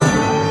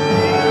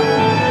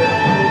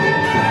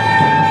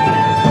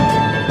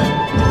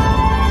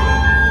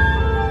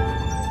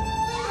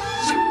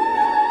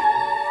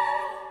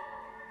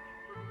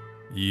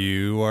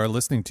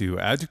listening to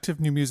Adjective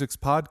New Music's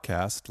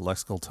podcast,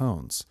 Lexical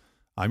Tones.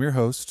 I'm your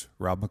host,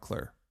 Rob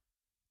McClure.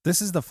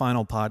 This is the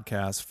final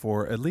podcast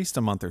for at least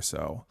a month or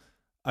so.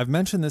 I've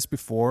mentioned this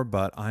before,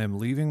 but I am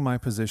leaving my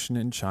position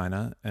in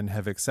China and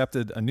have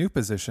accepted a new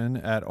position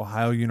at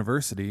Ohio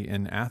University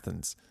in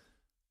Athens.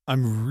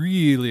 I'm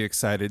really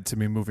excited to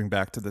be moving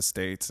back to the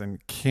States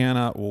and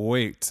cannot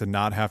wait to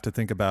not have to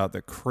think about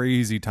the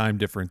crazy time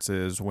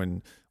differences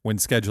when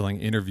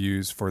scheduling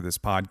interviews for this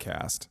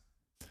podcast.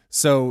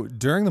 So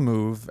during the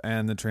move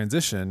and the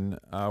transition,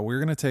 we're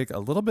going to take a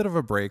little bit of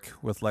a break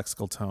with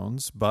Lexical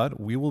Tones, but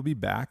we will be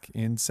back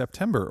in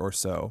September or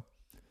so.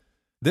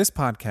 This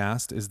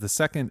podcast is the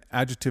second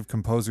Adjective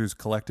Composers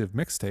Collective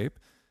mixtape,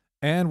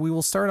 and we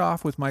will start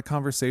off with my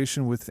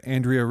conversation with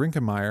Andrea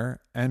Rinkemeyer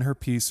and her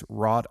piece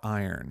Wrought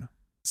Iron.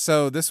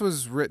 So this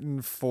was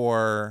written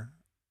for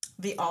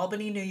the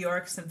Albany, New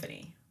York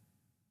Symphony.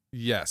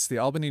 Yes, the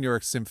Albany, New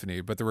York Symphony,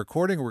 but the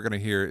recording we're going to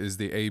hear is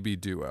the AB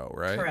Duo,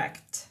 right?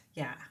 Correct.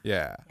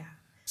 Yeah.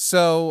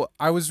 So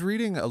I was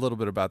reading a little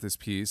bit about this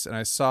piece, and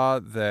I saw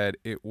that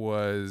it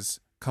was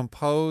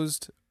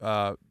composed,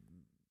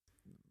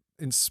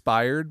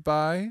 inspired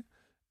by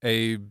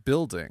a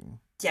building.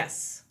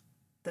 Yes,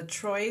 the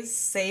Troy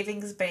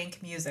Savings Bank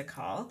Music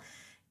Hall,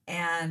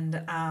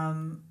 and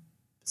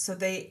so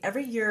they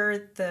every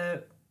year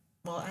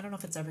I don't know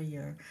if it's every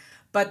year,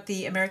 but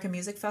the American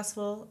Music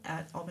Festival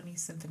at Albany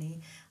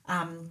Symphony.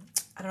 I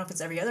don't know if it's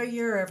every other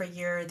year or every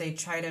year they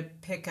try to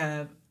pick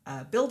a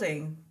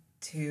building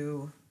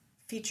to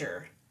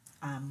feature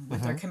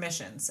with their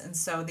commissions. And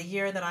so the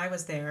year that I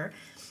was there,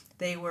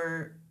 they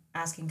were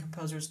asking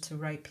composers to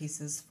write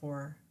pieces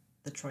for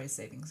the Troy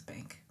Savings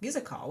Bank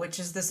Music Hall, which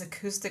is this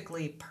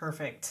acoustically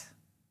perfect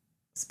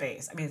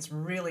space. I mean, it's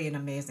really an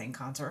amazing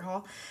concert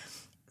hall.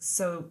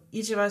 So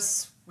each of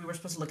us, we were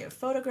supposed to look at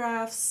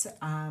photographs.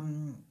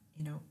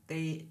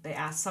 They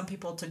asked some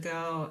people to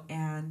go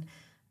and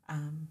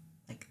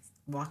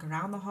walk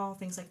around the hall,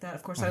 things like that.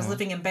 Of course, I was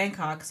living in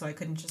Bangkok, so I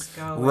couldn't just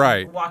go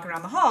and walk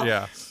around the hall.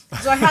 Yeah.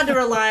 So I had to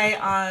rely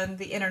on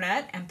the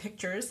internet and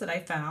pictures that I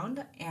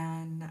found.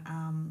 And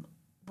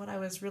what I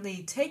was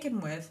really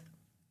taken with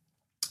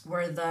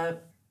were the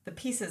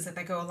pieces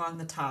that go along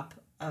the top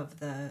of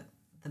the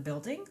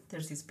building.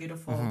 There's these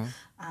beautiful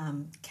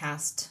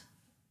cast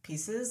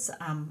pieces.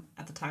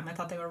 At the time, I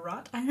thought they were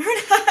wrought iron,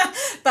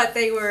 but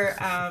they were.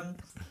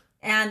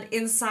 And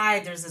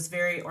inside, there's this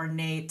very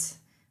ornate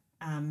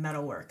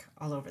metalwork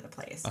all over the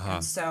place.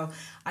 And so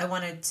I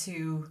wanted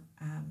to,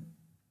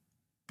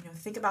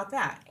 think about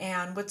that.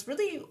 And what's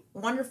really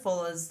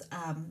wonderful is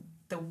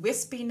the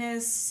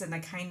wispiness and the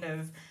kind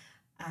of,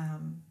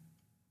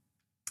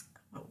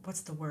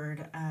 what's the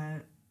word?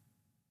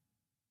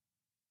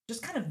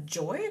 Just kind of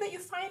joy that you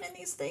find in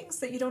these things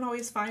that you don't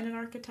always find in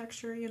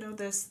architecture,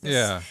 this.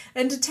 Yeah.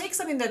 And to take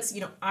something that's,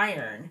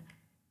 iron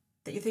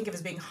that you think of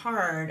as being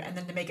hard and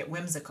then to make it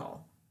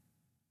whimsical.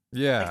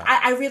 Yeah.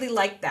 I really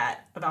liked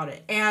that about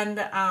it. And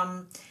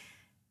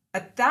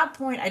at that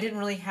point, I didn't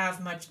really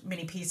have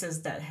many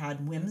pieces that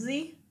had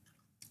whimsy.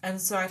 And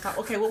so I thought,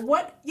 okay, well,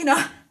 let me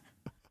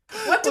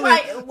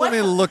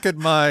look at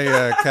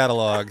my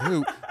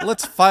catalog.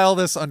 Let's file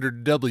this under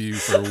W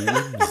for whimsy.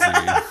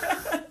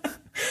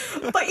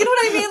 But you know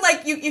what I mean?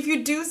 Like, if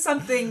you do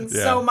something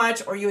so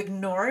much or you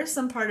ignore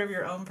some part of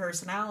your own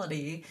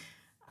personality,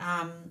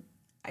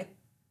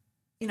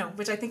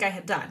 which I think I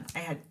had done. I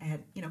had,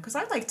 because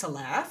I like to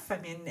laugh. I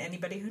mean,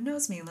 anybody who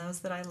knows me knows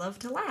that I love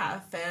to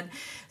laugh. And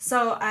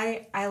so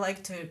I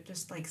like to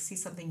just see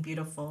something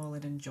beautiful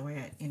and enjoy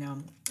it,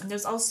 And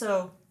there's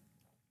also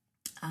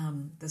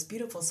this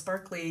beautiful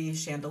sparkly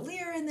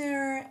chandelier in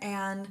there.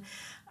 And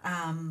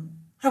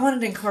I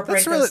wanted to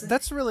incorporate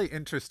That's really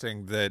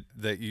interesting that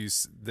you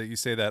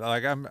say that.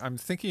 Like I'm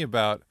thinking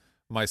about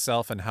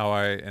myself and how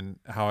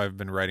I've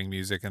been writing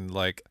music and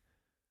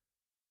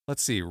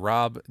let's see,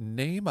 Rob,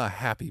 name a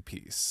happy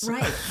piece.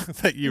 Right.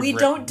 That you've We written.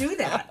 don't do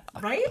that,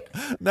 right?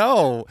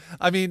 No.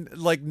 I mean,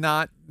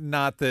 not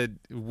that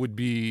would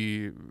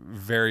be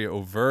very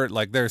overt.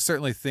 There are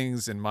certainly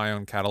things in my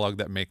own catalog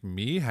that make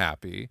me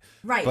happy.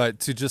 Right. But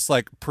to just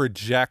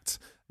project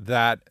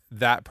that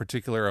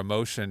particular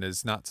emotion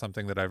is not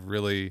something that I've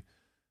really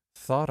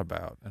thought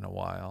about in a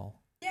while.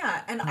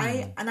 Yeah, and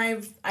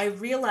I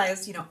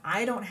realized,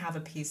 I don't have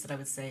a piece that I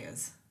would say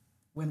is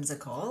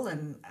whimsical,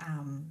 and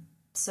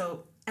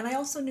and I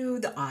also knew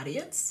the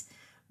audience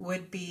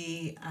would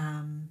be,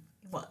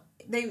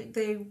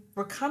 they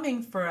were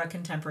coming for a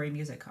contemporary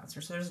music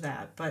concert, so there's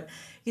that. But,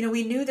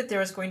 we knew that there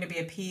was going to be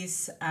a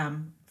piece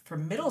for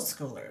middle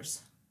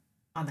schoolers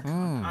on the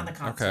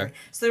concert. Okay.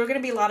 So there were going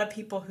to be a lot of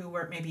people who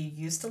weren't maybe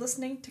used to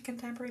listening to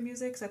contemporary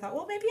music. So I thought,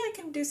 well, maybe I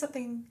can do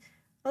something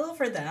a little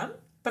for them,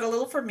 but a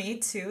little for me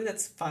too.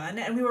 That's fun.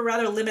 And we were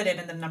rather limited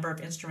in the number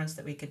of instruments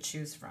that we could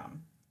choose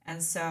from.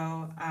 And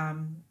so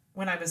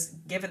when I was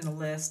given the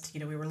list,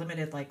 we were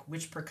limited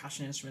which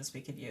percussion instruments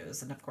we could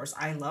use. And of course,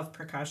 I love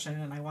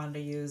percussion and I wanted to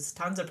use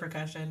tons of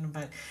percussion.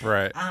 But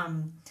right.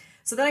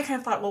 So then I kind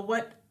of thought, well,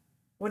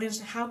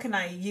 how can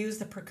I use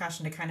the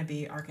percussion to kind of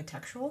be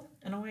architectural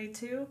in a way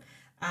too?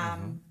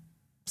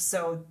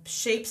 So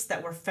shapes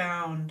that were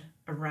found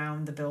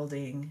around the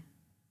building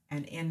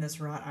and in this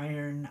wrought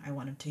iron, I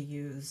wanted to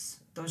use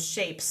those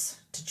shapes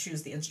to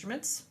choose the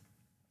instruments.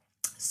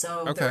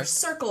 So there are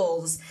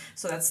circles,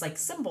 so that's like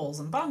cymbals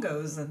and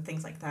bongos and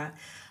things like that.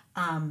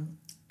 And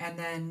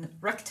then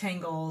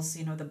rectangles,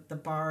 the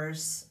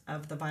bars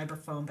of the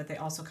vibraphone, but they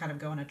also kind of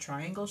go in a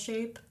triangle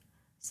shape.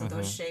 So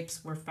those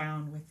shapes were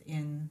found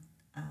within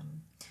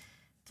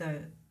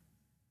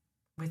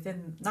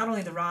within not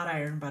only the wrought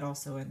iron, but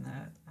also in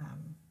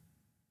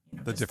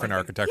the different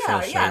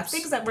architectural shapes. Yeah,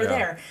 things that were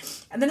there.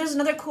 And then there's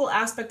another cool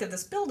aspect of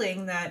this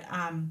building that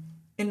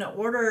in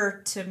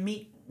order to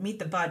meet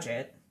the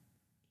budget,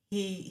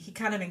 he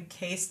kind of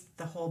encased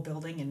the whole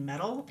building in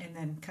metal and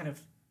then kind of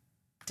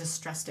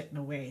distressed it in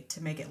a way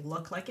to make it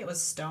look like it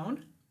was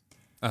stone.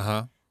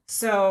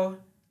 So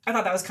I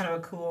thought that was kind of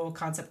a cool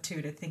concept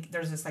too, to think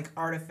there's this like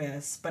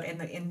artifice, but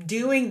in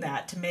doing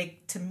that to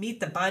meet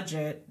the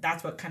budget,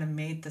 that's what kind of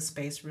made the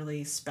space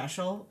really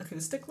special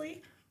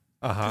acoustically.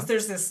 Because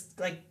there's this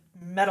like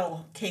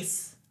metal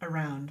case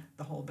around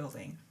the whole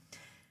building.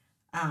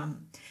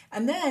 And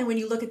then when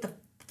you look at the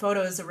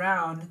photos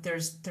around,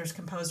 there's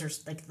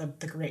composers like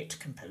the great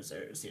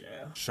composers,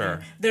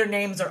 Sure. Their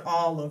names are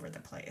all over the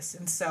place,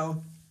 and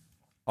so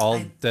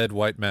all dead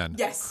white men.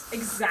 Yes,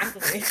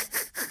 exactly.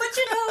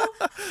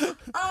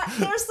 But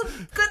there's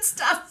some good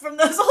stuff from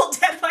those old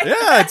dead white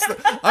men.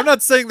 I'm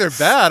not saying they're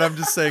bad. I'm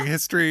just saying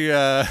history.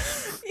 Yeah,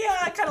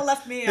 it kind of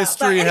left me out.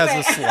 History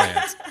has a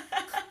slant.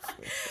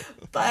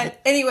 But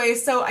anyway,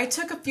 so I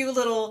took a few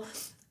little.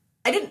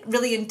 I didn't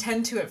really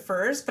intend to at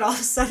first, but all of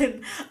a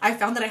sudden I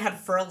found that I had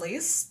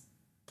fur-elise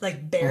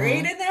like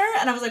buried in there,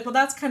 and I was like, well,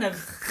 that's kind of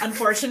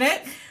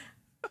unfortunate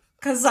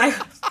because I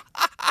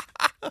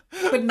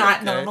would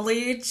not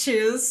normally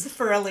choose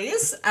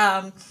fur-elise.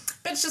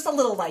 But it's just a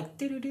little like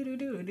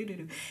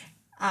do-do-do-do-do-do-do.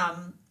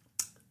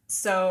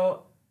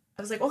 So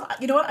I was like, well,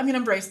 you know what? I'm going to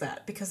embrace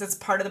that because it's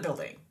part of the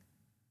building.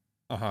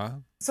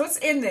 So it's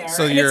in there,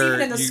 so and it's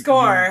even in the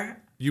score.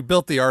 You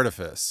built the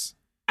artifice.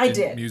 I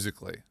did.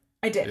 Musically.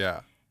 I did.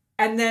 Yeah.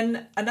 And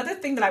then another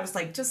thing that I was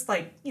like, just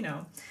like,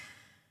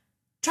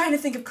 trying to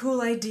think of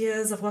cool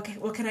ideas of what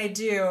can I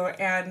do.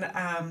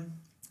 And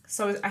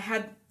so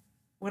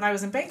when I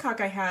was in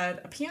Bangkok, I had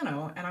a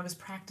piano and I was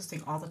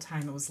practicing all the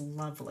time. It was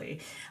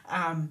lovely.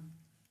 And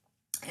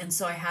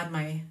so I had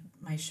my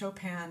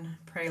Chopin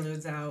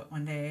preludes out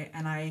one day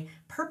and I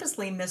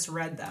purposely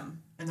misread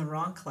them in the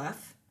wrong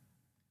clef.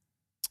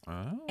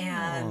 Oh,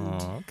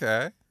 and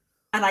okay.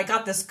 And I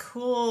got this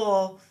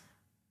cool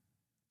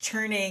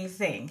churning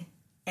thing.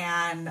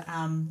 And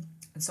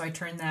so I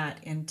turned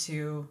that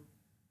into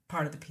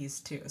part of the piece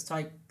too. So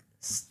I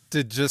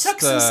took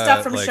some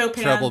stuff from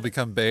Chopin. Treble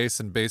become bass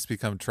and bass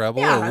become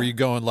treble, yeah. Or were you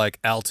going like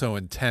alto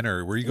and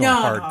tenor? Were you going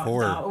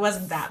hardcore? No, it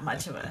wasn't that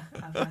much of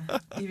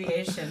a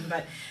deviation.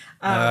 But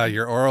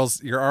your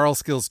oral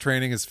skills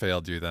training has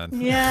failed you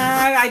then.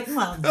 Yeah,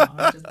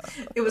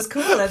 it was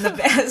cool, and the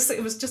best.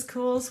 It was just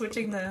cool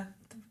switching them.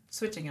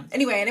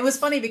 Anyway, and it was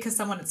funny because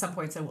someone at some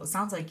point said, "Well, it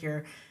sounds like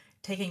you're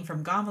taking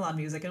from gamelan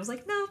music." And I was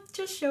like, "No,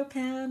 just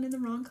Chopin in the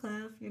wrong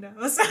clef,"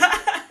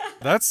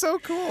 That's so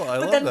cool. I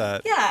love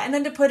that. Yeah, and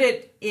then to put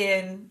it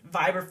in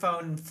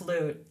vibraphone and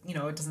flute,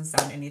 it doesn't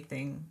sound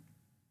anything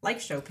like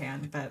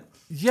Chopin, but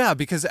yeah,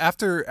 because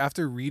after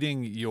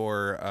reading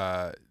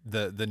your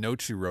the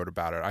notes you wrote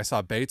about it, I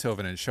saw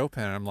Beethoven and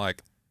Chopin, and I'm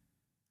like,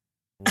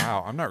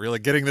 wow, I'm not really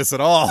getting this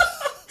at all.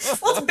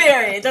 Well, it's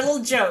buried. They're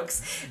little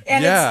jokes,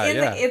 and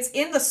it's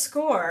in the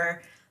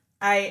score.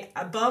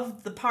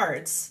 Above the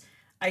parts,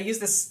 I use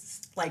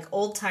this like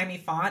old timey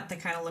font that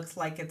kind of looks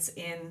like it's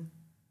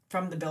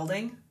from the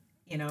building.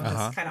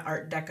 This kind of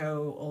Art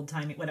Deco, old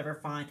timey, whatever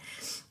font.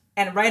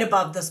 And right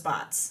above the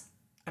spots,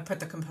 I put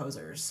the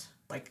composers,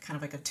 like kind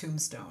of like a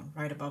tombstone,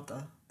 right above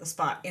the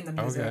spot in the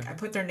music. Okay. I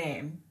put their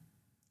name,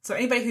 so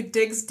anybody who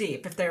digs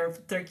deep, if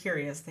they're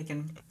curious, they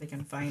can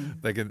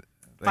find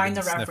find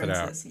the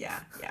references. Yeah.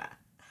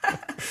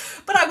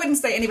 But I wouldn't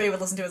say anybody would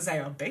listen to it and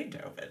say, "Oh,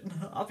 Beethoven."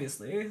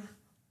 Obviously,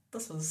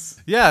 this was.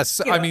 Yes,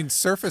 I mean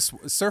surface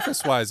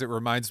wise, it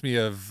reminds me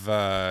of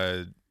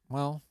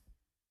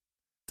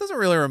doesn't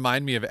really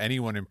remind me of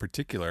anyone in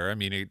particular. I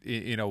mean,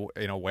 in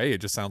a way, it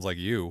just sounds like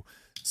you.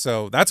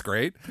 So that's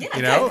great.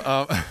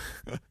 Yeah,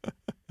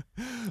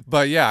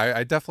 but yeah,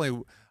 I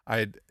definitely.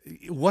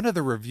 One of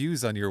the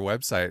reviews on your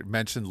website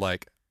mentioned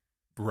like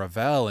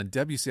Ravel and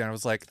Debussy, and I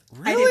was like,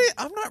 really?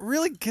 I'm not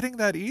really getting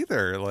that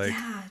either. Like,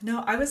 yeah,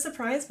 no, I was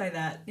surprised by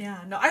that.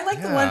 Yeah, no, I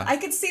like the one. I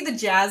could see the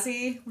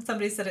jazzy.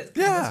 Somebody said it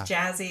was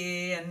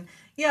jazzy, and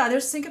yeah,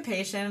 there's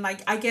syncopation, and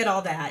I get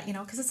all that,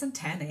 because it's in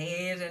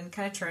 10/8 and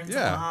kind of turns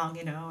along,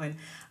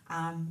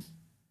 and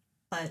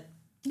but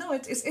no,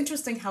 it's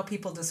interesting how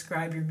people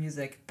describe your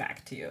music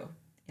back to you,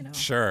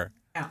 Sure.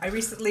 Yeah, I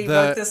recently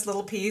wrote this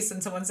little piece,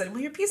 and someone said,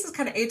 "Well, your piece is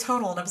kind of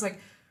atonal," and I was like,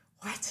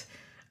 "What?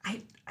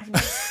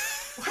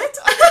 What?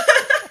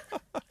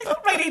 I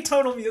don't write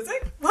atonal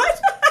music. What?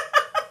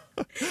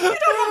 You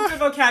don't have good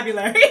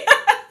vocabulary."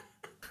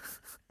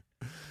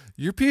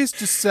 Your piece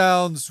just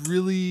sounds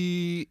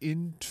really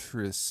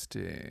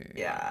interesting.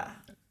 Yeah.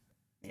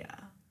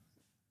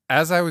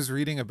 as I was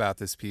reading about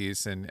this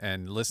piece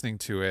and listening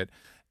to it,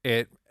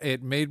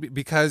 it made me,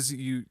 because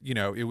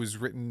it was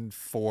written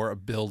for a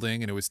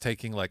building and it was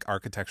taking like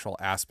architectural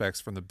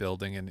aspects from the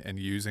building and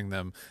using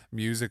them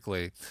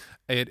musically.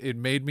 It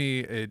made me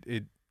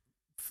it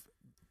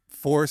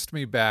forced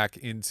me back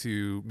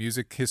into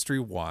Music History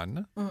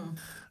 1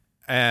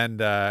 and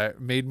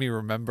made me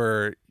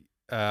remember.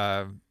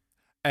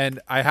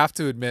 And I have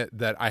to admit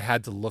that I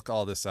had to look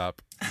all this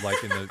up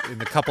like in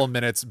the couple of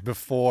minutes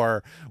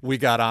before we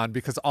got on,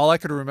 because all I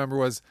could remember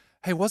was,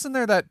 hey, wasn't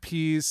there that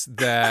piece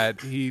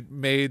that he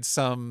made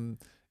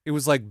it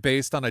was like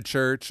based on a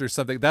church or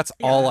something? That's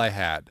all I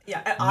had.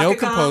 Yeah. No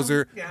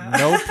composer,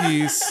 no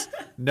piece,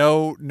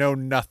 no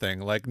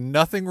nothing. Like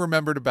nothing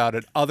remembered about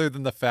it other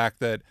than the fact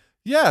that,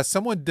 yeah,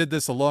 someone did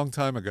this a long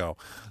time ago.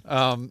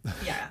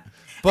 Yeah.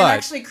 But and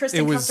actually,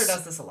 Kristen Custer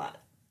does this a lot.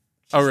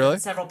 She's really? written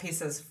several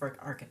pieces for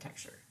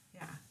architecture.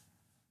 Yeah.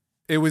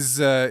 It was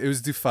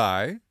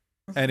Dufay,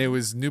 and it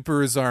was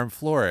Nuperizarm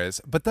Flores.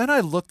 But then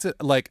I looked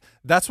at, like,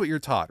 that's what you're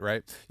taught,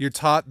 right? You're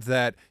taught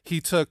that he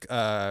took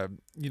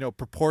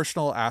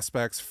proportional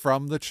aspects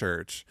from the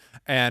church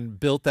and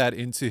built that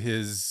into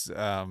his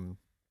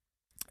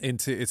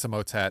it's a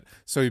motet,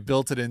 so he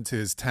built it into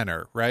his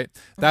tenor, right?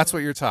 That's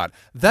what you're taught.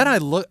 Then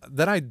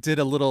I did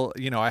a little,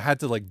 I had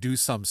to like do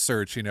some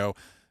search,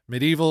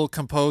 medieval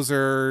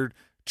composer,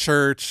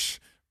 church,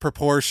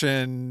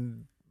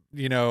 proportion,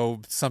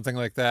 something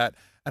like that.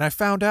 And I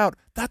found out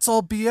that's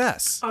all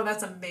BS. Oh,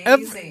 that's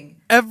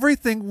amazing.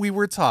 Everything we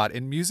were taught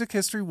in Music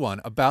History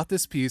 1 about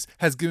this piece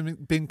has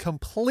been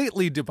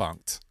completely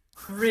debunked.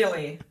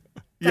 Really?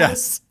 Yes.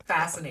 Is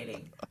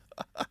fascinating.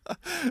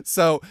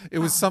 So it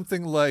was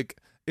something like,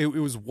 it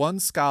was one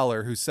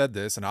scholar who said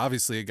this, and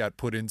obviously it got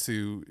put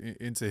into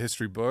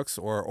history books,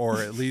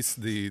 or at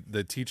least the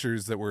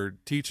teachers that were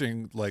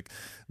teaching, like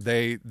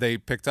they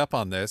picked up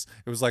on this.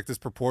 It was like this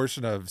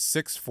proportion of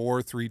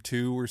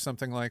 6-4-3-2 or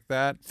something like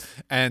that.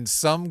 And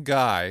some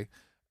guy,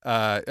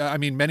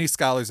 many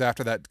scholars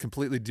after that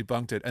completely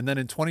debunked it. And then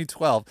in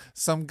 2012,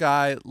 some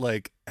guy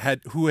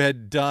who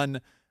had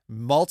done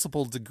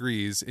multiple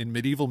degrees in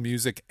medieval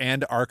music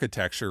and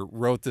architecture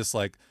wrote this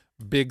like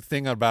big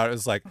thing about it.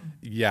 Is like,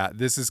 yeah,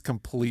 this is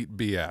complete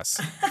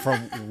BS.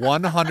 From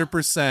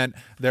 100%,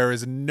 there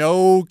is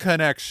no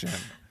connection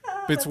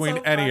between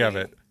any of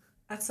it.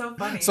 That's so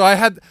funny. So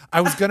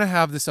I was gonna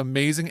have this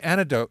amazing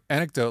anecdote,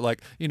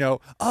 like,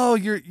 oh,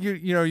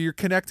 you're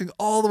connecting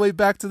all the way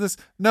back to this.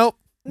 Nope.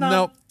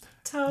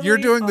 Totally you're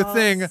doing false. the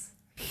thing.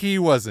 He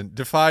wasn't.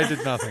 Dufay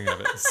did nothing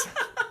of it.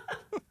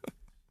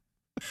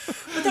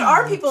 But there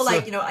are people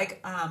I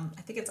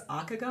think it's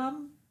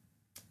Akagam.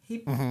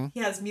 He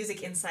has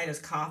music inside his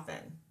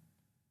coffin.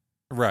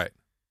 Right.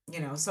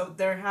 So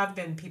there have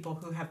been people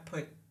who have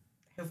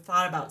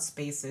thought about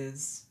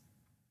spaces.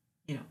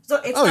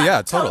 So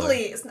it's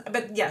totally.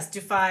 But yes,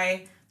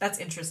 Dufay. That's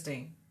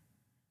interesting.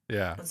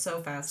 Yeah. That's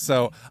so fascinating.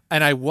 So,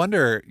 and I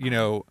wonder,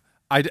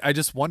 I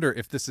just wonder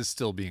if this is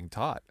still being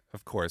taught.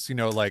 Of course,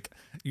 like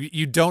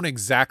you don't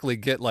exactly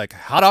get like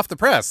hot off the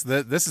press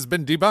that this has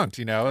been debunked.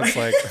 It's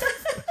like,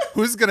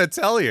 who's gonna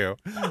tell you?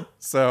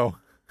 So.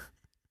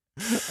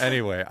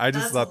 Anyway, I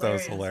just thought that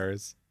was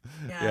hilarious.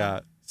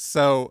 Yeah.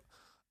 So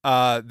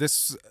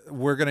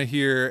we're gonna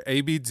hear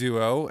AB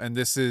Duo, and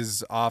this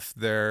is off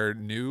their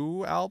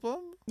new album.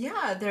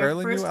 Yeah, their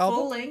first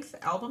full-length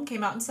album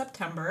came out in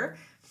September.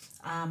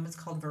 It's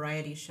called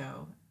Variety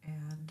Show,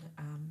 and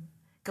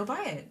go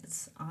buy it.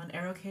 It's on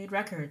Aerocade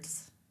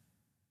Records.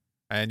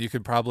 And you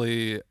could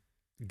probably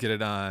get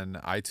it on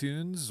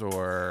iTunes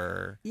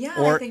or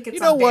I think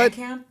it's on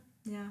Bandcamp.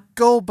 Yeah.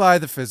 Go buy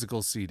the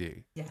physical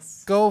CD.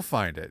 Yes. Go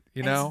find it.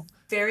 It's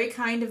very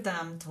kind of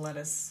them to let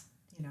us,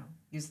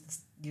 use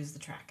the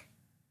track.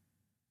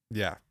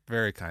 Yeah,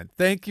 very kind.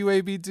 Thank you,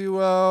 AB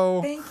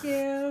Duo. Thank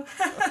you.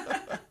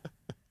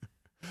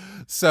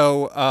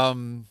 So,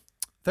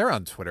 they're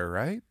on Twitter,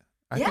 right?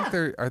 I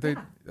think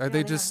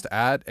they just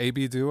at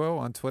AB Duo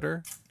on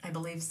Twitter? I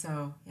believe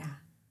so. Yeah.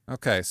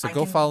 Okay, so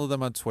go follow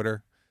them on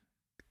Twitter.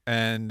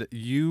 And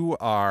you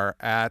are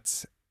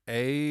at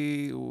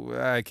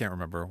I can't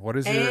remember. What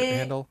is your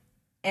handle?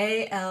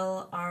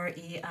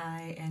 ALREINKE.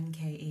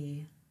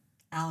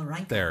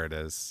 Alrenka. There it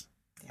is.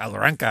 Yeah.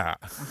 Alrenka.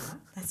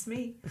 That's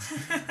me.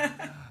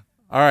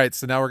 All right,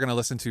 so now we're going to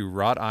listen to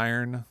Wrought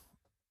Iron,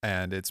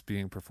 and it's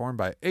being performed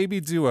by AB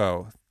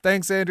Duo.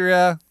 Thanks,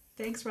 Andrea.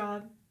 Thanks,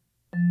 Rob.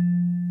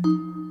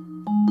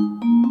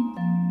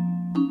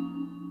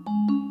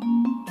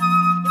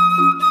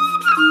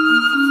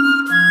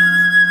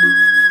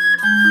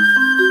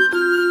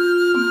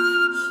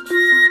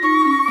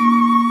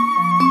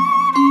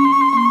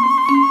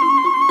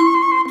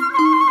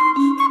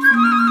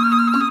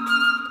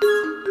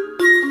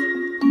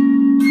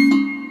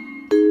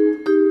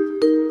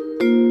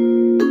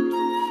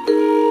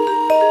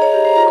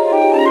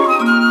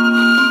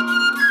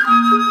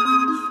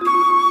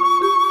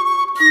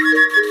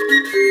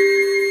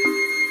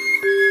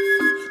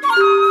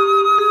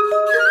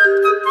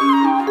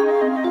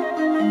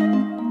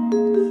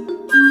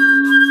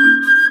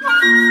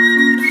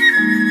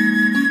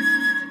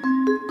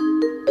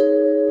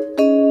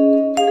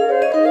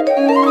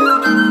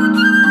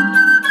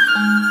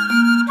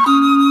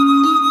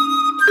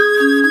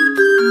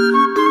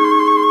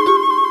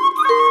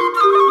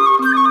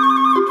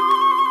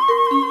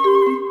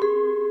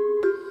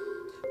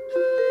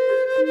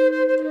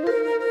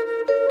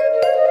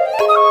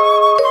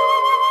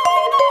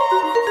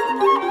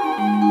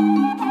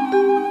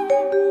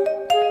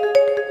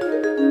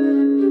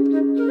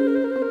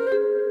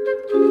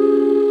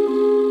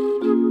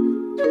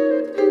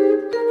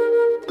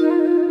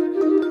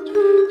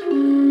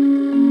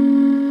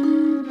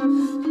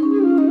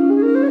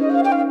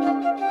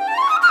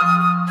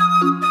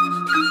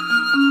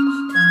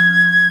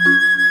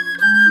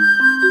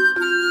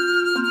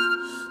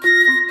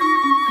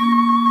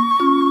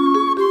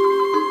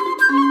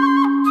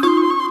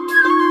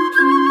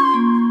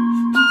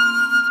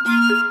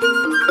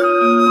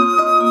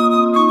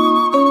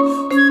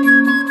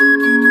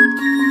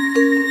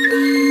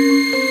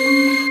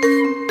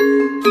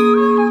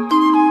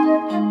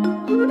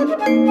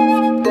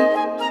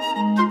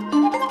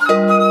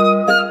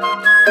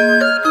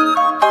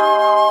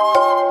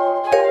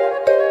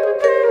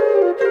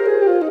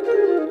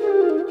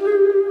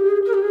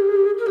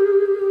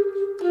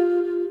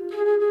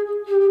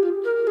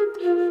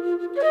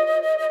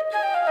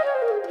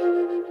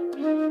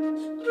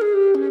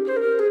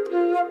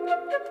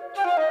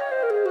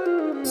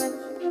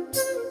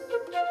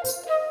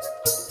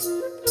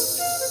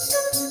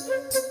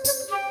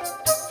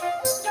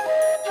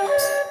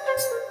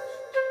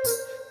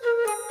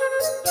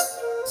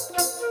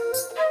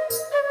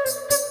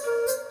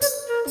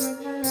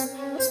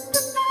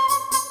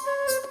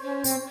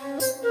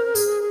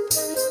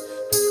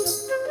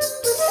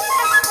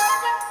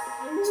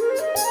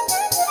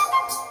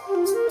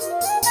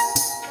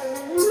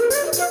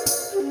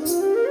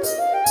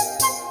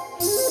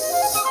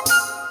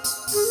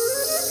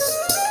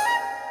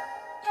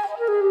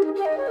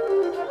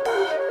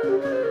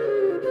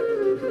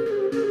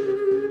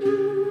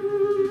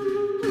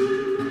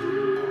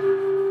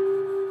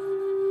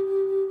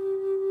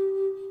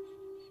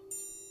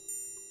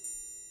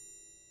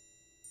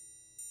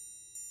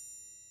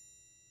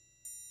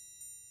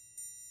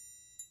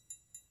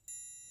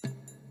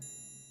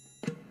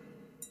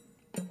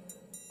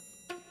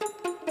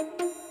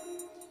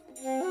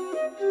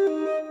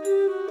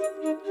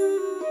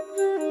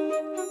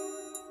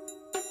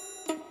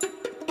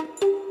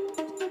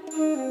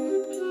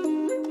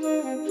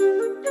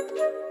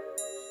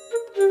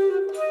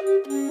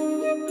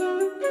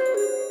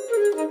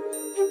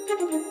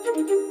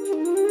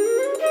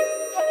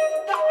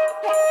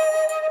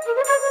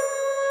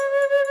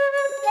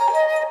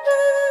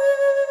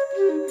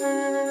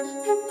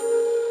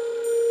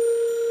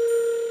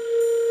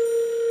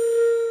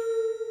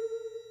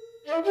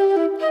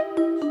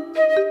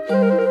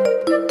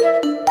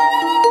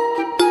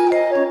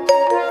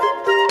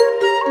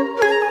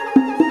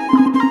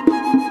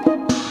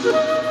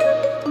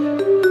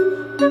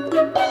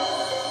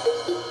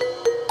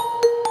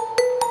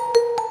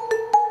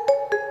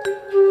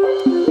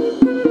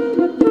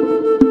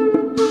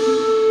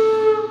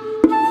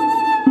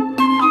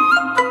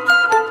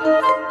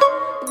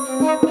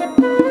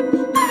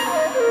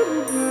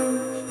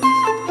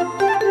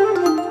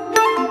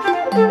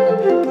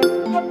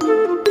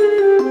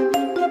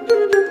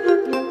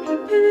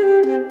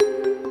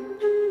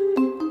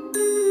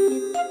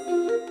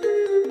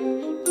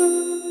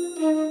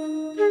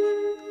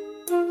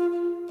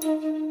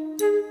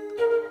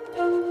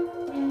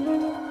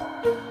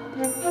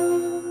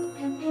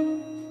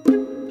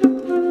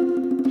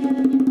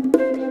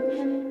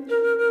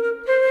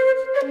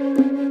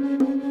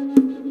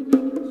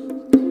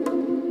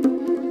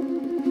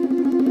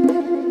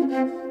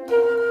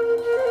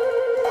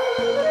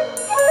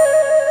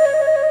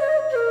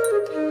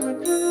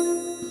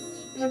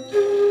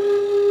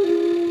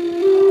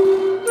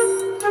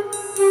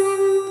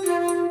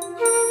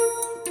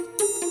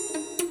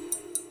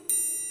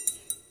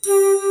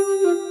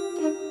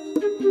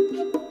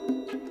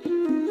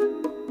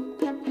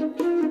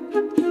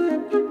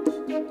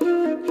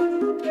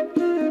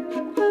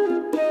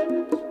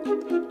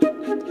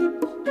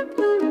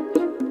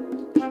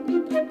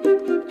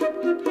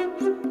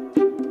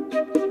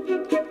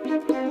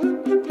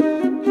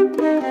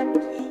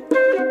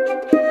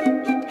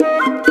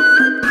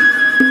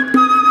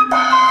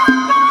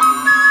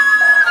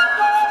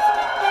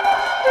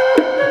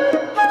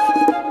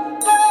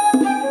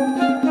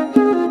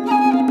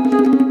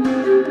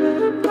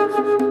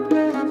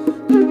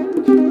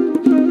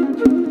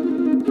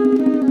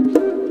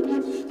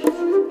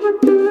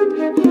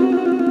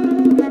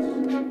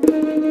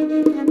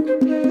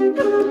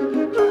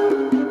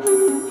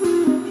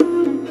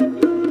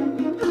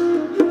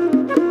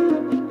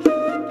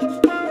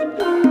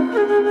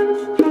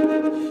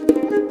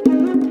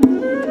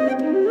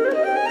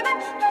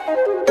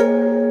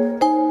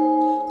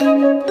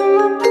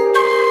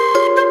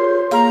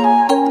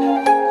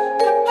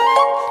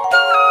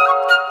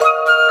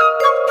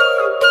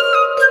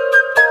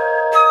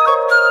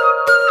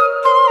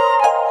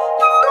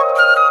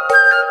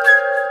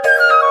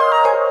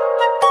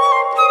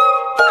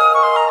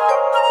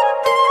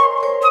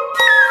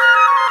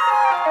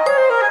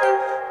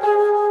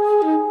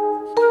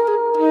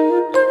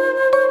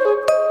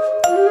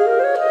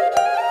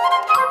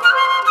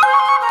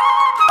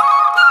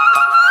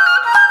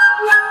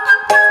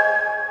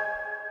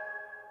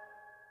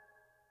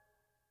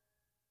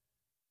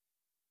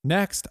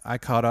 Next, I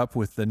caught up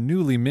with the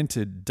newly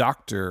minted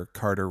Dr.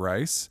 Carter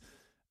Rice,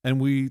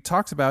 and we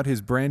talked about his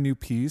brand new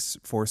piece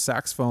for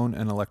saxophone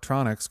and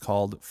electronics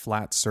called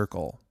Flat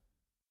Circle.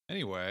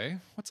 Anyway,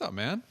 what's up,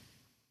 man?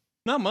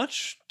 Not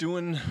much.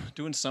 Doing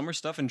summer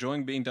stuff,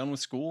 enjoying being done with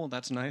school.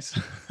 That's nice,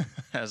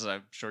 as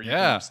I'm sure you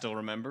can still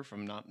remember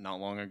from not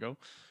long ago.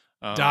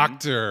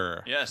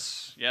 Doctor.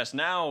 Yes.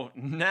 Now,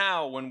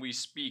 when we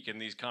speak in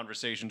these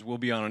conversations, we'll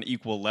be on an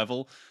equal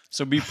level.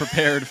 So be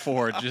prepared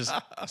for just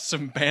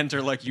some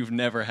banter like you've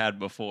never had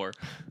before.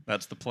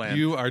 That's the plan.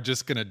 You are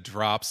just gonna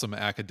drop some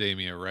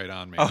academia right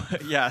on me. Oh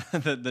yeah,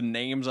 the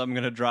names I'm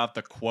gonna drop,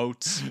 the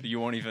quotes.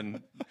 You won't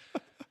even.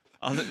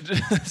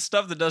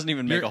 Stuff that doesn't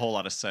even make a whole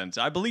lot of sense.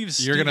 I believe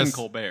Stephen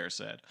Colbert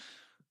said.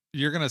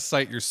 You're gonna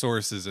cite your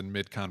sources in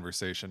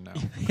mid-conversation now.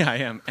 Yeah, I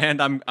am,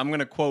 and I'm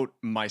gonna quote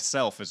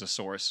myself as a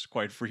source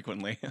quite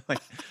frequently.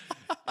 Like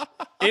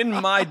in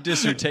my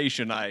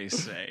dissertation, I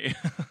say,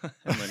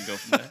 and then go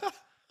from there.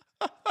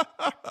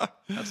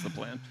 That's the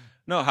plan.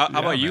 No, how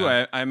about you?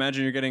 I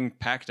imagine you're getting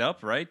packed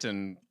up, right?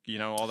 And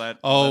all that.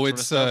 Oh, that sort of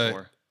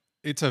stuff,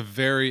 it's a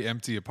very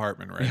empty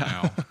apartment right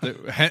now.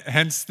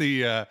 Hence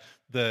the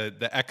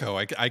echo.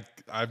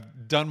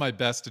 I've done my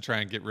best to try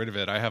and get rid of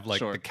it. I have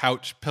the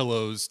couch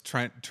pillows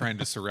trying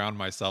to surround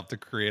myself to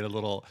create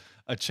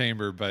a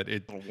chamber, but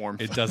it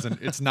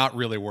doesn't. It's not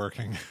really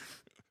working.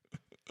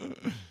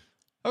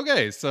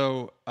 Okay,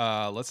 so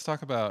let's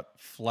talk about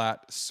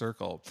Flat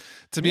Circle.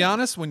 To be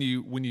honest, when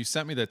you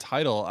sent me the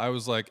title, I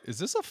was like, "Is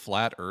this a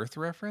flat Earth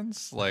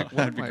reference?" Like,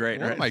 that'd be great.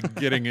 What am I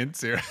getting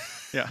into?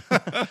 Yeah.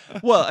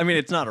 Well, I mean,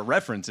 it's not a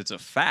reference; it's a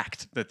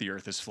fact that the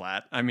Earth is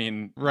flat. I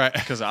mean, right?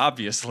 Because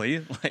obviously,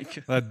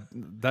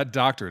 that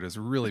doctorate is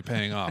really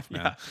paying off,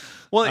 man. Yeah.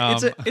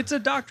 Well, it's a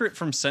doctorate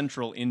from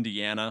Central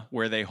Indiana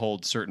where they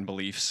hold certain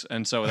beliefs,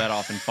 and so that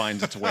often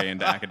finds its way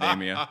into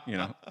academia.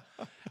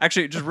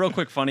 Actually, just real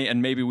quick, funny,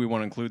 and maybe we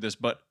won't include this,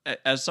 but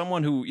as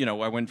someone who,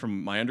 I went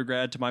from my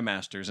undergrad to my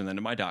master's and then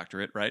to my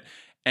doctorate, right?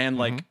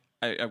 And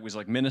I was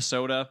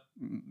Minnesota,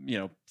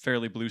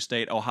 fairly blue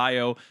state,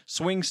 Ohio,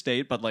 swing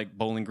state, but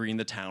Bowling Green,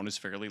 the town is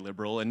fairly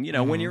liberal. And,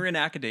 when you're in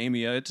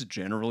academia, it's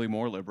generally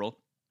more liberal.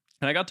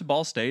 And I got to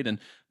Ball State, and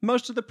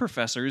most of the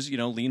professors,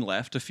 lean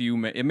left.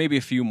 Maybe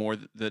a few more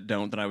that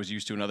don't than I was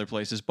used to in other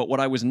places. But what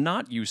I was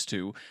not used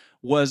to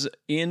was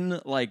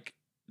in like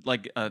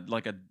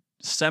a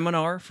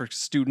seminar for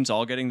students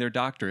all getting their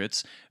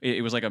doctorates.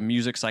 It was like a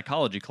music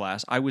psychology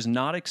class. I was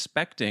not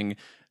expecting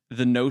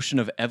the notion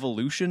of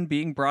evolution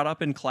being brought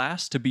up in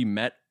class to be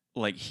met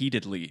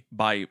heatedly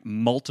by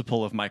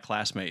multiple of my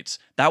classmates.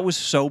 That was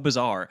so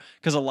bizarre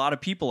because a lot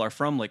of people are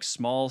from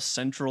small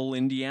central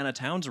Indiana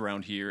towns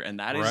around here, and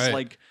that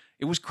is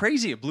it was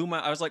crazy. It blew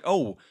I was like,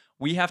 oh,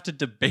 we have to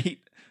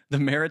debate the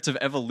merits of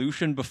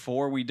evolution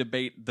before we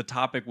debate the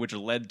topic which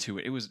led to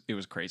it. It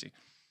was crazy.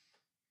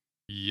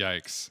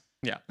 Yikes.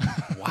 Yeah.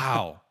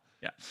 Wow.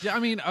 Yeah. Yeah. I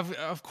mean,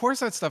 of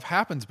course that stuff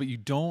happens, but you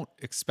don't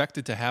expect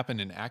it to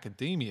happen in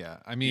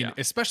academia. I mean,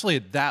 especially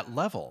at that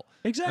level.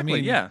 Exactly. I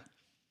mean, yeah.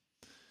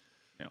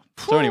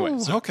 So anyway,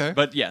 okay.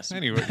 But yes.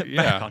 Anyway,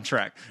 back on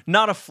track.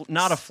 Not a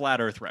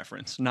flat Earth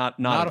reference. Not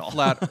at all.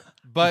 Flat,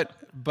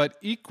 but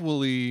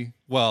equally,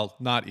 well,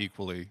 not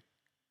equally,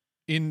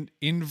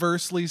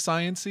 inversely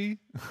sciencey.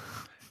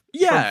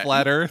 Yeah. From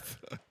Flat Earth.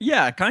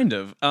 Yeah, kind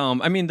of.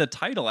 I mean, the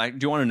title. Do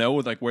you want to know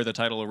where the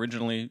title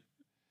originally?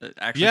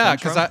 Yeah,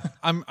 because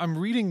I'm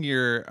reading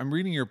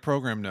your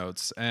program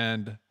notes,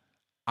 and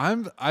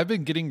I've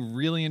been getting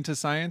really into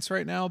science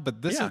right now,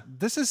 but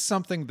this is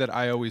something that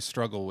I always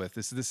struggle with.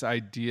 Is this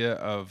idea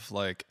of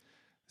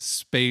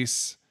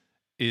space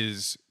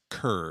is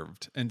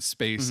curved and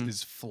space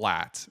is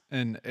flat,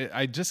 and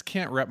I just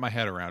can't wrap my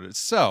head around it.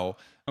 So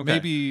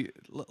maybe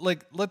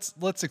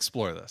let's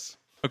explore this.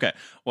 Okay,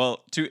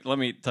 well, let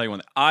me tell you one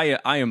thing.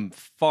 I am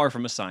far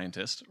from a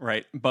scientist,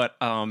 right? But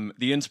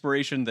the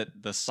inspiration,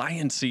 the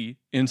science-y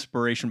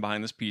inspiration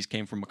behind this piece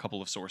came from a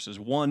couple of sources.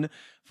 One,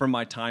 from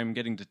my time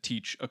getting to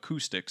teach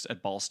acoustics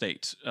at Ball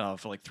State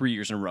for 3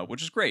 years in a row,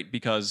 which is great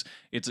because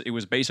it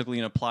was basically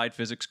an applied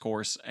physics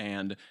course,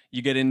 and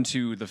you get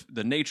into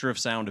the nature of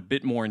sound a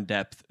bit more in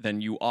depth than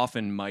you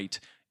often might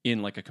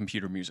in a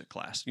computer music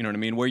class. You know what I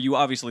mean? Where you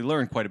obviously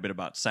learn quite a bit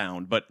about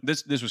sound, but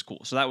this was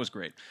cool. So that was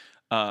great.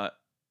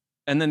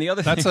 And then the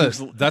other thing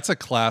that's a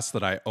class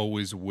that I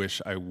always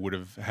wish I would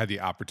have had the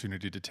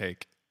opportunity to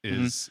take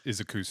is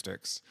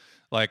acoustics.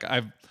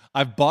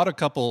 I've bought a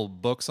couple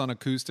books on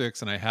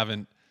acoustics, and I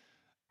haven't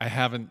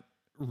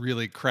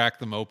really cracked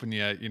them open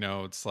yet.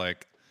 It's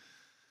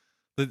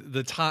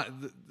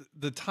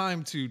the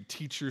time to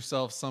teach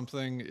yourself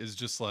something is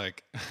just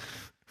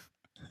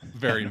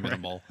very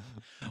minimal.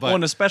 But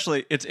and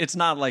especially it's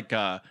not like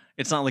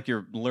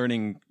you're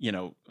learning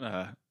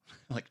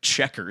like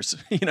checkers.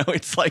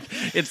 It's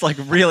like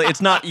really,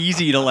 it's not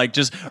easy to like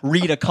just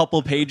read a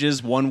couple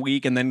pages one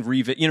week and then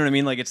read it. You know what I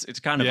mean? Like it's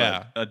kind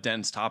of a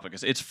dense topic.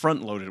 It's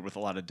front loaded with a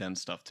lot of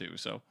dense stuff too.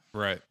 So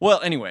right.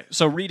 Well, anyway,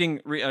 so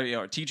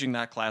teaching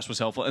that class was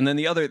helpful, and then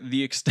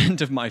the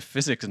extent of my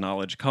physics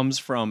knowledge comes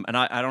from, and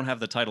I don't have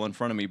the title in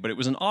front of me, but it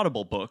was an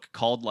Audible book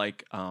called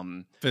like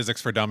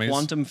Physics for Dummies,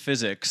 Quantum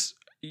Physics.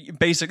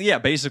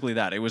 Basically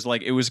that. It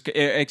was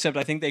except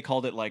I think they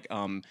called it like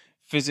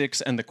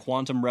Physics and the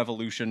Quantum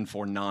Revolution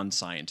for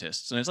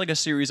Non-Scientists, and it's like a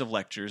series of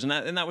lectures, and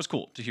that was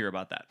cool to hear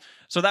about that.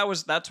 So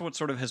that's what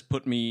sort of has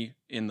put me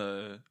in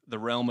the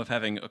realm of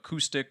having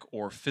acoustic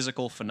or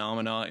physical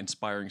phenomena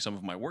inspiring some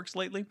of my works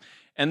lately.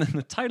 And then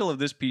the title of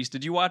this piece,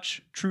 did you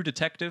watch True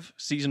Detective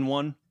season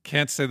 1?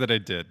 Can't say that I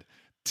did.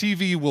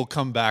 TV will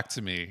come back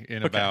to me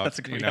in about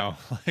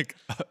like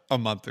a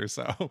month or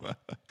so.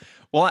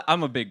 Well,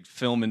 I'm a big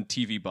film and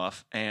TV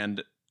buff,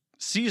 and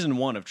season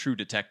 1 of True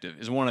Detective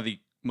is one of the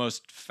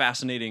most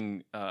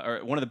fascinating,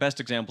 or one of the best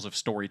examples of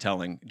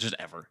storytelling just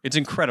ever. It's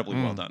incredibly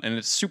well done, and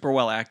it's super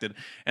well acted.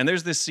 And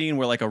there's this scene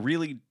where like a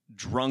really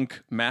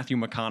drunk Matthew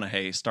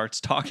McConaughey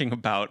starts talking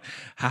about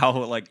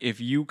how like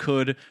if you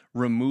could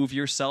remove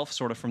yourself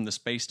sort of from the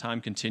space-time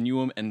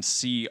continuum and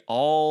see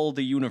all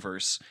the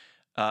universe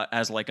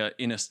as like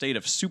in a state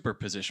of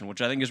superposition,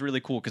 which I think is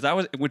really cool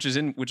because which is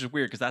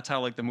weird because that's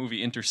how like the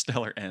movie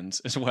Interstellar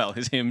ends as well,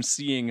 is him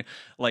seeing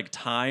like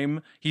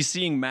time. He's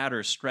seeing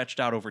matter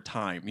stretched out over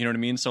time. You know what I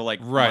mean? So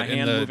like my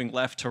hand moving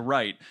left to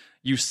right,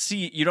 you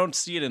don't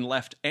see it in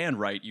left and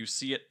right. You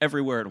see it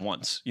everywhere at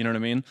once. You know what I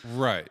mean?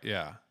 Right.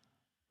 Yeah.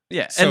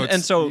 Yeah.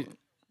 So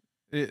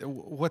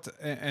what's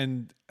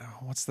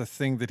the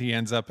thing that he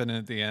ends up in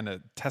at the end? A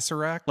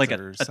tesseract, like a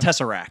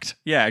tesseract.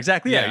 Yeah,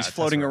 exactly. Yeah, he's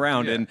floating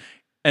around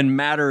and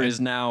matter is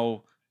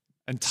now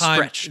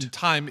stretched. And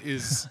time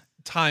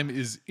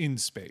is in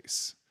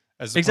space.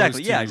 As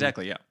exactly. To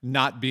exactly. Yeah.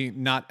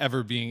 Not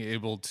ever being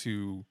able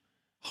to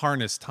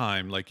harness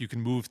time, like you can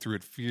move through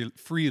it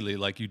freely,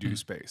 like you do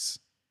space.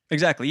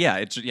 Exactly. Yeah.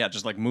 It's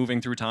just like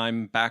moving through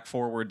time, back,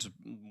 forwards,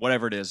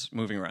 whatever it is,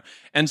 moving around.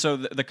 And so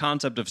the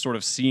concept of sort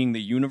of seeing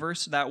the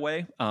universe that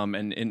way,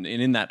 and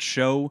in that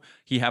show,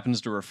 he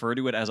happens to refer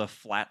to it as a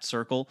flat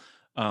circle.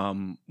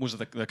 Was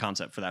the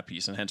concept for that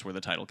piece, and hence where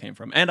the title came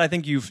from. And I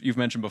think you've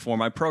mentioned before,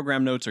 my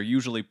program notes are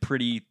usually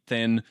pretty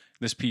thin.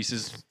 This piece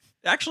is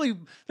actually,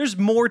 there's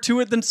more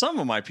to it than some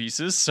of my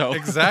pieces. So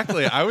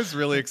exactly, I was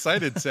really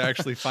excited to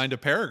actually find a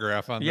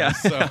paragraph on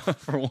this. So.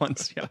 For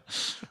once, yeah.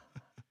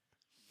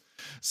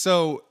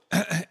 So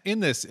in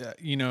this,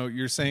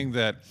 you're saying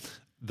that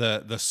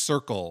the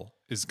circle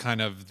is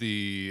kind of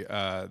the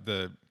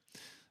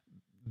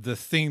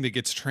thing that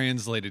gets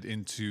translated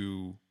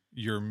into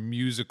your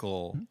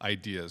musical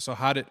ideas. So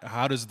how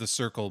does the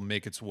circle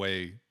make its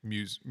way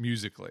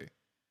musically?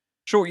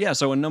 Sure, yeah.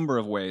 So a number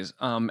of ways,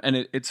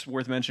 and it's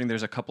worth mentioning.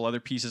 There's a couple other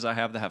pieces I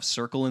have that have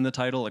 "circle" in the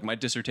title. Like my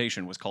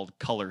dissertation was called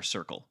 "Color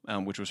Circle,"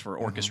 which was for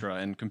orchestra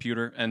and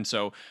computer. And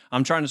so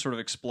I'm trying to sort of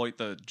exploit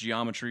the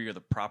geometry or the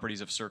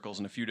properties of circles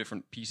in a few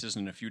different pieces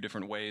in a few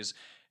different ways.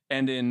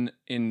 And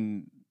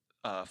in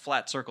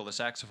Flat Circle, the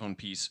saxophone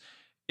piece,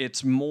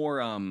 it's more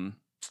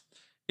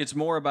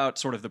about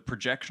sort of the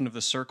projection of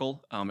the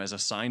circle as a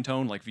sine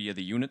tone, like via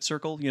the unit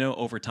circle,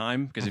 over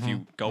time. Because if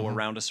you go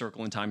around a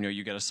circle in time,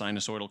 you get a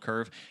sinusoidal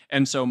curve.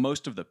 And so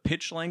most of the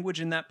pitch language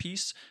in that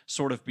piece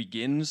sort of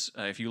begins,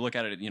 if you look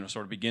at it,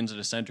 sort of begins at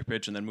a center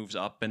pitch and then moves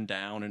up and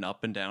down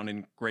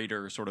in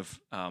greater sort of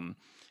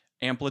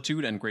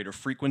amplitude and greater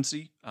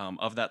frequency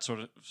of that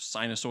sort of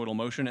sinusoidal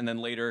motion. And then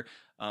later,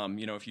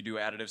 if you do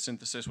additive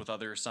synthesis with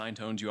other sine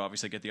tones, you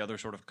obviously get the other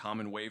sort of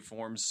common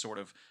waveforms sort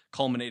of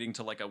culminating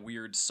to like a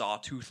weird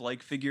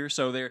sawtooth-like figure.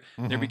 So there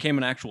became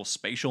an actual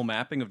spatial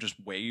mapping of just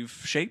wave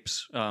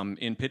shapes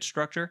in pitch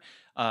structure,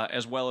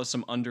 as well as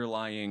some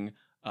underlying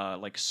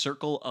like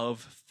circle of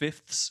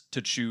fifths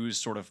to choose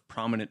sort of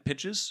prominent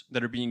pitches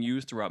that are being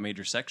used throughout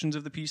major sections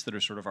of the piece that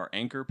are sort of our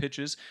anchor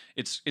pitches.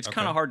 It's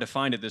kind of hard to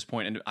find at this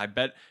point, and I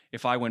bet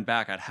if I went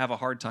back, I'd have a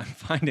hard time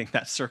finding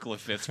that circle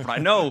of fifths. But I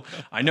know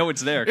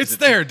it's there. It's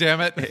there,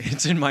 damn it!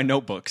 It's in my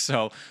notebook.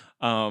 So,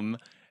 and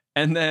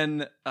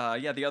then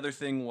the other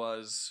thing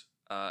was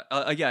in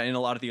a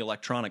lot of the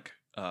electronic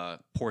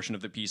portion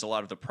of the piece, a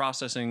lot of the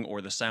processing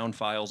or the sound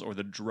files or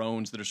the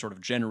drones that are sort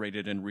of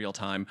generated in real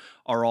time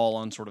are all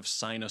on sort of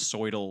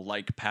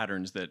sinusoidal-like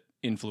patterns that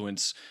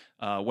influence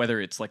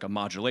whether it's like a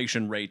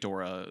modulation rate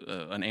or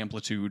an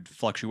amplitude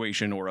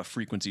fluctuation or a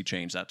frequency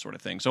change, that sort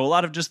of thing. So a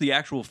lot of just the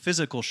actual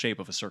physical shape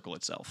of a circle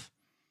itself.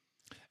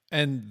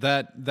 And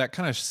that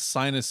kind of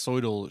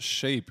sinusoidal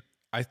shape,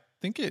 I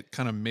think it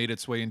kind of made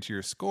its way into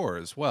your score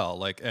as well,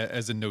 like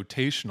as a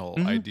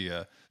notational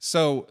idea.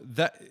 So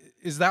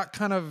is that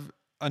kind of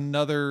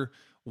another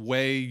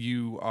way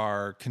you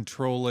are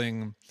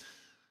controlling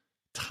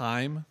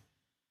time?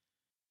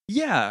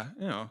 Yeah,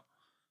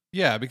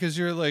 Yeah, because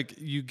you're like,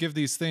 you give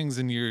these things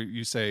and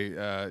you say,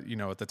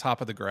 at the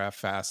top of the graph,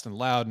 fast and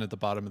loud, and at the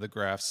bottom of the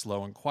graph,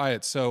 slow and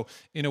quiet. So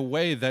in a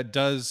way that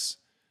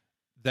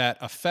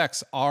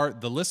affects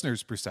the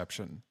listener's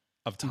perception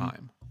of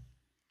time.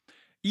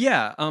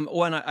 Yeah.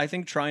 Well, and I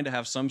think trying to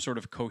have some sort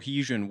of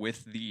cohesion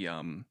with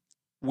the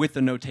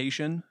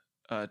notation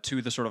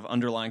to the sort of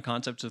underlying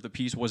concepts of the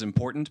piece was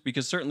important,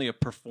 because certainly a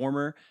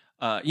performer,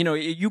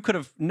 you could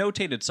have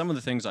notated some of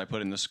the things I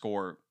put in the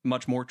score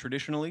much more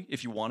traditionally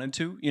if you wanted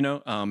to,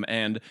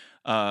 and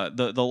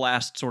the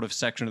last sort of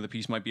section of the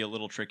piece might be a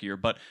little trickier,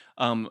 but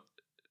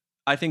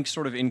I think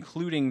sort of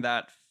including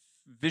that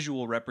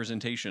visual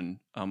representation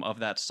of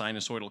that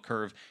sinusoidal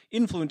curve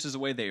influences the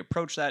way they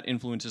approach that,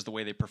 influences the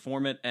way they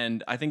perform it,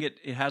 and I think it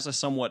has a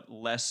somewhat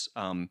less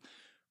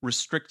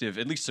restrictive,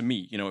 at least to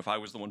me, if I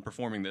was the one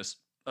performing this,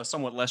 a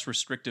somewhat less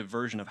restrictive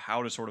version of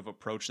how to sort of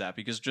approach that,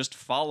 because just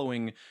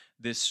following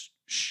this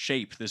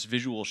shape, this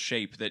visual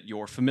shape that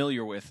you're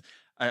familiar with,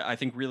 I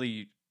think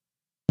really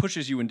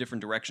pushes you in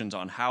different directions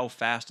on how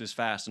fast is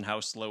fast and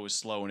how slow is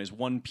slow, and is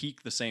one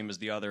peak the same as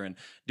the other, and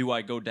do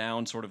I go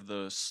down sort of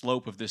the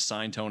slope of this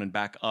sine tone and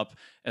back up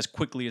as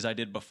quickly as I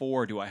did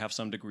before? Do I have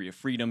some degree of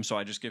freedom? So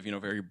I just give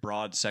very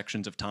broad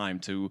sections of time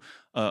to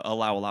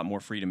allow a lot more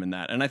freedom in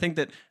that, and I think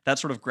that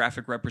sort of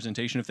graphic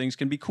representation of things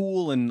can be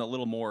cool and a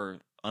little more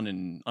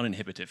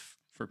uninhibitive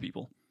for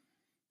people.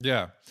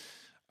 Yeah,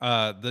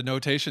 the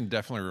notation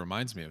definitely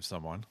reminds me of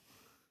someone.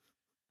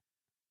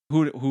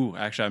 Who?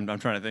 Actually, I'm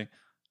trying to think.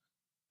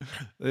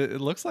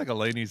 It looks like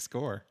Elaine's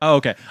score. Oh,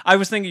 okay. I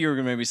was thinking you were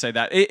going to maybe say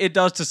that. It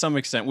does to some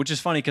extent, which is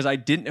funny because I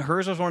didn't.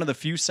 Hers was one of the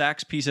few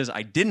sax pieces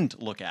I didn't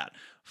look at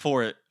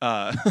for it.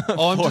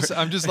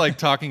 I'm just like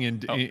talking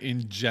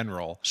in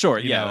general. Sure.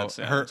 You yeah.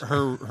 know,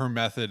 her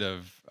method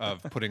of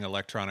putting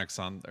electronics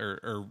on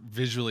or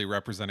visually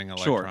representing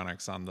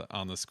electronics on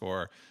the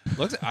score.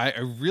 I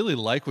really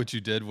like what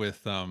you did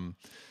with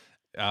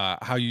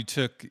how you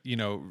took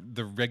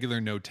the regular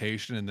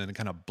notation and then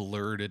kind of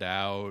blurred it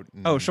out.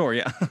 And, oh, sure,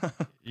 yeah.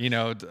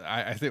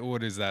 I think,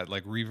 what is that,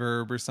 like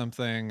reverb or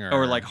something,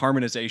 or like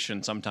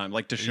harmonization sometimes,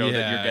 like to show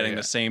that you're getting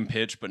the same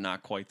pitch but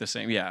not quite the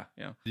same. Yeah.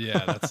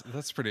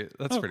 That's pretty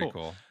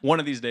cool. One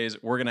of these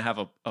days we're gonna have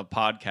a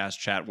podcast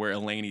chat where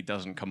Elaine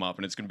doesn't come up,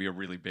 and it's gonna be a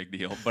really big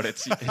deal, but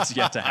it's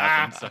yet to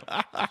happen.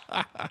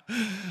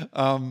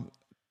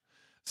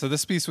 So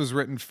this piece was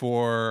written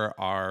for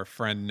our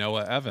friend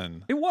Noah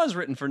Evan. It was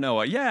written for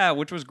Noah, yeah,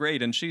 which was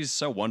great, and she's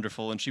so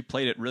wonderful, and she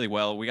played it really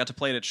well. We got to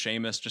play it at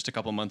Seamus just a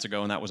couple months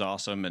ago, and that was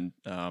awesome. And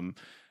I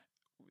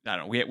don't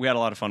know, we had a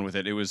lot of fun with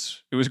it. It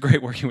was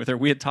great working with her.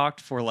 We had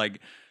talked for like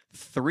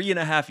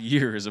 3.5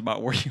 years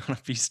about working on a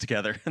piece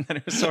together, and then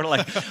it was sort of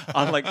like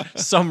on like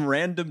some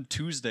random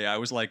Tuesday I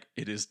was like,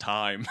 it is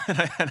time, and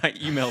I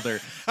emailed her,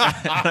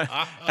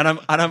 and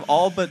I'm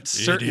all but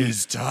certain it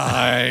is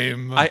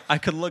time. I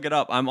could look it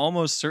up. I'm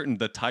almost certain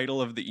the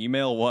title of the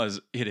email was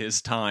 "It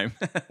is time."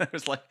 I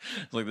was like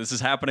this is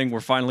happening,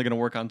 we're finally going to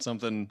work on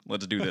something,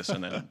 let's do this.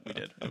 And then we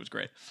did. It was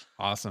great.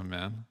 Awesome,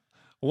 man.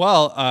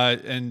 Well,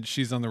 and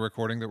she's on the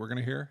recording that we're going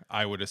to hear,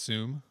 I would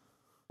assume.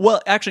 Well,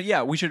 actually,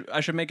 yeah,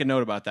 I should make a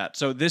note about that.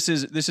 So this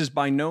is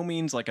by no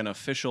means like an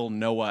official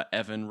Noah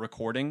Evan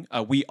recording.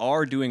 We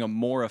are doing a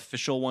more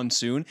official one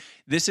soon.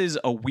 This is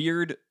a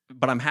weird,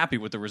 but I'm happy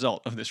with the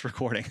result of this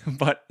recording.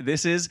 But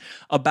this is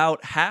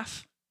about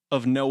half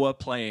of Noah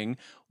playing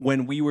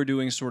when we were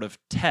doing sort of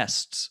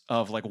tests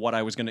of like what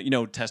I was going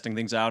to, testing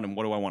things out and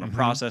what do I want to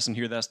process and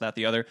hear this, that,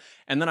 the other.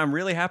 And then I'm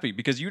really happy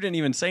because you didn't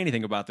even say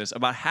anything about this.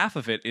 About half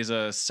of it is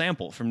a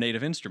sample from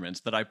Native Instruments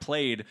that I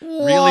played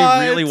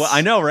really well.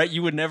 I know, right?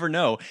 You would never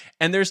know.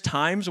 And there's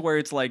times where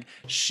it's like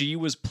she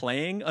was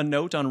playing a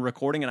note on a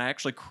recording and I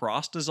actually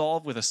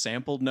cross-dissolve with a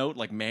sampled note,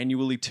 like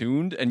manually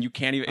tuned, and you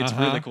can't even, it's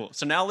really cool.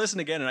 So now listen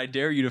again and I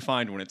dare you to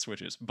find when it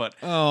switches. But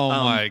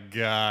my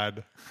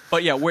God.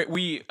 But yeah,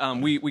 we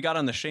got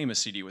on the Seamus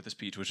CD with this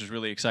piece, which is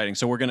really exciting.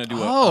 So we're going to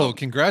do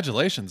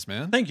congratulations,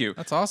 man. Thank you.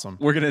 That's awesome.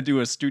 We're going to do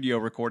a studio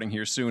recording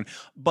here soon.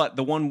 But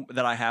the one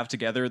that I have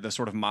together, the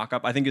sort of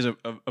mock-up, I think is a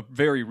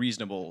very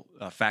reasonable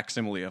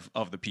facsimile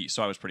of the piece.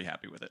 So I was pretty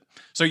happy with it.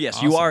 So yes,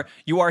 awesome.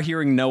 You are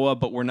hearing Noah,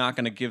 but we're not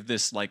going to give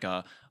this like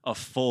a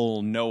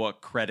full Noah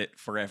credit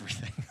for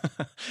everything.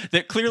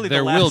 That clearly there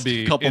the last will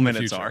be couple in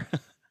minutes the are.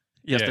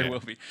 Yes, there will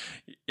be.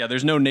 Yeah,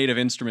 there's no Native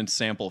Instruments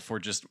sample for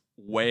just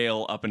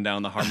wail up and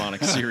down the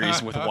harmonic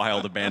series with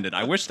Wild Abandon.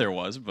 I wish there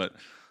was, but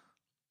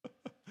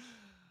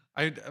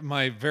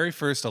my very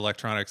first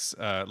electronics,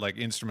 like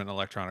instrument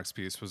electronics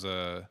piece, was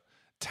a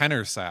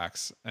tenor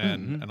sax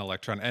and an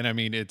electron, and I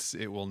mean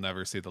it will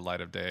never see the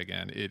light of day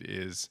again. It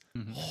is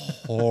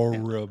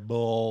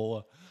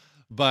horrible.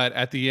 But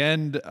at the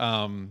end,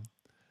 I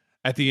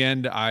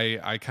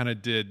kind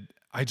of did.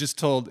 I just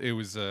told it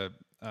was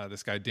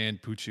this guy Dan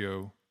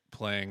Puccio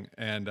playing,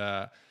 and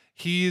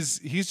he's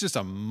just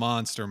a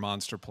monster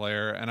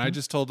player, and I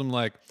just told him,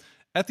 like,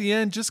 at the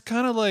end, just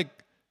kind of like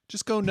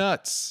just go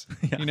nuts.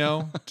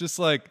 Just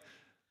like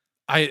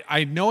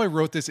I know I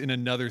wrote this in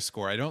another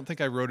score. I don't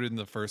think I wrote it in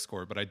the first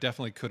score, but I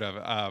definitely could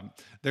have.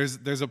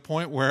 There's a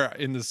point where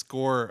in the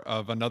score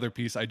of another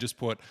piece I just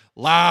put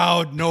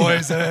loud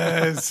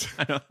noises.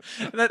 I know.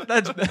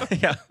 That's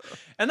yeah.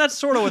 And that's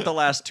sort of what the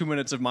last 2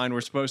 minutes of mine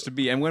were supposed to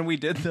be. And when we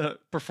did the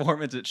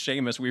performance at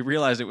Seamus, we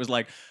realized it was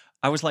like,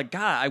 I was like,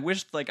 God, I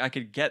wish like I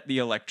could get the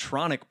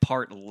electronic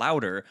part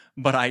louder,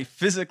 but I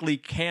physically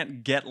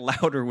can't get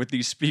louder with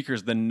these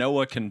speakers than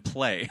Noah can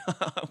play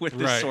with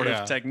this sort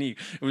of technique.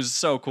 It was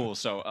so cool.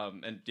 So,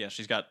 and yeah,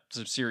 she's got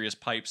some serious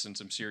pipes and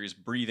some serious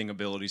breathing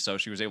ability, so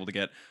she was able to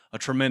get a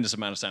tremendous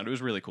amount of sound. It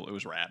was really cool. It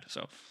was rad.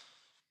 So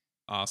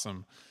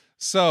awesome.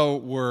 So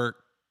we're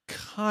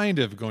kind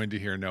of going to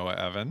hear Noah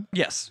Evan.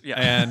 Yes, yeah.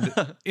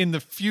 And in the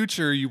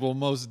future, you will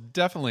most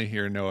definitely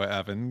hear Noah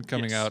Evan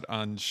coming out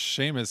on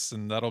Seamus,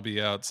 and that'll be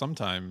out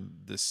sometime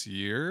this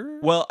year.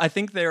 Well, I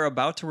think they're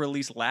about to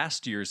release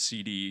last year's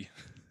CD.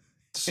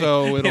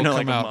 So it'll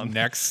come out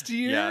next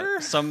year? Yeah,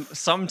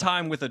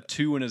 sometime with a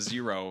 2 and a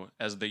 0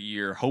 as the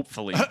year,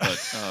 hopefully.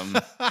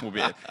 But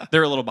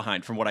they're a little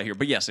behind from what I hear.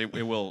 But yes, it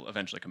will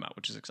eventually come out,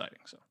 which is exciting.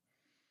 So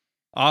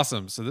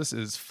awesome. So this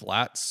is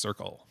Flat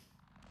Circle.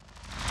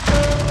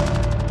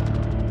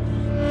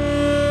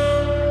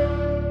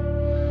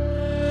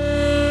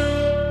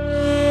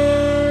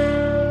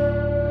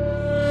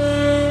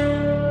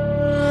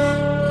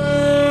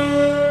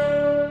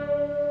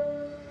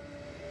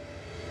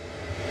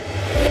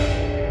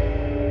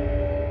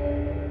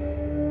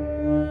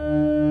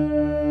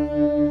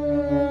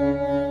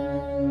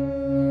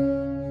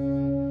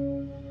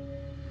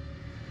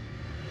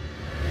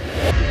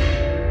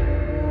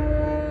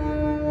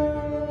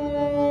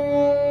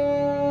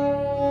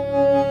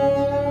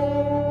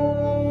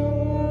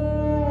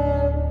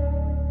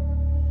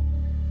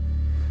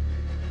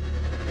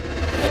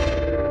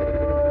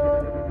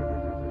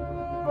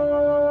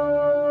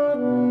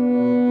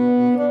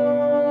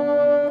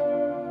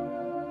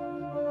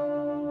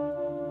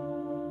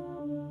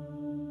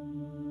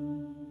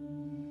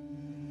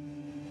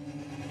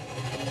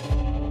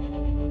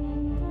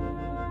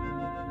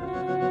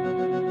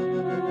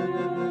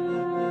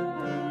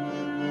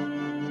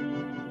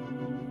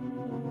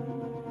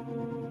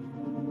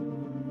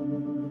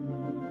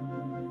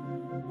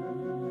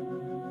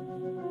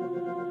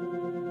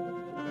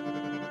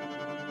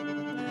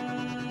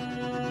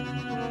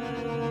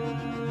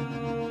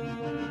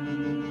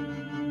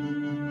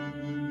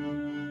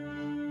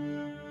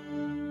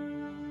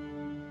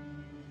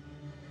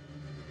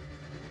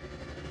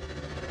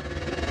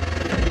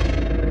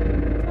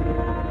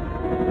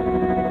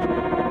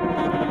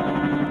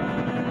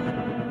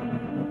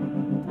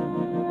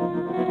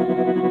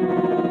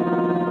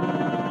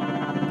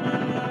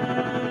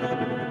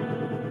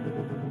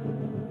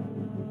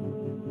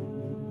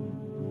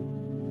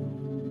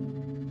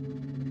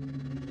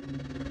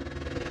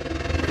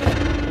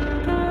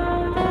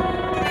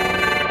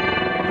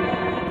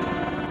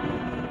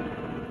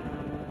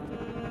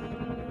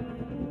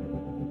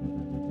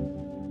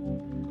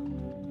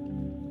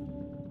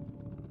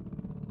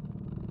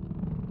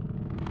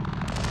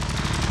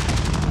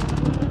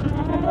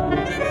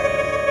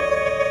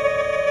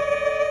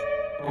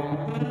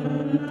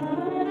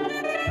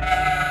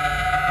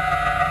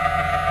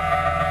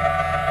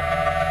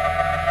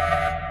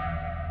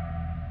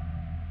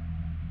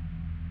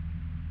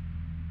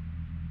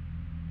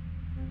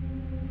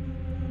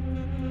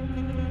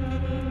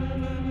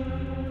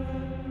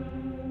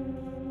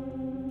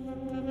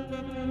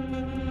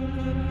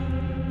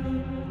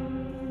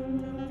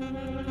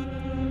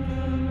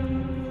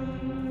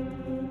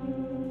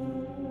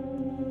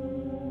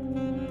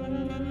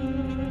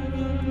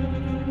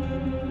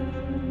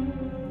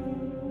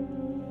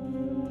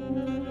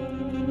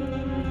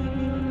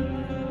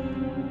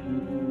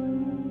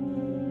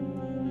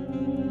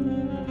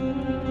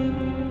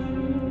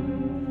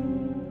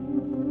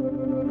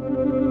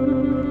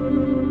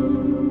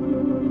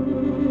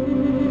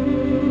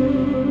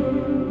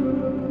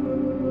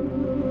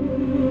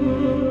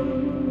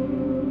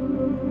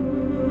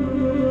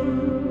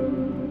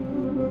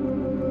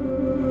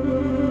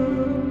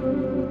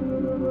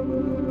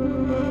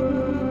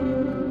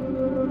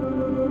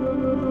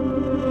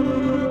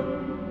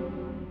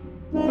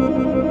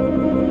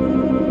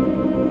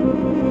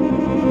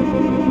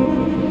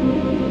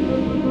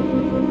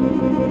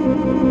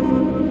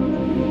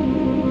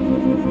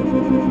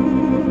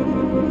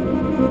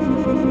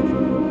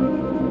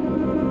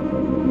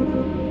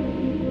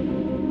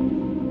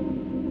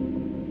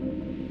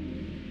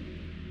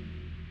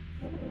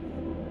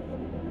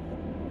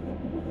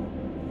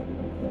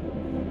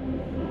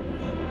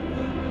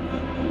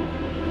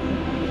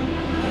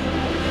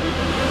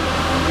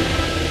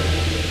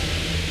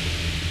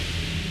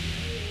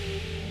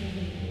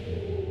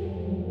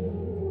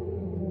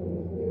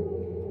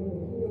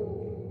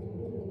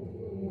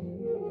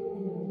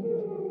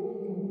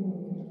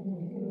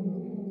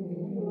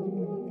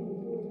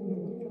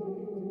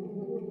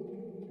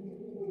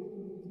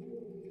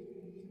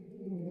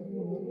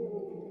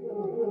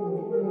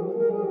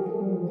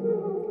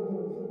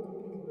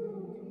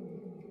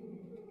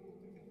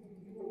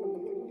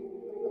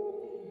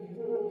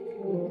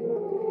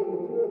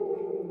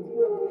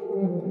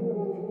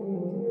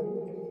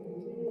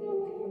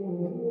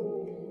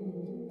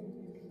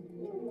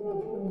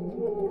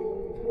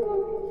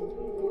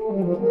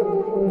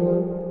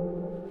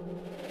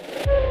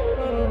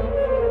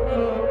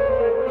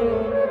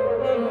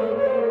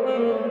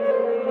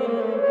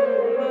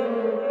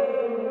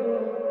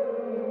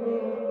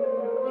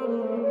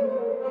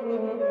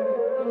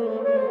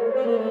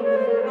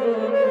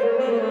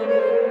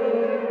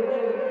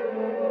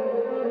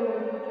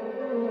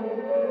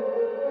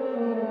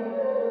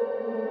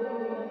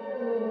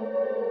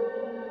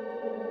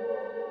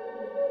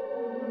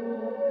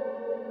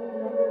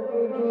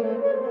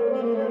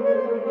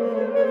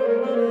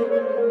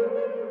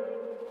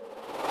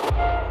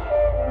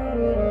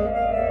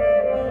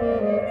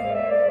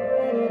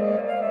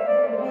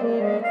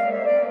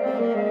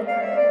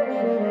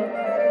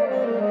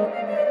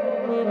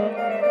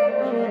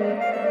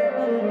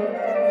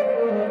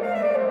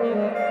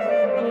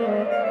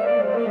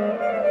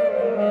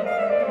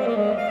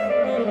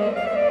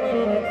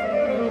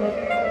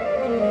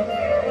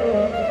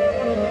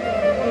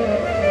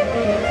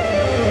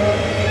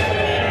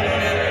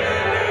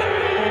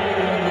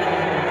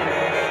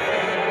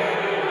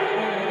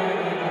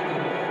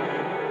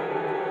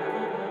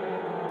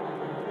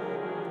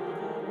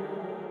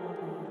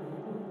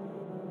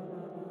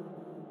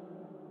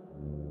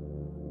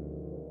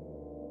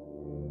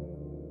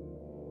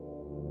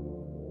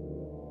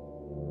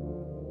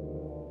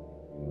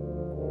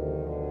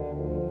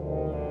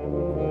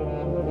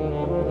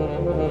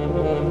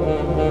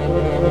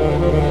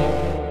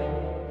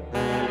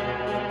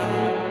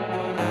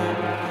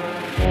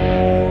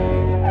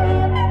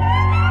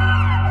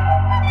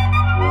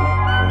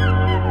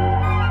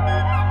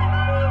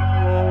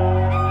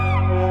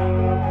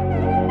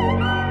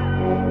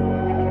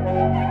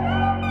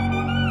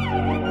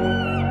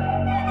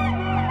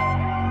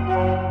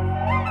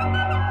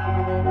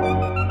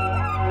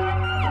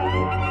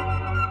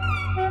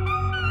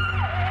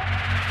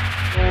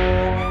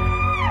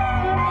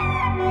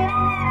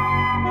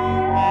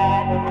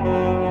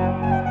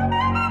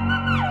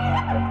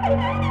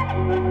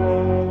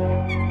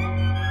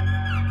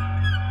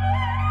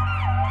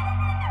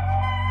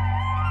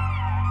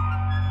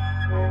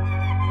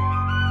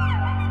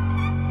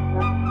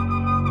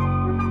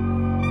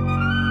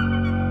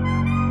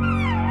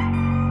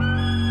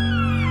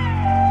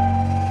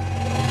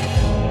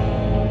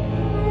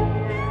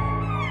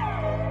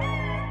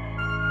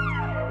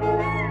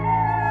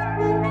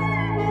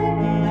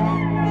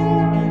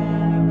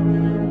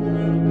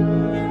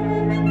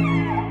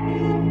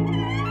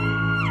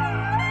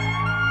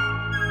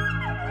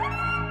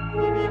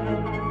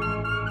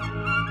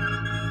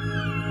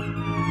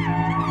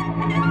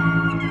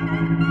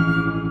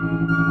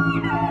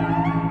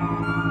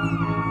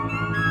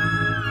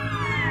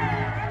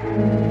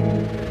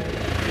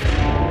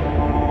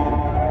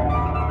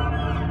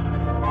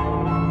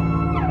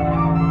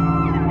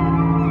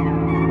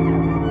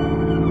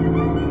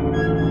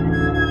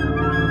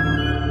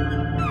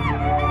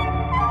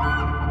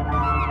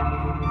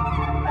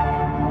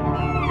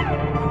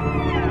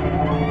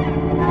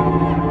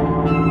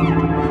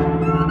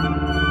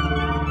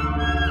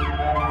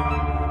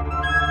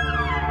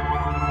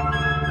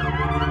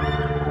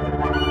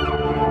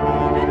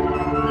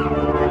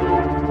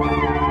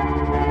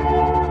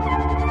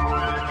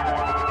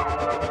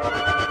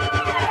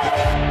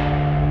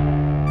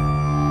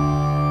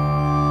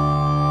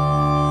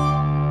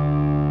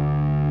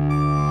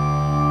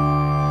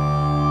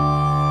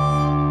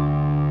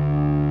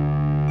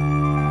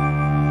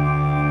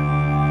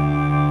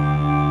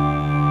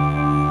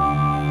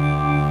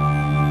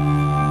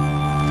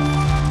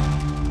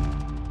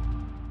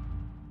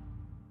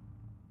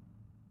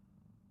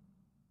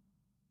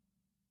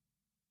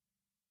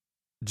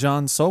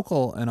 John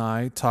Sokol and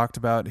I talked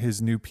about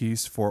his new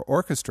piece for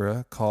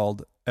orchestra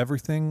called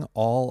Everything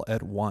All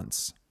at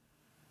Once.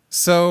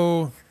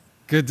 So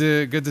good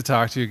to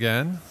talk to you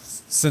again.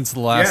 Since the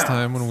last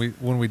time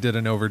when we did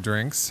an Over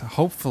Drinks,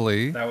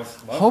 hopefully that was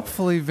lovely.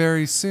 Hopefully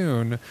very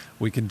soon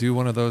we can do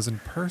one of those in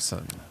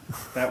person.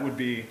 That would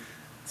be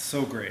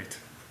so great.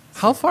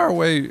 How far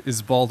away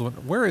is Baldwin?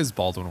 Where is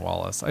Baldwin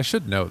Wallace? I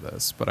should know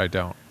this, but I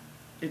don't.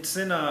 It's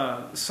in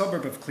a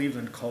suburb of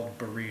Cleveland called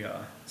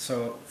Berea.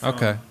 So from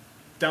Okay.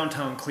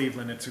 downtown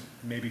Cleveland, it's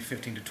maybe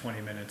 15 to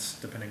 20 minutes,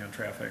 depending on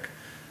traffic.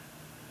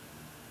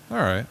 All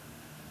right.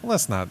 Well,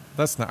 that's not.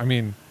 I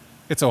mean,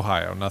 it's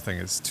Ohio. Nothing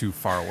is too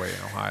far away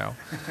in Ohio.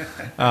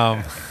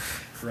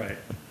 Right.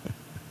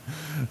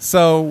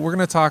 So we're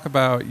going to talk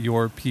about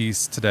your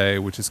piece today,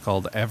 which is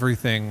called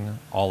Everything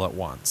All at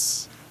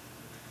Once.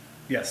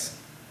 Yes.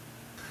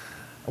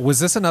 Was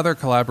this another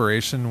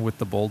collaboration with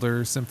the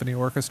Boulder Symphony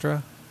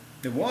Orchestra?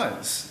 It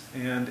was.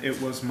 And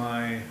it was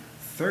my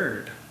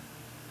third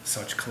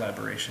such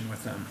collaboration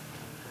with them.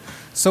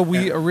 So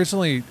we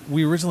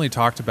originally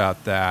talked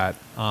about that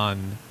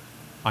on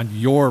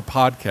your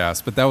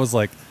podcast, but that was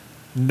like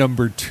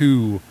number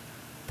 2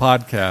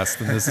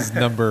 podcast, and this is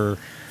number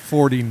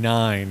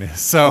 49.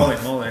 So Holy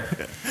moly.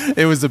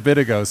 it was a bit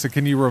ago. So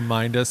can you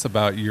remind us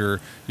about your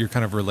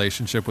kind of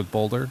relationship with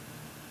Boulder?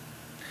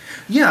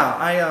 Yeah,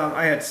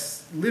 I had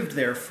lived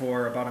there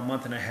for about a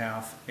month and a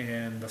half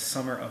in the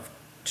summer of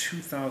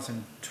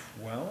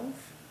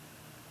 2012.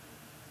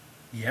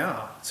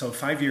 Yeah, so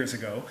 5 years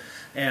ago.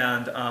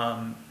 And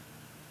I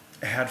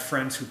had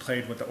friends who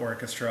played with the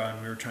orchestra,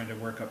 and we were trying to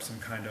work up some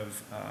kind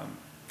of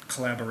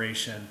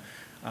collaboration,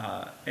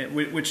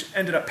 which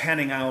ended up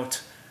panning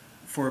out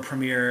for a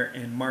premiere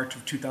in March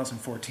of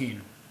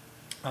 2014.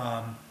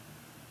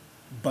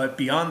 But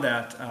beyond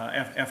that,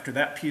 after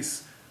that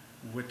piece,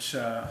 which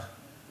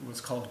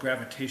was called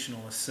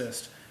Gravitational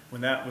Assist,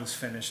 when that was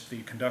finished,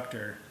 the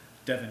conductor,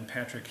 Devin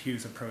Patrick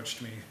Hughes,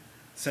 approached me,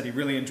 said he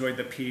really enjoyed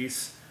the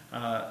piece.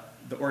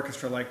 The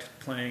orchestra liked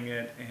playing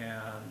it,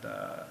 and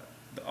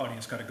the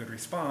audience got a good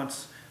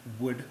response.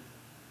 Would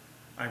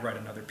I write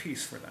another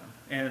piece for them?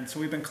 And so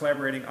we've been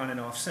collaborating on and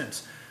off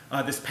since.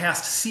 This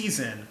past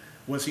season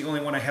was the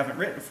only one I haven't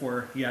written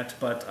for yet,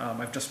 but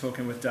I've just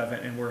spoken with Devin,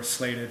 and we're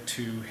slated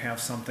to have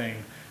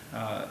something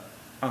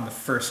on the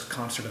first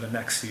concert of the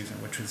next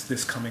season, which is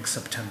this coming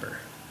September.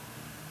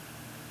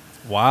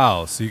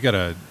 Wow! So you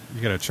gotta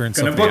churn Gonna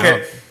something book out.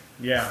 it.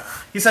 Yeah,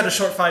 he said a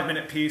short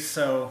 5-minute piece,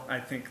 so I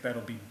think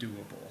that'll be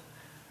doable.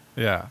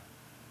 Yeah.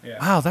 Yeah.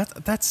 Wow,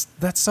 that's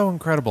so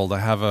incredible to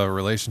have a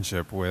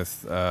relationship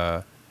with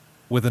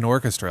an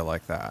orchestra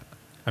like that.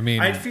 I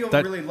mean, I feel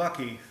really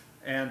lucky,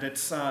 and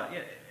it's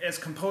as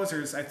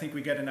composers, I think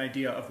we get an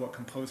idea of what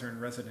composer in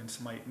residence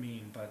might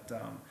mean. But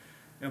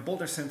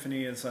Boulder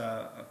Symphony is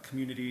a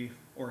community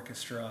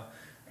orchestra,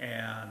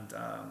 and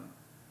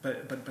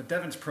but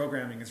Devin's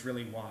programming is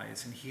really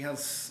wise, and he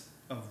has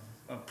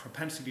a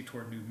propensity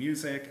toward new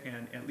music,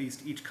 and at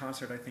least each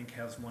concert I think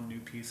has one new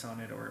piece on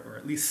it, or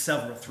at least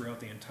several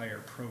throughout the entire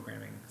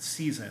programming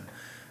season.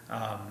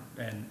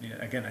 And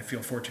again, I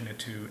feel fortunate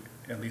to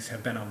at least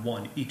have been on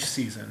one each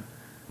season.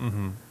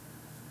 Mm-hmm.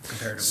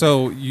 Comparatively.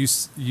 So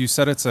you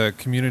said it's a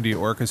community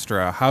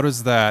orchestra. How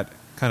does that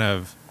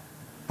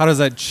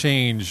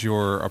change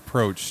your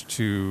approach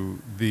to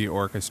the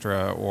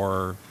orchestra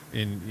or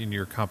in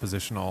your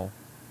compositional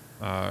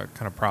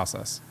kind of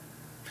process?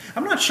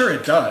 I'm not sure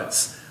it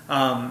does.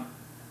 I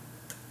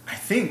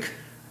think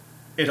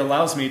it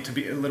allows me to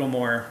be a little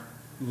more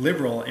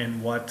liberal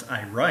in what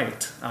I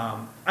write.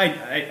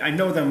 I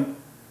know them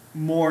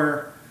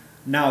more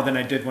now than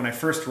I did when I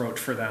first wrote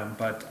for them,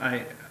 but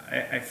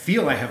I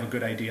feel I have a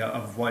good idea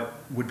of what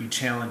would be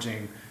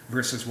challenging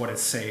versus what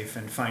is safe,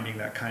 and finding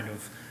that kind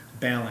of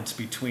balance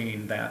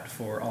between that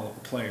for all of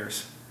the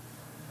players.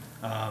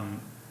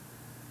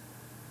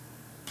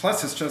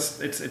 Plus,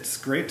 it's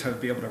great to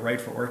be able to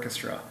write for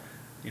orchestra,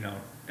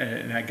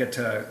 and I get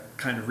to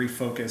kind of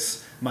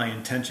refocus my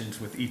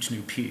intentions with each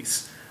new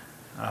piece.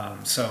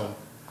 So,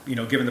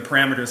 given the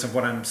parameters of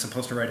what I'm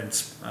supposed to write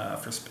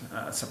for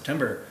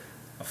September,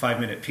 a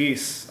 5-minute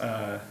piece,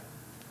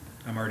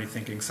 I'm already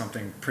thinking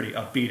something pretty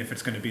upbeat if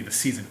it's going to be the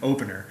season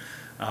opener.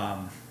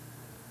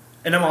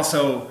 And I'm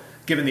also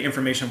given the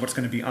information of what's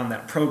going to be on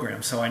that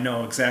program, so I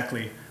know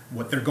exactly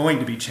what they're going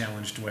to be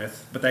challenged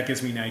with, but that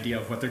gives me an idea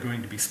of what they're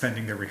going to be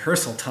spending their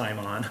rehearsal time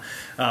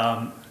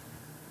on.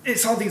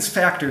 It's all these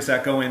factors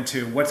that go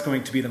into what's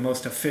going to be the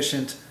most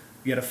efficient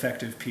yet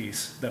effective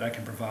piece that I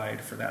can provide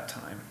for that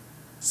time.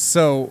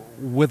 So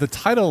with a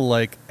title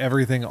like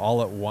Everything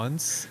All at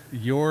Once,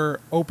 your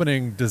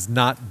opening does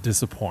not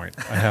disappoint.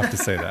 I have to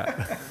say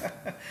that.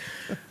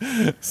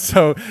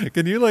 So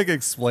can you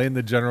explain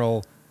the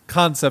general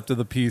concept of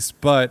the piece?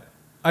 But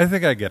I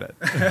think I get it.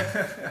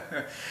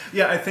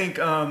 Yeah, I think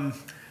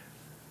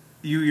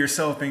you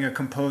yourself, being a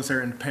composer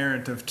and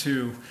parent of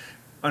 2,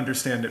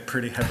 understand it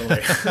pretty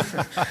heavily.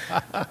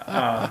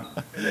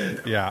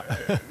 Yeah.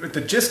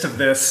 The gist of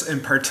this in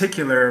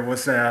particular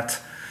was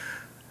that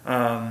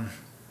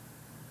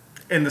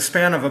in the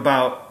span of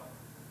about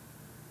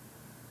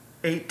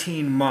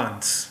 18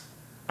 months,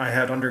 I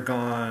had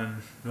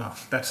undergone, well,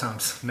 that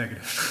sounds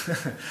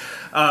negative.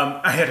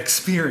 I had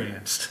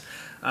experienced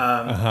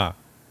a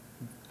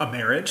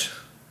marriage,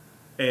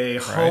 a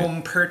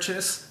home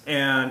purchase,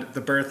 and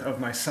the birth of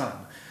my son.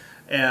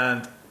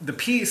 And the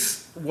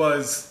piece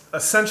was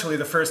essentially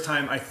the first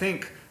time, I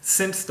think,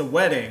 since the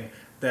wedding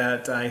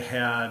that I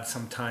had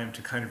some time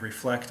to kind of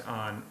reflect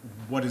on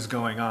what is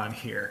going on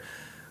here.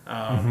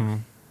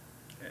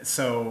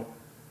 So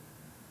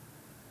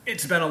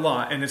it's been a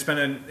lot, and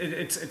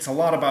it's a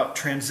lot about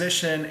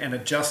transition and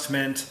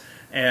adjustment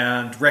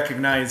and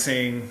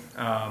recognizing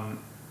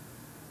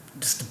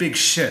just the big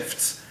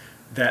shifts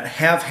that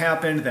have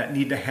happened, that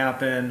need to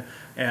happen,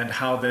 and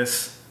how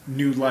this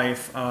new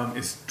life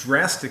is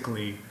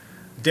drastically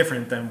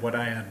different than what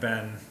I had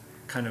been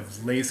kind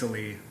of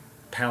lazily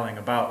palling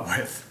about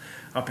with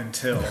up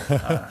until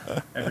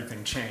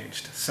everything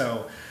changed.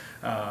 So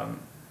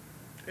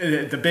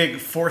the big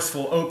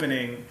forceful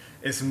opening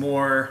is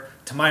more,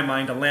 to my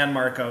mind, a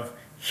landmark of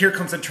here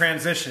comes a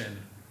transition,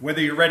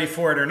 whether you're ready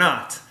for it or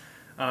not.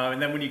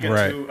 And then when you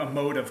get to a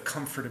mode of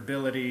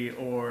comfortability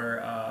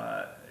or,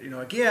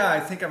 like, yeah, I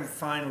think I'm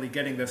finally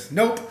getting this.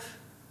 Nope.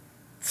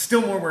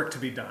 Still more work to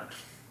be done.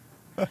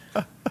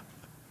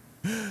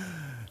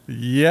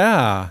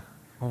 Yeah.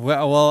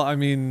 Well, I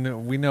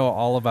mean, we know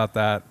all about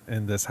that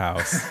in this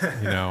house,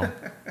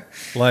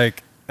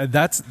 like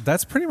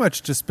that's pretty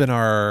much just been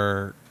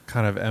our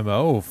kind of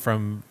MO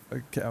from,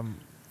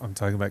 I'm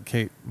talking about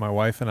Kate, my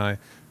wife, and I,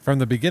 from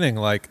the beginning.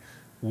 Like,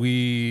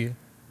 we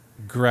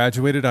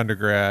graduated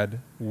undergrad,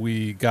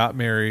 we got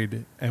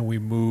married, and we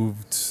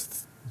moved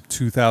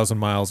 2,000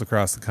 miles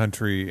across the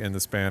country in the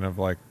span of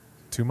like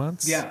 2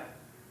 months. Yeah.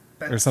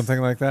 Or something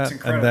like that.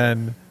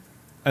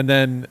 And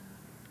then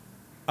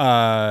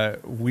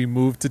we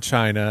moved to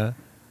China,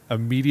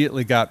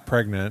 immediately got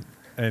pregnant,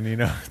 and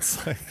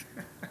it's like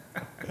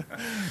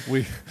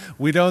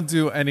we don't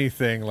do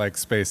anything like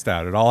spaced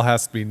out. It all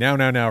has to be now,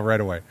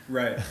 right away.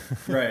 Right.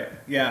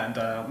 Yeah,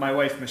 and my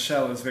wife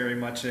Michelle is very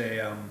much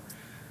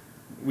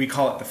we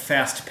call it the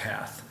fast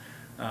path,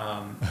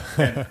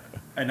 and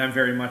I'm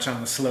very much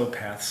on the slow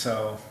path.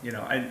 So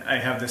I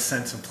have this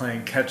sense of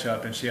playing catch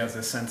up, and she has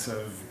this sense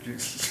of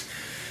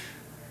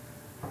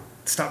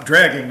stop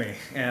dragging me,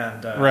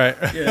 and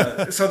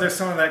yeah. So there's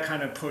some of that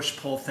kind of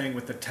push-pull thing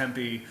with the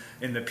tempi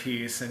in the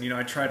piece, and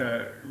I try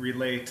to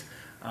relate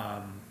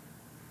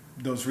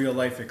those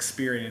real-life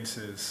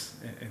experiences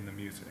in the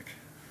music.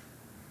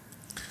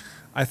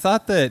 I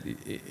thought that,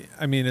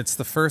 I mean, it's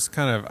the first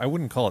kind of, I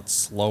wouldn't call it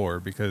slower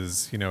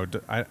because,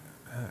 I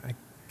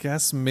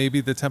guess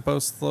maybe the tempo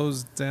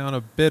slows down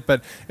a bit,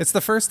 but it's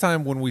the first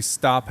time when we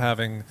stop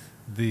having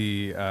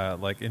the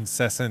like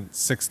incessant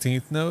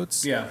 16th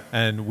notes,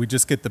 and we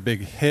just get the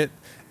big hit,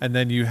 and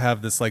then you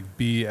have this like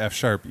B, F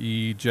sharp,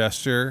 E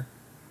gesture,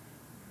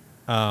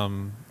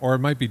 or it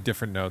might be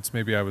different notes.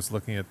 Maybe I was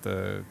looking at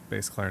the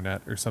bass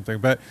clarinet or something,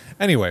 but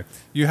anyway,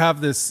 you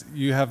have this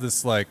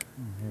like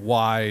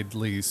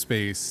widely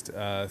spaced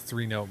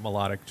 3-note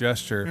melodic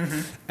gesture,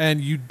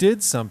 and you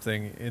did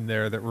something in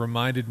there that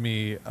reminded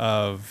me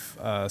of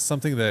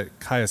something that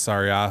Kaya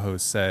Sariaho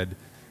said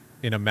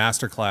in a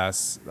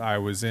masterclass I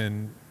was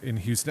in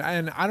Houston,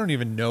 and I don't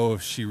even know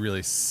if she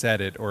really said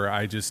it or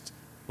I just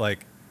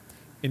like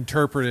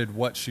interpreted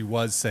what she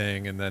was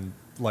saying and then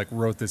like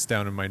wrote this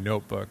down in my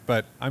notebook,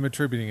 but I'm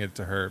attributing it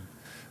to her.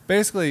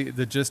 Basically,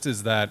 the gist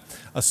is that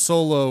a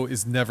solo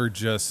is never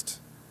just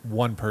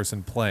one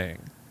person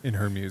playing in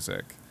her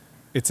music.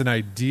 It's an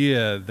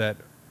idea that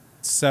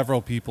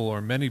several people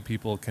or many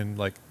people can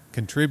like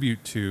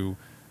contribute to,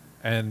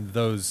 and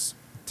those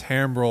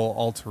timbral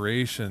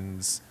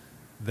alterations,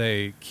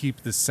 they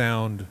keep the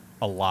sound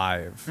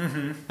alive.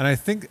 And I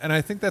think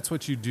that's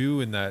what you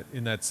do in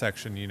that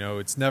section.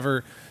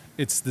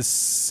 It's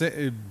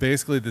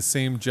basically the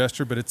same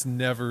gesture, but it's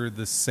never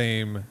the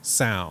same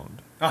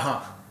sound.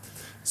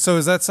 So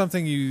is that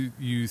something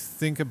you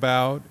think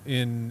about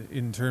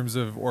in terms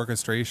of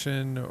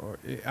orchestration, or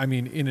I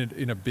mean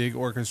in a big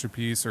orchestra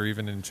piece or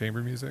even in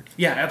chamber music?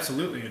 Yeah,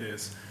 absolutely it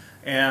is.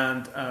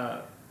 And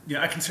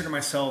I consider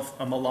myself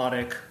a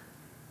melodic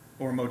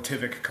or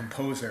motivic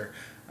composer.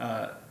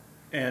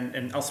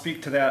 And I'll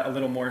speak to that a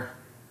little more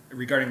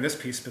regarding this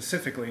piece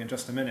specifically in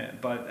just a minute.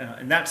 But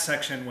in that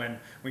section, when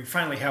we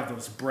finally have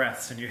those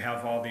breaths and you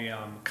have all the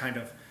kind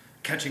of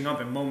catching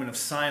up and moment of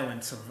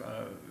silence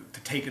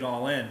to take it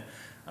all in,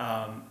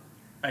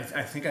 I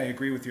think I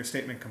agree with your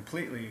statement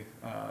completely,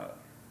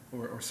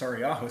 or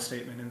Sariaho's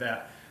statement, in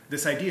that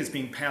this idea is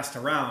being passed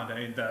around. I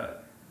mean,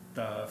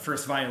 the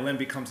first violin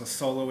becomes a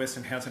soloist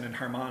and has it in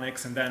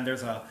harmonics, and then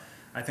there's a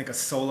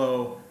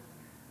solo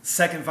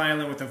second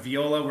violin with a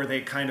viola where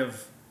they kind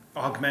of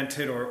augment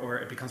it, or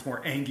it becomes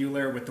more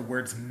angular with the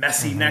words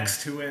messy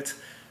next to it.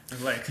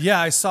 And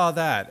I saw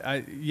that.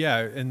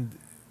 And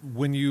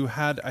when you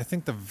had, I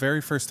think the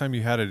very first time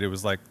you had it, it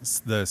was like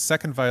the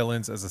second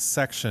violins as a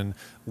section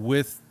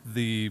with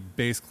the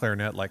bass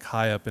clarinet like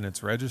high up in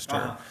its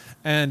register.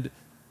 And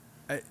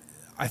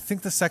I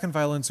think the second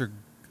violins are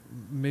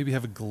maybe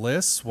have a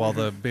gliss while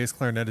the bass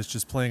clarinet is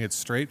just playing it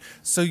straight.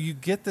 So you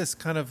get this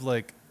kind of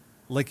like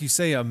you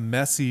say, a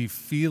messy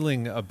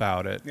feeling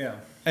about it. Yeah.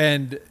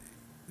 And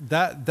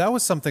that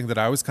was something that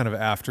I was kind of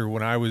after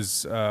when I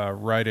was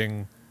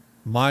writing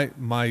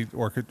my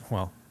orchestra.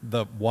 Well,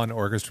 the one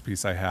orchestra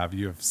piece I have.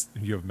 You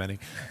have many,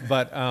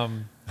 but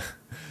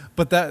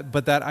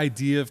that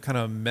idea of kind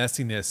of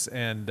messiness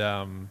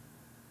and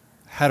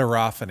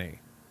heterophony.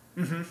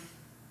 Mm-hmm.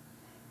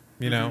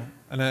 You know,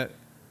 and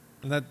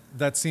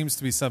that seems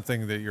to be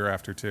something that you're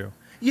after too.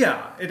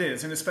 Yeah, it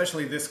is, and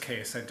especially this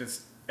case,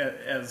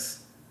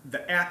 as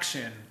the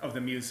action of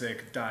the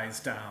music dies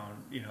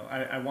down, you know,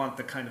 I want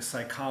the kind of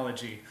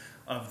psychology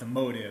of the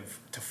motive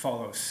to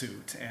follow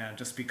suit and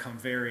just become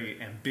very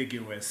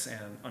ambiguous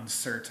and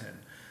uncertain.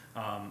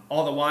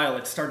 All the while,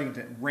 it's starting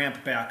to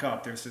ramp back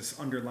up. There's this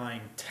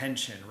underlying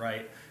tension,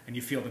 right? And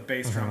you feel the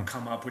bass drum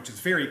come up, which is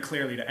very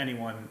clearly to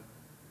anyone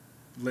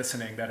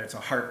listening that it's a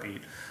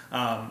heartbeat.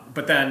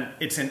 But then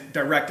it's in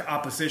direct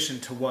opposition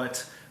to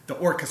what the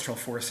orchestral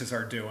forces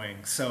are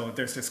doing. So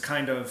there's this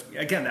kind of,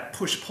 again, that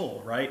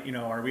push-pull, right? You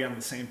know, are we on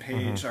the same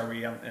page? Are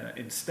we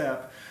in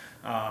step?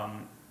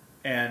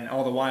 And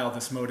all the while,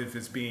 this motive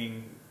is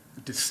being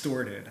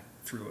distorted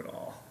through it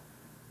all.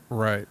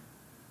 Right.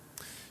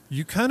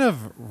 You kind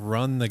of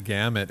run the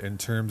gamut in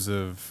terms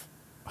of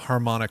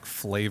harmonic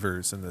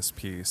flavors in this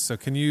piece. So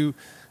can you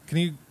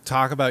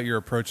talk about your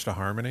approach to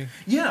harmony?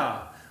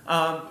 Yeah.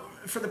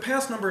 For the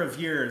past number of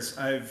years,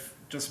 I've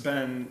just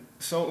been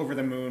so over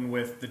the moon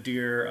with the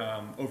Deer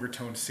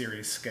Overtone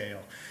series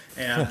scale,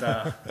 and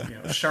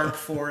sharp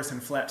 4s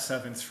and flat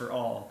 7s for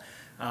all.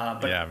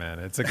 But yeah, man,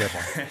 it's a good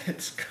one.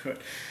 It's good.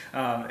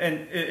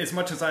 And as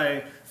much as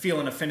I feel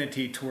an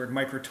affinity toward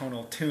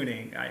microtonal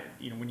tuning,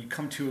 when you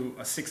come to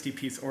a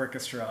 60-piece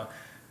orchestra,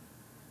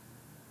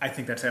 I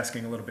think that's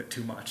asking a little bit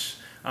too much.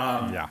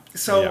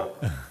 So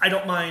I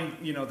don't mind,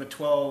 the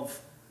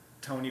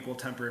 12-tone equal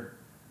tempered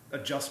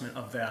adjustment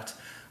of that,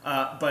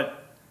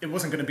 but it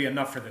wasn't going to be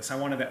enough for this. I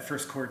wanted that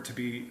first chord to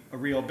be a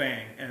real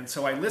bang, and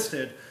so I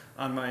listed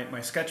on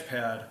my sketch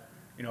pad,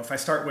 if I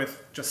start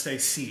with just say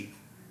C,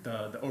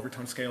 the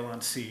overtone scale on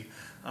C,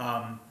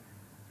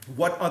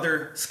 what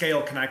other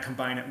scale can I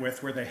combine it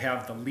with where they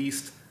have the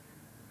least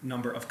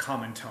number of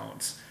common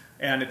tones?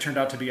 And it turned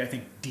out to be, I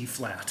think, D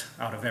flat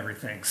out of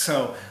everything.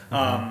 So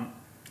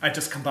I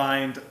just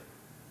combined,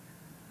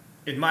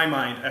 in my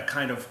mind, a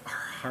kind of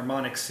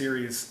harmonic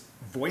series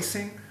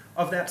voicing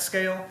of that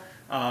scale,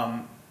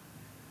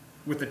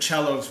 with the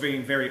cellos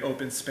being very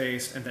open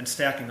space, and then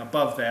stacking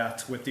above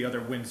that with the other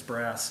winds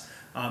brass,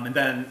 and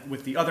then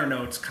with the other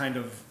notes kind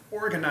of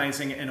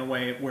organizing it in a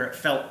way where it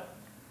felt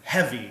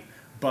heavy,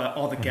 but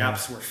all the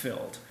gaps were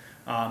filled.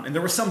 And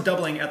there was some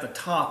doubling at the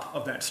top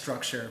of that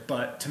structure,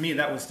 but to me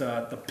that was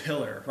the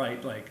pillar,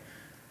 right? Like,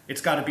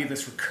 it's got to be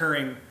this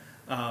recurring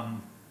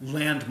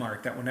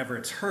landmark that whenever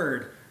it's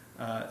heard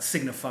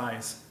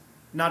signifies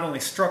not only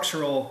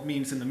structural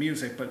means in the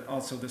music, but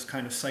also this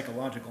kind of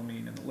psychological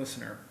mean in the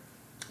listener.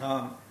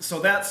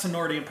 So that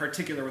sonority in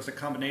particular was a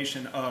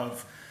combination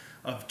of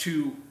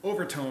two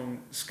overtone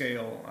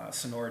scale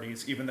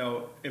sonorities, even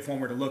though if one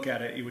were to look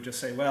at it, you would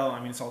just say, well,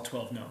 it's all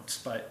 12 notes.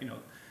 But,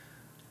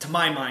 to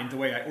my mind, the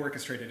way I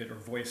orchestrated it or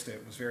voiced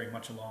it was very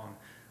much along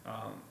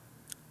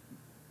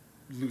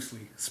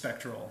loosely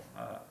spectral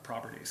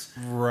properties.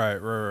 Right,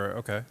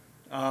 okay.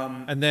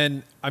 And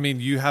then,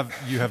 you have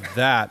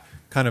that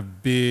kind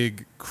of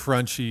big,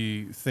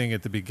 crunchy thing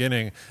at the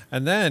beginning.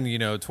 And then,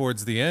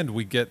 towards the end,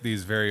 we get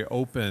these very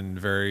open,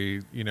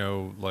 very,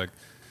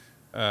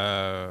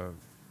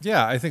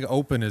 I think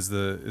open is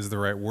the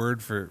right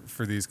word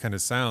for these kind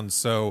of sounds.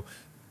 So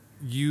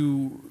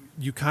you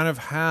kind of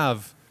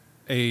have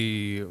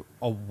a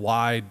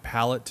wide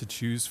palette to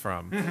choose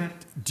from. Mm-hmm.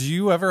 Do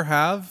you ever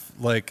have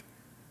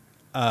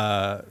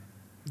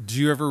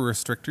do you ever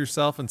restrict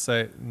yourself and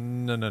say,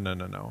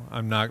 no,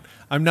 I'm not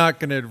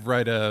going to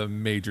write a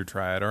major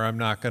triad, or I'm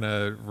not going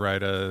to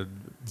write a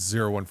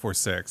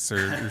 0146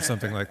 or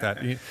something like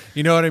that?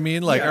 You know what I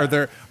mean? Like,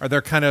 yeah. Are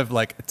there kind of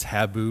like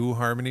taboo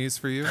harmonies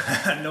for you?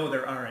 No,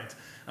 there aren't.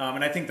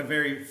 And I think the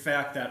very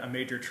fact that a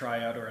major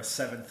triad or a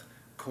seventh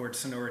chord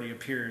sonority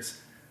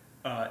appears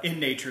in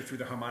nature through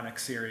the harmonic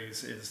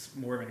series is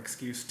more of an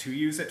excuse to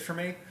use it for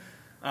me.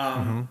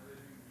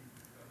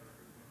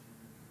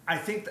 I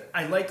think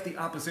I like the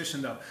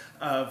opposition, though,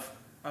 of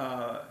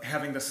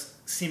having this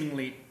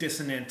seemingly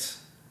dissonant,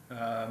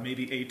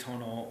 maybe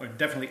atonal, or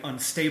definitely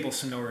unstable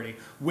sonority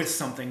with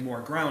something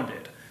more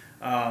grounded.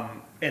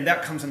 And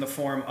that comes in the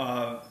form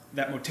of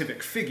that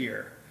motivic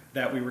figure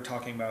that we were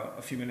talking about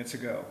a few minutes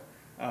ago,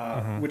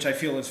 which I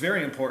feel is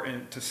very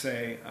important to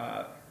say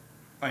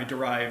I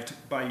derived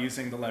by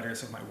using the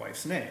letters of my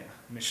wife's name,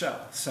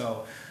 Michelle.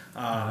 So,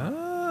 all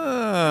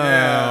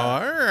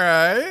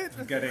right.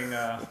 I'm getting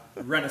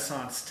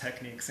Renaissance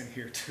techniques in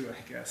here too,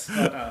 I guess.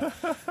 But,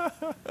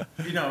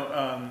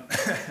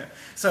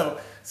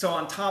 so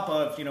on top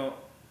of,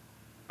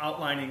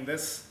 outlining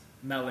this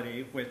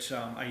melody, which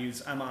I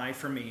use MI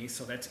for me,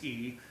 so that's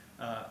E,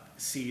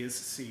 C is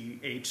C,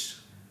 H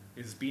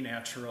is B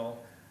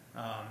natural,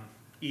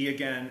 E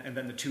again, and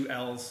then the 2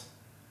 L's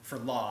for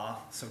law,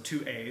 so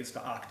 2 A's,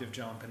 the octave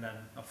jump, and then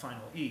a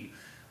final E.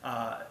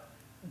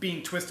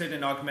 Being twisted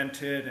and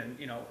augmented and,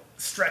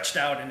 stretched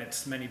out in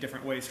its many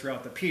different ways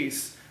throughout the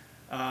piece.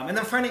 And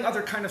then finding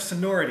other kind of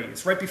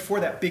sonorities. Right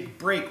before that big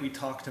break we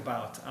talked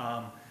about,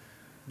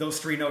 those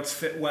 3 notes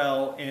fit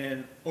well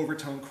in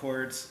overtone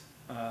chords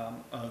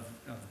of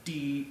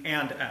D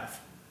and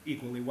F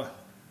equally well.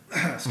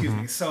 Excuse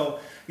me. So,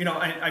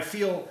 I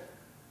feel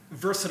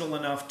versatile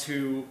enough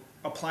to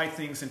apply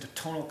things into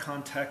tonal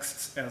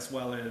contexts as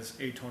well as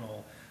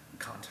atonal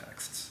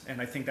contexts. And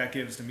I think that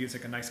gives the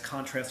music a nice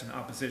contrast and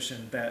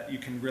opposition that you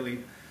can really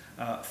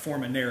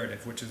form a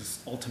narrative, which is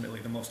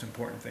ultimately the most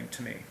important thing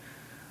to me.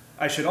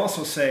 I should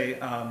also say,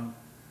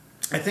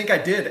 I think I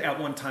did at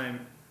one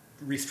time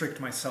restrict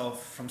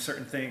myself from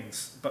certain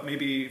things, but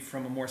maybe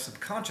from a more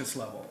subconscious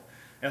level.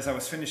 As I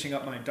was finishing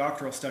up my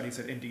doctoral studies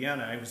at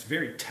Indiana, I was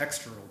very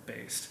textural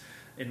based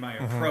in my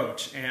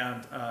approach.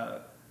 And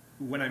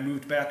when I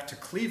moved back to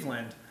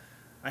Cleveland,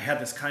 I had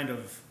this kind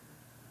of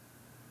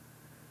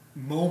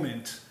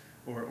moment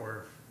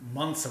or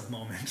months of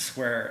moments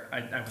where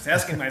I was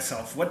asking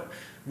myself,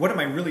 what am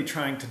I really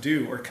trying to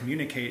do or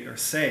communicate or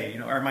say?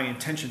 Are my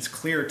intentions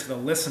clear to the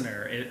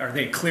listener? Are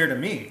they clear to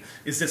me?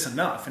 Is this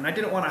enough? And I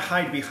didn't want to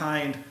hide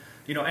behind,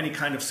 any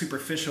kind of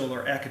superficial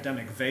or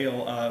academic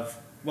veil of,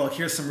 well,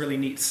 here's some really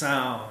neat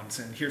sounds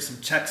and here's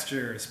some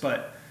textures,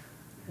 but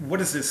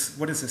what is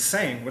this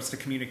saying? What's the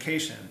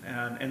communication?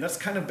 And that's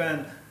kind of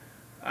been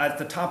at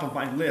the top of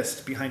my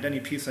list behind any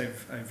piece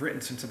I've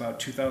written since about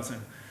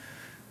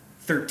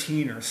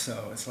 2013 or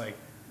so. It's like,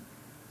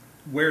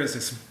 where is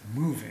this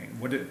moving?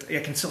 I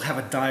can still have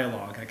a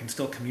dialogue. I can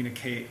still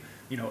communicate,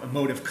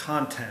 emotive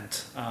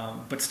content,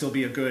 but still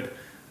be a good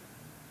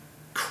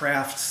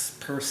crafts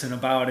person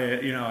about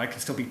it. I can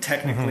still be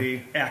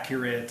technically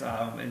accurate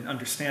and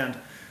understand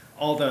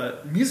all the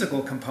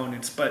musical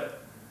components, but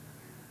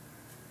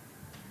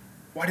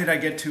why did I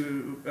get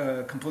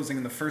to composing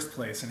in the first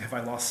place, and have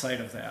I lost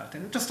sight of that?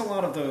 And just a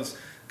lot of those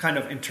kind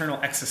of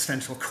internal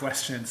existential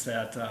questions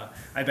that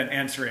I've been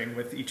answering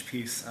with each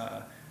piece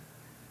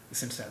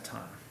since that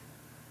time.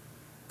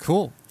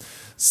 Cool.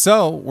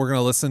 So we're going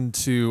to listen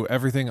to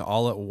Everything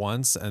All at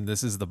Once, and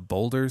this is the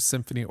Boulder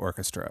Symphony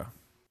Orchestra.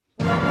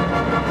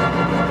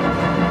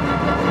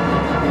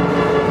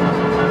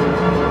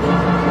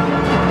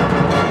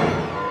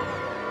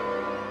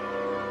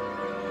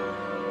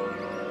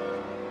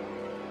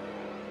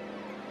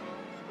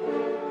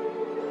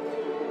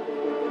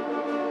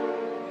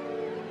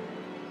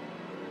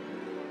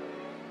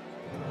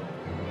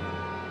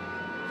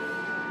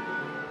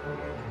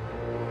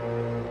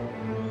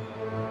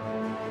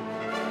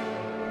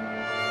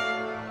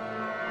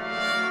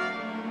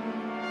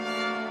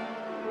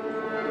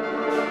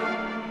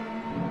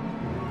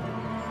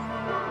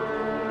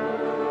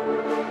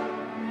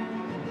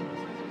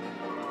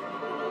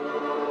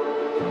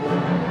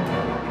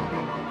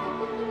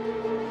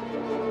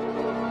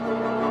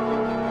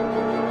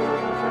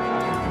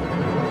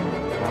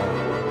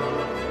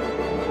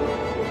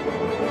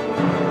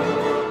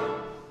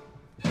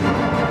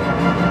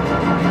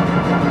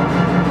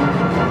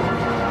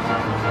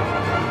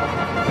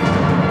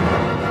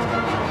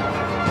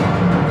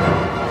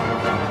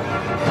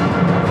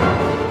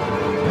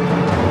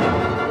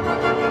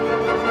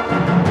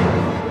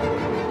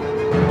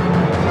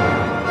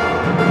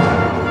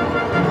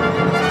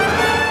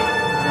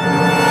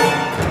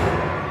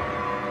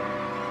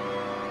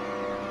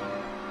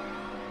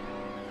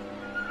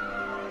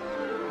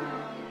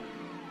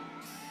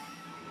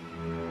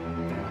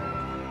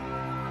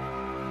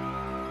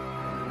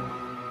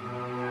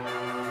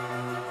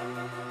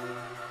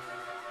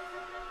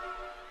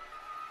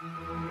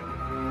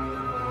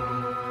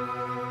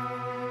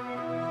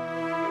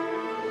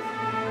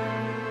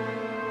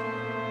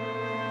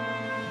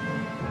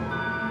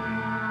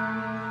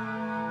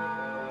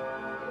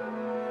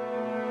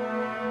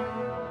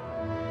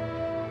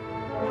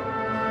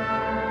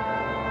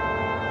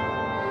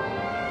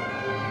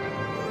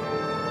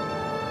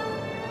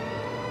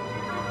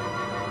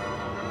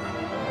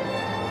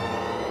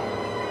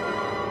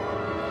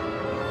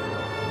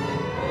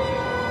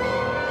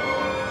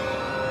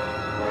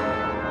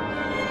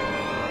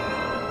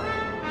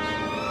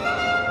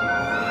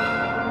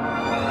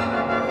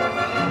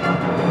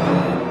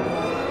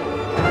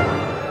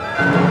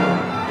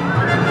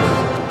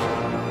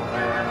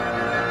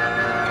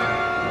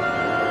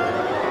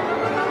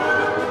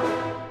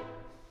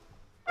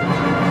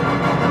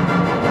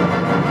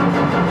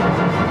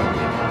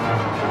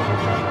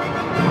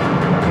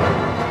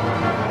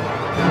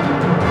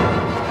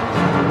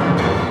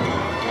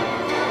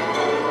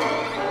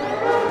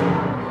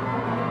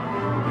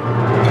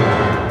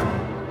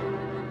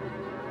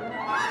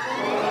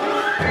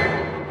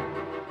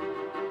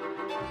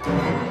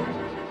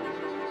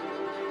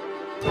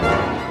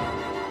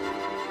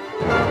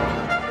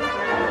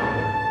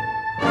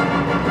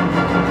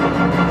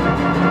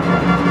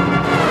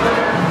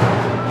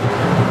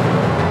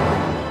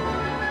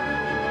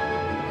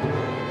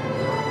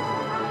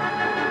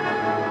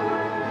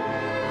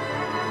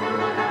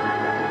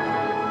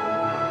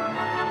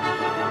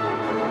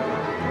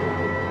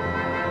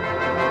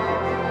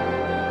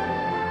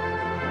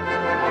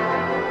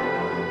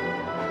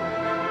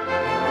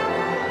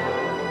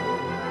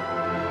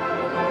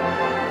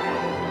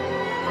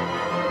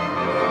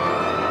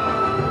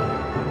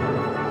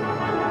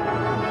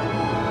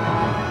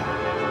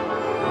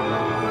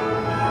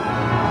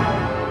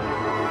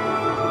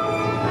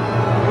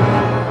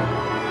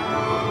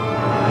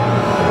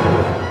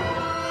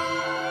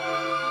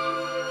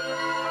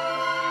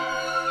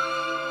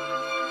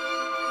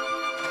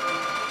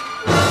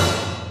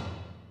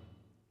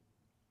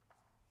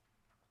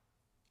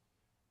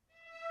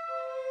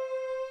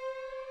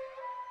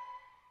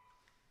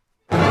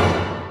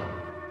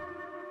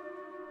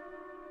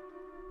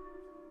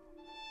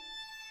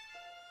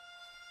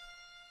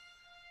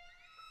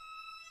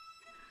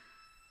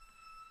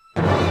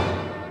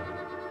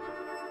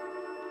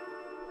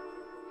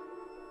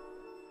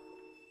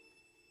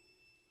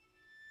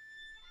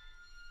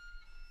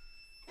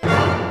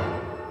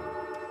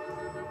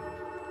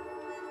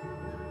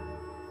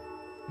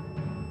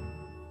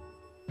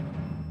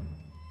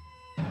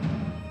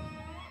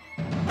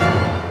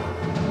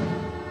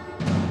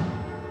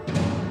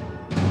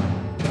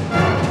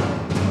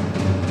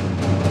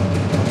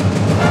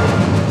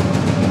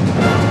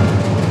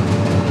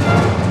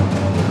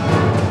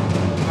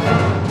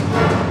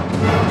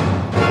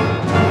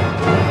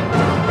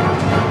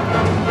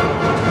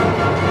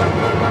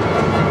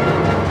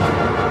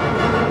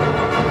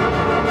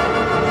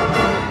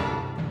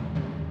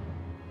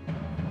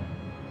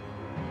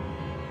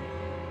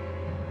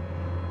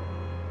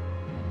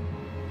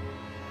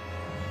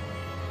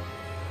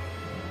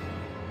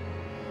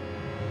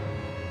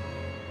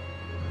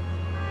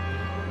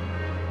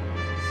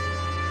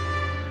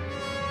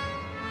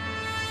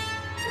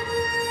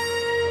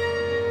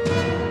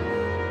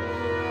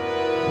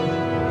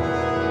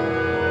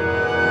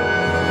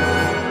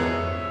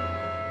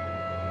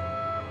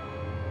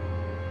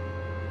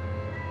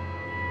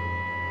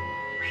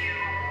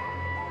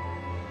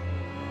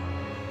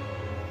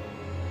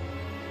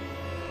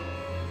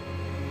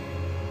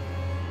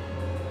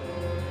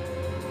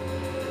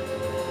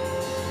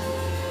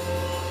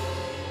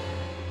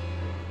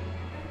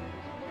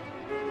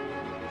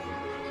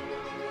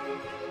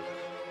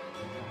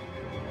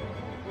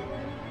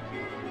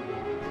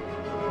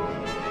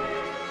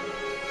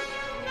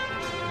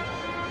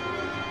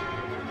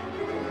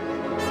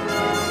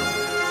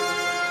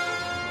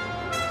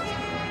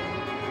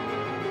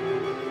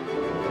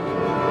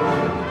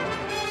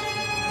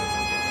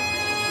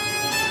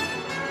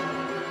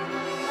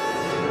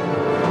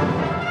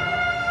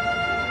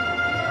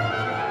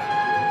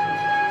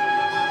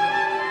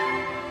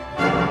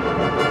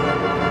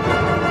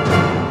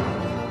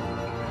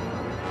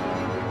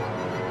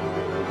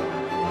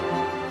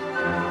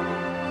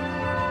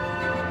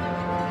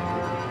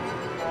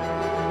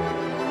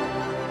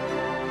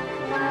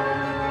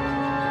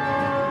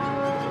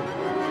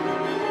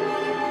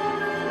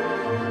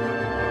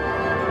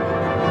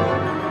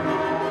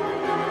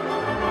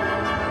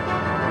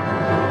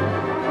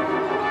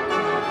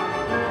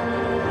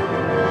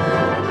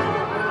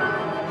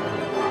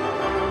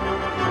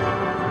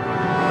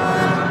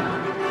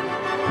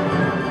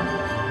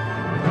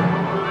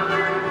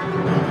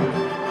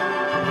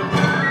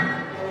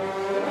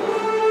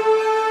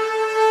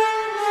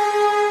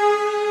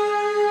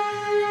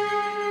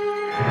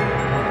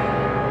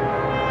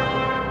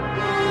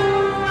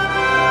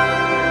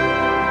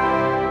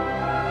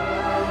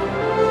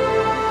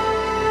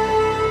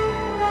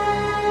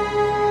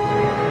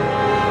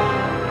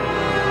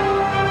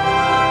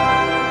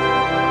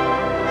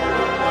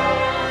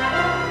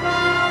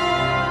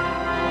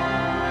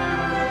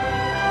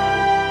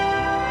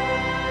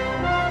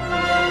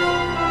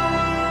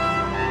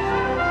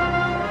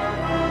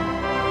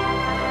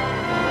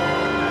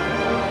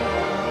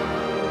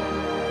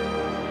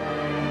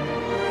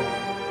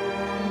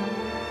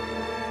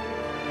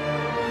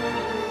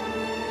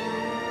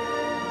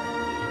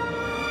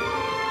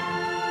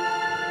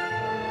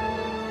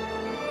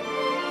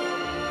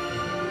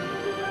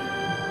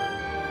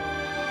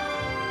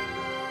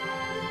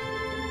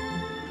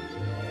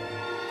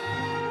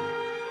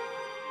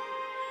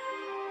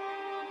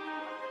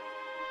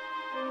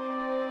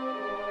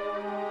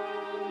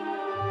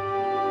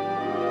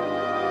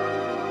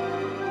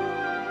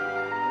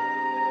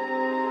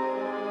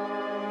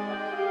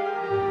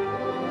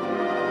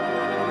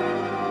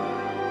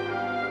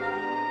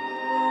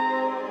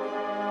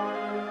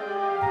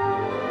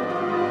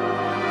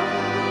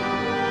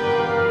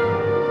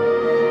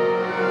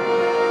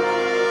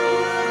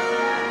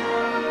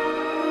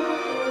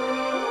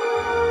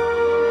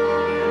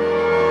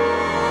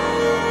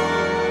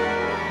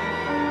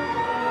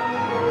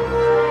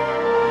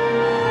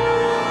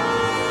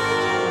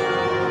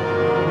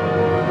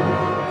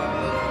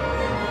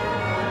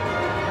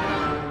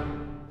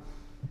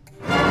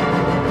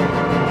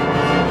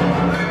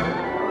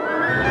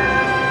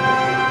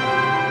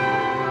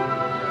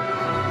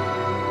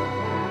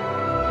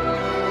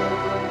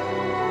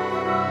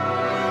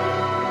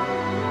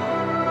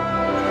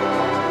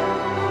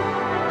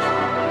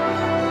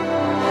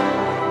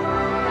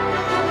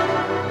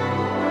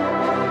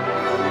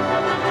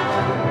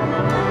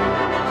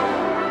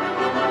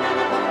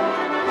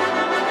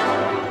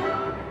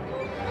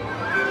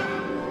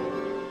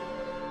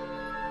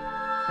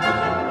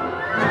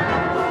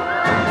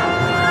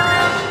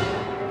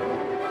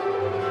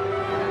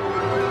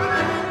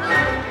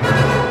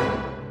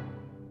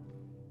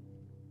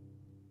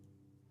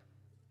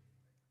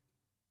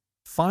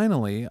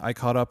 Finally, I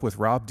caught up with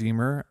Rob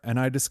Deemer and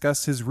I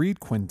discussed his reed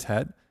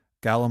quintet,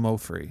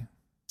 Gallimaufry.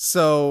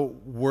 So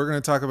we're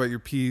going to talk about your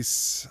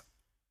piece,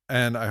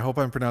 and I hope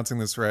I'm pronouncing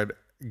this right,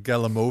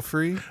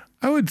 Gallimaufry?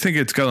 I would think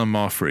it's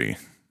Gallimaufry.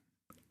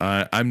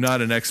 I'm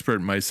not an expert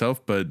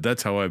myself, but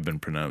that's how I've been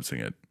pronouncing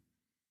it.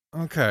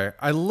 Okay,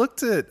 I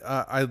looked at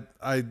I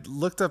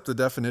looked up the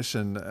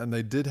definition, and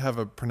they did have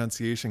a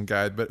pronunciation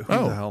guide, but who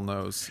the hell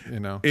knows? You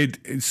know.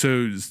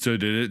 So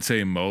did it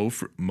say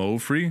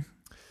Mofrey?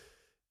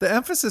 The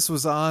emphasis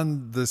was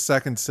on the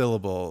second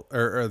syllable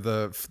or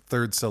the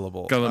third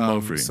syllable.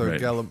 Gallimaufry. So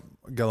right.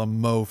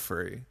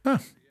 Gallimaufry. Huh.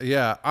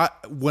 Yeah,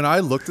 when I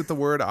looked at the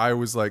word, I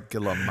was like,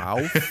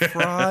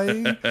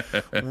 Gallimaufry?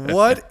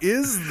 What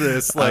is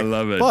this? Like, I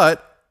love it.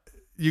 But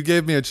you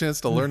gave me a chance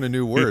to learn a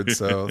new word,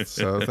 so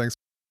thanks.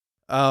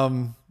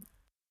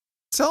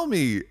 Tell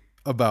me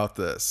about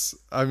this.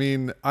 I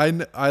mean,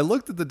 I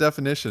looked at the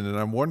definition, and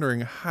I'm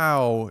wondering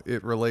how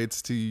it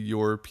relates to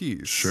your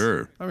piece.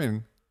 Sure. I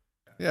mean,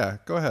 yeah,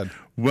 go ahead.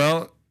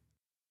 Well,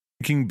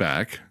 thinking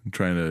back,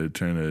 trying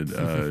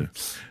to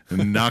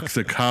knock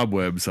the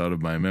cobwebs out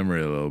of my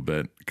memory a little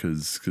bit,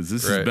 because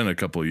this has been a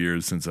couple of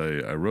years since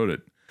I wrote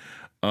it.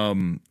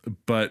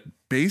 But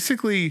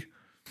basically,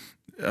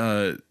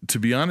 to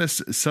be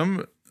honest,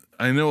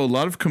 I know a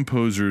lot of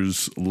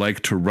composers like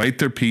to write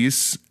their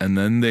piece and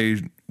then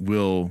they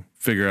will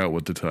figure out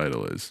what the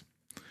title is.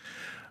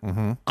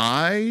 Mm-hmm.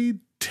 I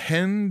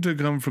tend to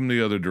come from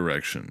the other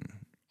direction.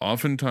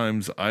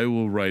 Oftentimes I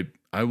will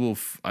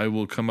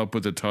come up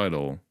with a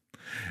title,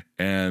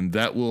 and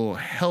that will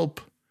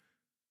help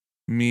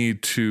me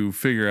to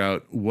figure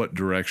out what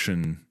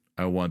direction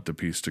I want the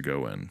piece to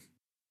go in.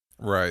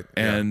 Right.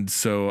 And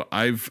so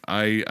I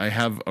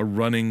have a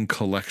running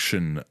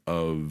collection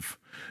of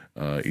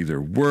either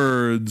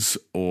words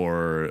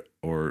or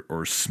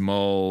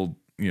small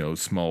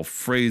small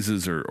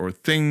phrases or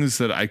things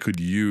that I could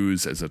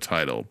use as a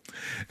title.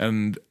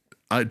 And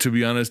to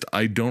be honest,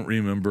 I don't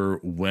remember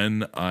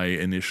when I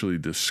initially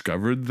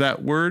discovered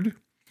that word.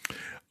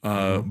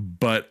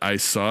 But I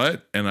saw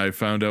it and I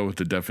found out what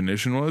the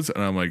definition was,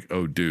 and I'm like,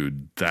 oh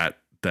dude, that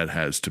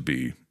has to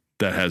be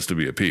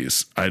a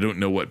piece. I don't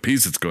know what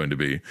piece it's going to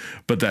be,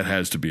 but that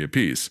has to be a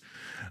piece.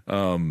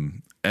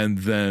 And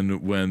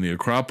then when the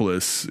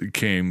Acropolis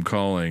came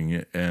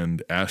calling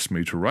and asked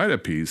me to write a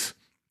piece,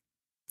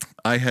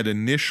 I had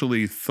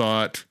initially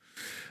thought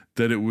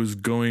that it was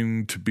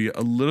going to be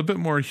a little bit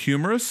more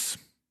humorous.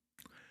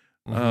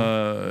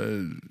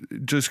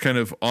 Just kind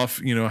of off,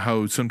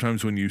 how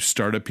sometimes when you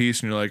start a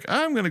piece and you're like,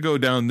 I'm going to go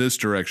down this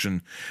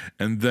direction.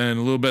 And then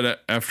a little bit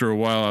after a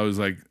while, I was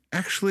like,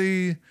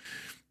 actually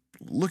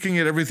looking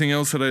at everything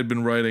else that I'd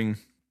been writing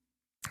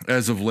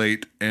as of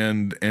late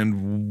and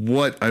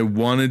what I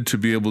wanted to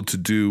be able to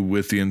do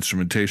with the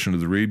instrumentation of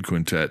the Reed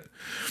Quintet,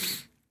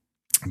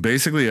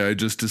 basically I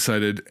just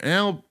decided,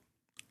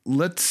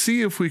 let's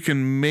see if we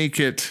can make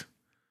it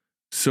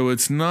so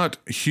it's not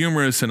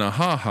humorous in a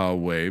ha-ha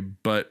way,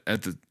 but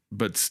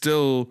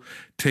still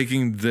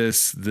taking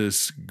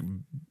this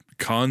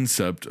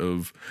concept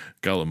of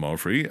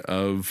gallimaufry,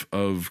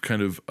 of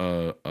kind of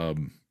a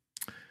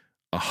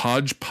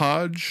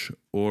hodgepodge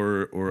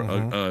or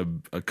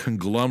a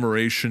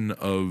conglomeration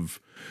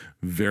of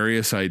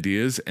various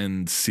ideas,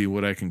 and see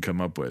what I can come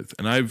up with.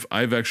 And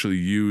I've actually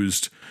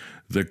used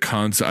the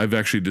concept. I've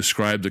actually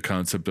described the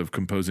concept of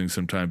composing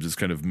sometimes as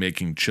kind of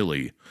making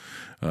chili.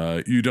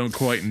 You don't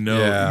quite know.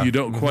 Yeah. You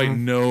don't quite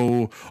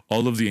know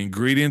all of the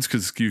ingredients,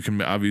 because you can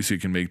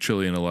make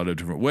chili in a lot of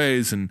different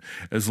ways. And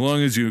as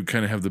long as you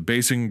kind of have the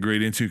basic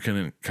ingredients, you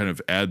can kind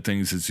of add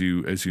things as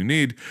you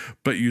need.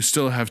 But you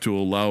still have to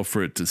allow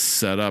for it to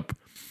set up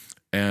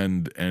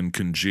and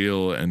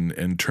congeal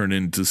and turn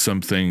into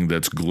something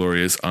that's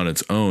glorious on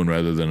its own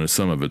rather than a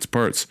sum of its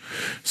parts.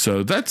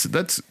 So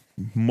that's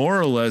more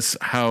or less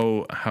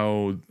how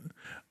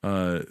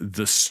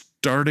the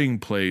starting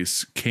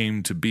place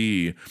came to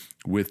be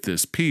with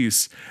this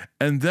piece.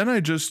 And then I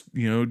just,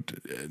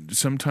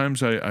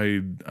 sometimes I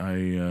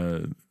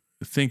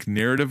think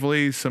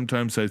narratively,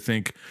 sometimes I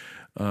think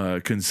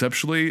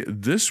conceptually.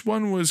 This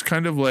one was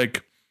kind of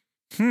like,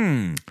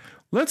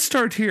 let's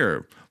start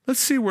here. Let's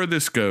see where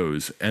this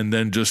goes. And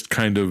then just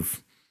kind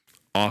of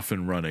off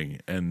and running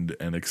and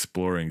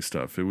exploring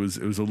stuff. It was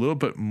a little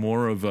bit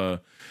more of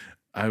a,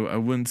 I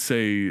wouldn't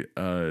say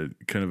kind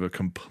of a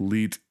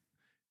complete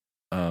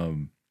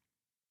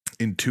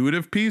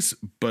intuitive piece,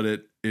 but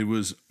it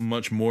was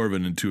much more of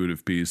an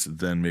intuitive piece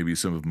than maybe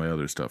some of my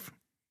other stuff.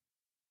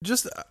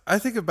 Just, I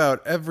think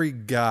about every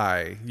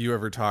guy you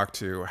ever talk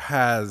to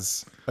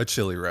has a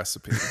chili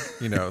recipe,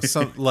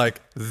 some like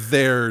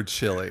their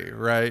chili,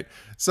 right?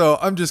 So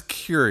I'm just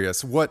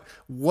curious, what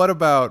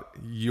about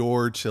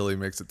your chili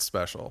makes it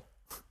special?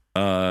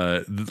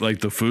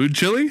 Like the food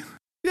chili?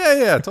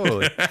 Yeah,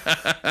 totally.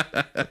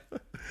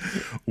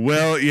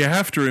 Well, you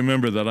have to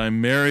remember that I'm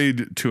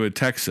married to a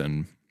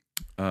Texan.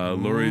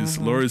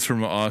 Lori's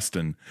from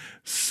Austin.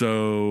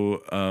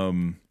 So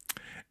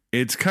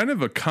it's kind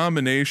of a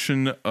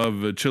combination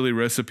of a chili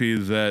recipe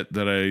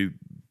that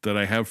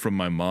I have from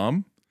my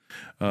mom,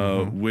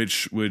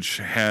 which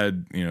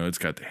had, it's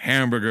got the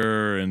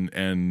hamburger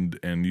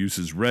and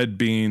uses red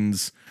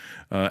beans,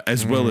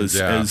 as well as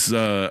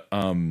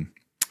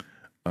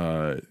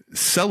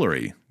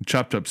celery,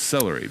 chopped up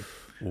celery.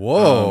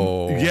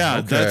 Whoa. Yeah,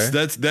 okay.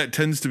 that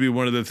tends to be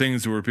one of the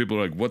things where people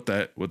are like, what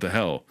the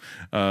hell?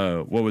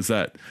 What was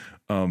that?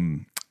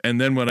 And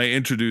then when I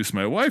introduced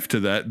my wife to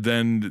that,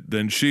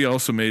 then she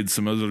also made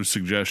some other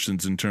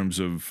suggestions in terms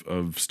of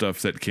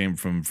stuff that came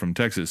from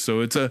Texas. So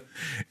it's a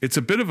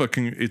bit of a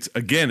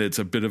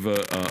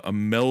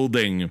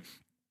melding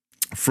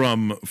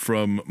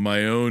from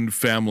my own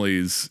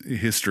family's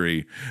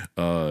history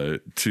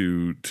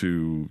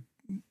to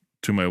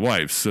my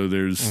wife. So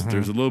there's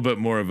a little bit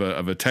more of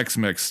a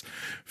Tex-Mex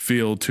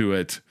feel to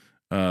it.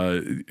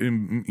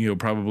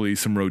 Probably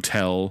some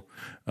Rotel,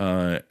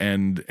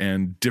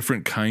 and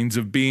different kinds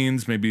of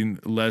beans, maybe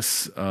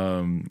less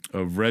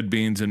of red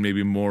beans and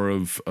maybe more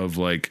of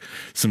like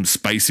some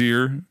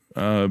spicier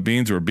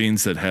beans, or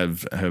beans that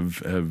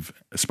have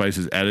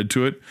spices added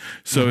to it.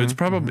 So it's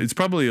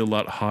probably a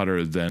lot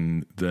hotter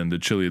than the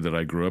chili that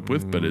I grew up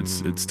with, but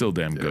it's still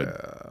damn good.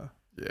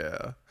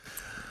 Yeah.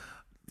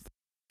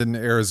 In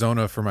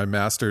Arizona for my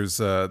master's,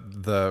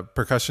 the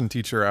percussion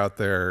teacher out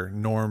there,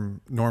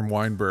 Norm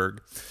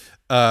Weinberg,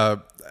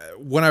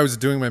 when I was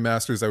doing my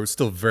master's, I was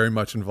still very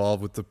much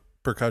involved with the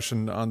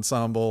percussion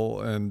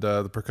ensemble and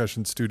the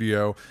percussion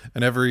studio,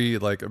 and every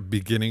like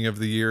beginning of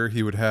the year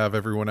he would have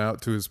everyone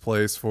out to his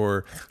place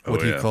for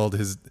what he called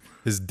his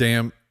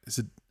damn,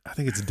 I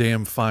think it's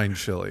damn fine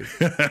chili.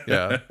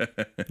 Yeah.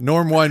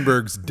 Norm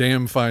Weinberg's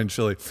damn fine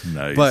chili.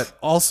 Nice. But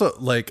also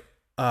like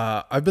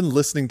I've been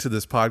listening to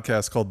this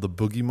podcast called The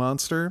Boogie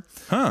Monster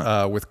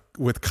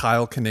with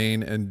Kyle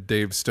Kinane and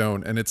Dave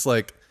Stone, and it's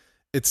like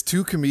it's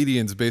two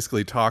comedians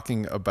basically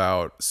talking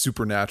about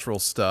supernatural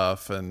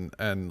stuff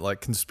and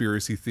like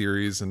conspiracy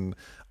theories, and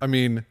I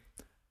mean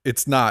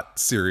it's not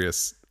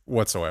serious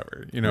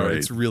whatsoever, you know.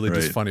 It's really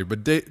just funny.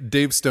 But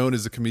Dave Stone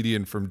is a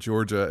comedian from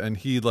Georgia, and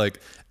he like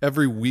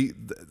every week,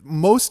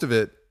 most of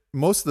the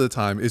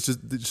time it's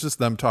just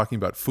them talking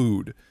about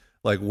food,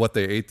 like what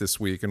they ate this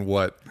week and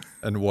what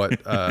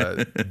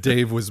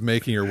Dave was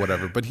making or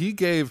whatever. But he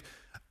gives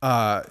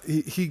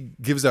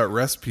out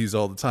recipes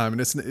all the time,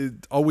 and it's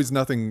always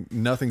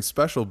nothing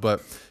special.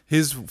 But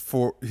his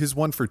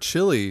one for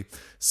chili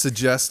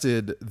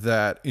suggested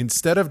that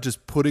instead of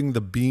just putting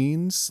the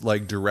beans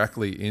like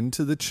directly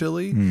into the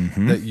chili,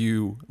 that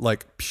you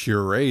like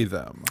puree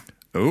them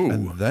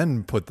and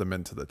then put them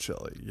into the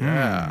chili.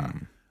 Yeah.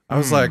 I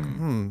was like,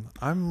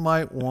 I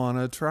might want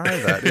to try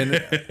that. And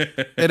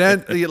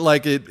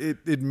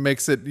it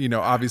makes it, you know,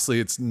 obviously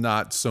it's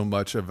not so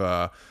much of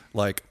a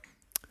like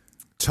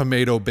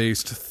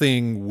tomato-based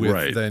thing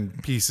with then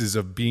pieces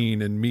of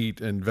bean and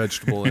meat and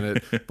vegetable in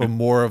it, but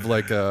more of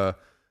like a,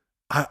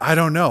 I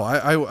don't know.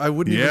 I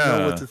wouldn't even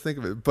know what to think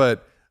of it,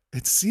 but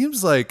it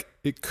seems like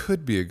it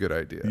could be a good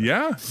idea.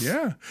 Yeah.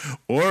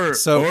 Or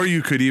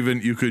you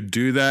could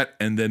do that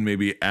and then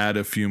maybe add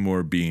a few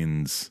more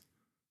beans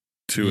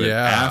to it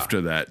after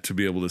that to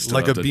be able to still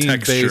like have a the bean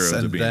texture base of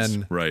the and beans.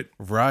 then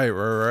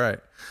Right.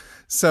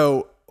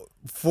 So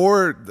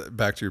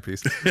back to your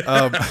piece.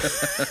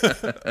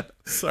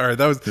 Sorry,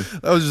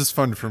 that was just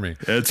fun for me.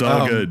 It's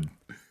all good.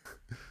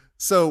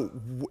 So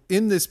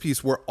in this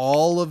piece, where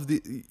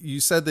you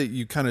said that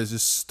you kind of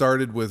just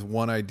started with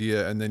one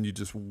idea and then you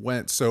just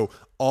went. So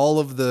all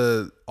of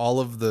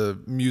the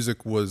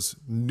music was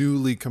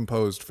newly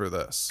composed for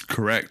this.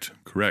 Correct.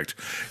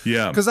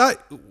 Yeah.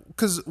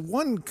 Because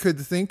one could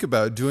think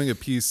about doing a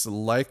piece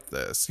like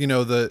this. You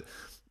know, the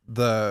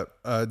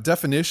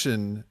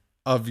definition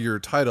of your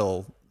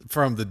title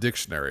from the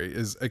dictionary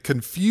is a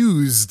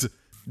confused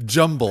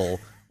jumble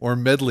or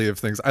medley of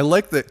things. I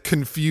like that,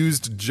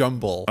 confused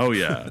jumble. Oh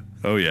yeah.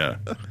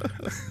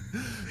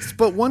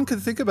 But one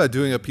could think about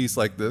doing a piece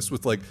like this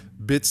with like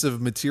bits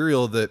of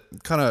material that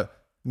kind of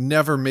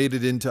never made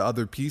it into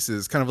other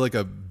pieces, kind of like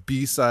a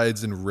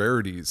B-sides and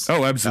rarities.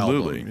 Oh,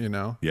 absolutely. Album, you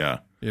know? Yeah.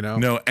 You know?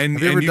 No, and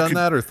have you ever done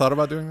that or thought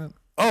about doing that?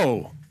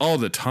 Oh, all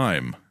the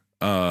time.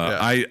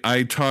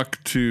 I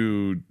talk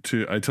to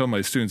I tell my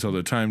students all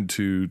the time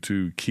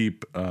to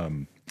keep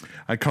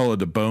I call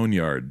it a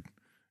boneyard.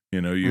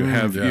 You know, you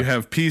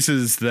have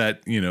pieces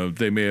that, you know,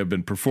 they may have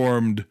been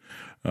performed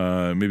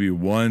maybe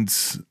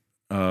once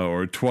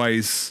or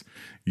twice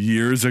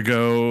years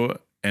ago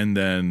and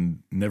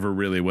then never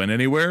really went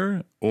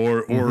anywhere,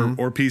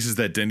 or pieces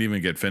that didn't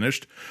even get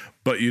finished,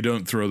 but you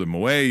don't throw them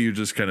away. You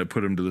just kind of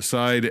put them to the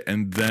side.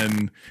 And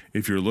then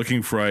if you're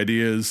looking for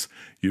ideas,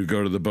 you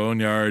go to the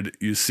boneyard,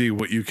 you see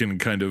what you can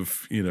kind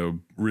of, you know,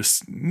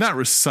 not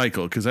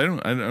recycle, because I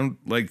don't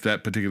like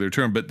that particular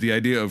term, but the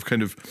idea of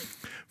kind of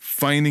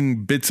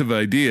finding bits of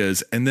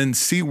ideas and then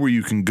see where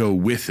you can go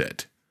with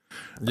it.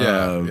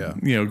 Yeah.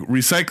 You know,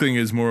 recycling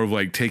is more of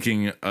like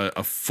taking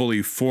a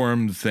fully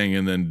formed thing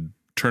and then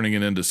turning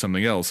it into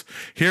something else.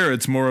 Here,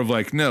 it's more of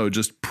like, no,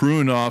 just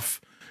prune off,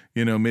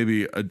 you know,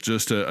 maybe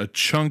just a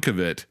chunk of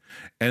it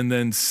and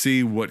then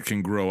see what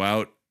can grow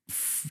out,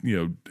 you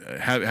know,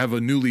 have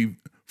a newly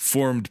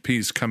formed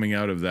piece coming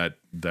out of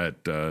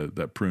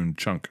that pruned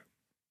chunk.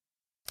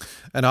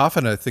 And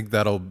often I think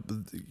that'll,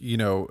 you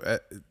know,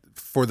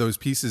 for those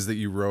pieces that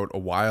you wrote a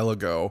while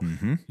ago,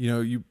 you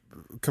know,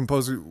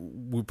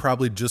 we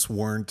probably just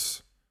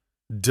weren't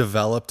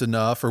developed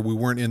enough, or we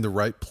weren't in the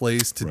right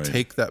place to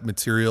take that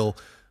material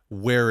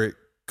where it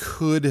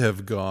could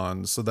have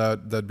gone. So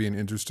that'd be an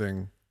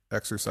interesting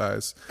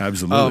exercise.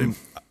 Absolutely.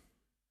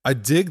 I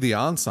dig the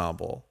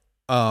ensemble.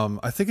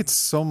 I think it's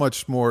so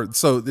much more.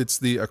 So it's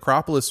the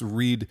Acropolis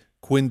Reed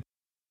Quint.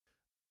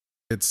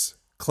 It's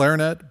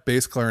clarinet,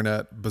 bass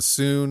clarinet,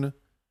 bassoon.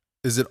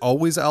 Is it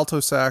always alto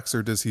sax,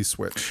 or does he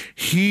switch?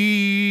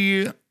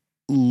 He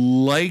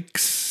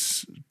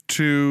likes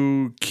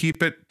to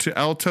keep it to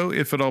alto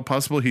if at all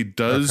possible. He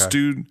does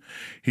do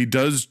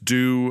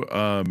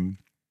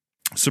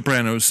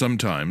sopranos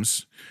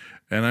sometimes,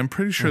 and I'm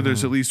pretty sure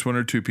there's at least one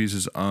or two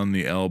pieces on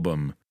the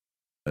album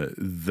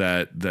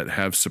that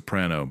have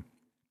soprano.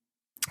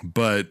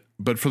 But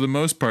for the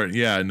most part,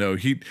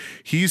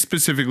 he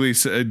specifically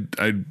said,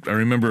 I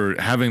remember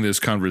having this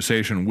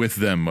conversation with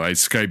them. I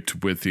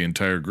Skyped with the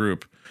entire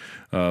group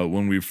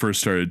when we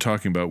first started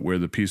talking about where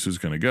the piece was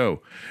going to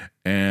go.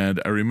 And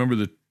I remember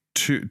the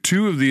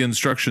two of the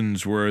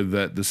instructions were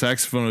that the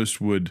saxophonist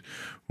would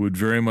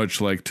very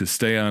much like to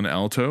stay on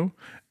alto,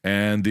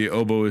 and the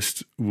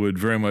oboist would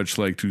very much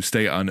like to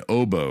stay on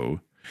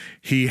oboe.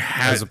 he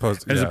had as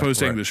opposed to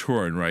right. English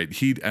horn, right?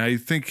 I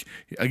think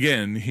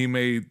again he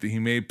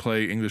may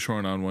play English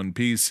horn on one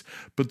piece,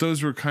 but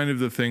those were kind of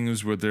the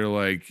things where they're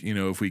like,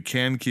 if we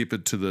can keep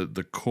it to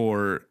the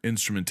core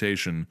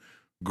instrumentation,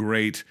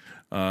 great.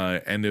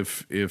 And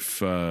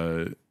if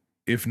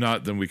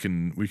not, then we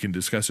can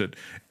discuss it.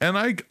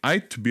 And I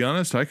to be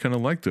honest, I kind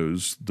of like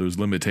those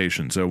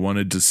limitations. I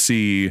wanted to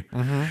see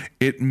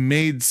it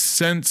made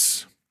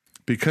sense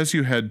because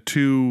you had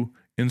two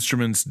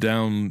instruments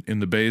down in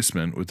the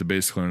basement with the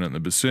bass clarinet and the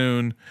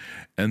bassoon,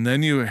 and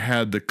then you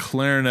had the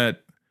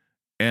clarinet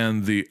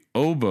and the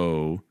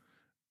oboe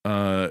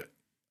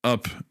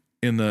up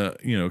in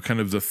the kind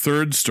of the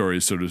third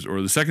story,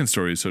 or the second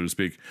story, so to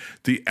speak.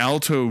 The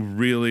alto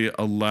really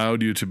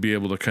allowed you to be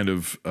able to kind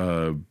of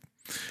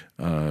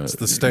it's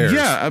the stairs.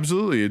 Yeah,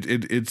 absolutely.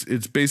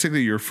 It's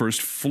basically your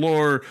first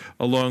floor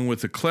along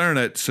with the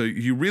clarinet. So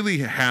you really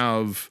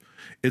have.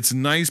 It's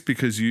nice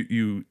because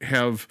you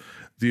have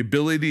the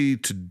ability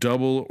to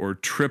double or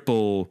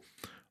triple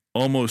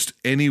almost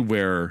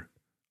anywhere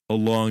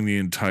along the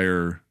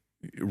entire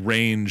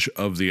range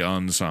of the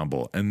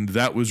ensemble. And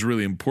that was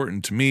really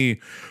important to me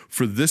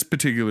for this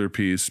particular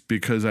piece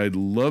because I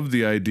love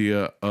the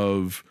idea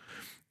of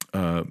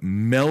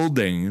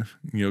melding,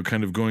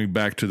 kind of going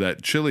back to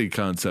that chili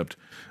concept,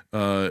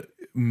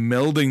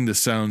 melding the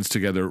sounds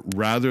together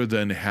rather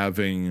than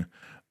having,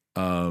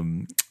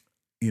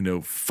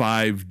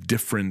 5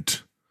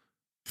 different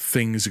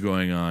things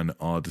going on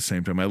all at the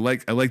same time. I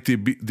like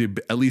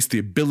the at least the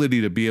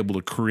ability to be able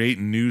to create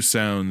new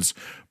sounds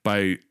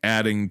by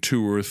adding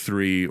 2 or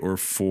 3 or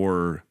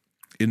 4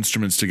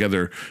 instruments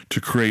together to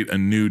create a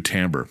new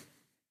timbre.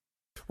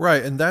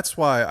 Right, and that's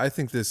why I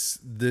think this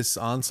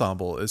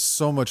ensemble is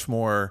so much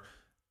more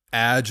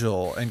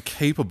agile and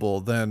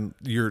capable than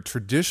your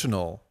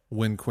traditional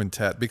wind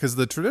quintet, because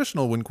the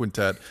traditional wind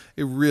quintet,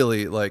 it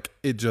really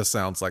it just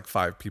sounds like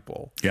 5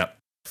 people. Yeah.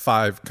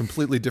 5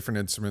 completely different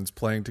instruments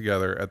playing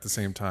together at the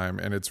same time,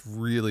 and it's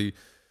really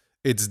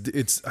I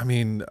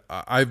mean,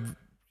 I've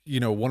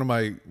one of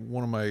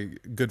my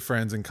good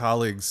friends and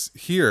colleagues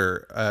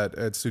here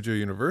at Suzhou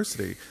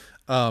University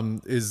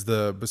is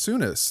the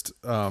bassoonist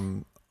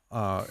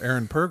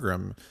Aaron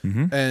Pergram,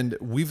 and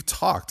we've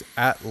talked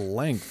at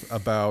length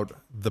about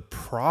the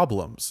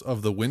problems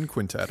of the wind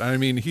quintet. I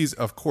mean, he's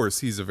a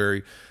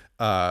very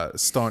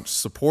staunch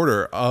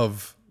supporter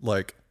of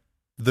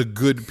the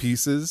good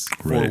pieces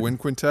for wind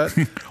quintet,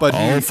 but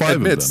All he 5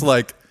 admits of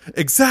them.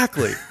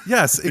 exactly,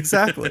 yes,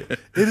 exactly.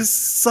 It is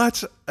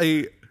such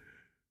a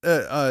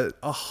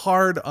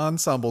hard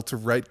ensemble to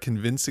write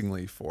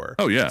convincingly for.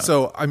 Oh yeah.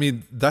 So I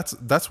mean,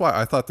 that's why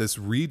I thought this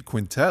Reed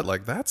quintet,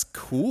 that's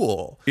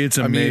cool. It's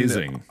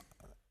amazing.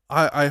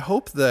 I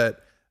hope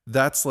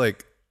that's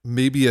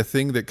maybe a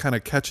thing that kind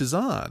of catches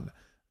on,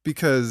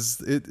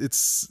 because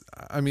it's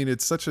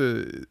such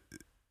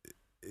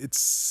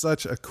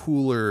a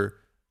cooler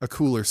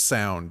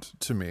sound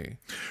to me.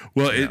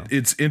 Well,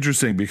 it's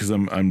interesting because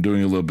I'm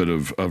doing a little bit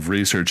of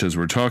research as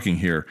we're talking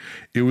here.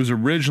 It was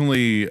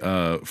originally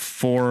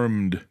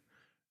formed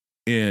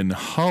in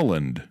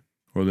Holland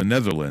or the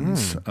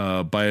Netherlands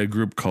by a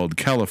group called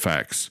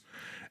Califax,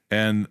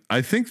 and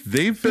I think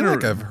they've been.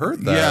 I've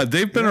heard that. Yeah,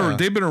 they've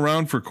been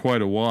around for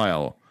quite a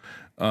while.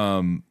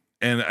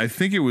 And I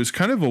think it was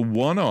kind of a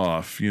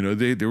one-off.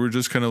 They were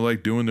just kind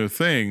of doing their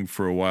thing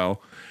for a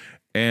while,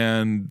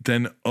 and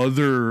then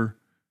other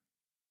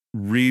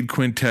reed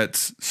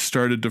quintets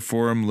started to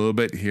form a little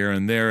bit here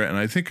and there, and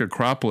I think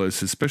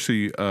Acropolis,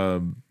 especially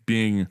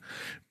being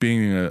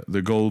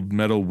the gold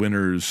medal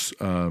winners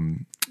of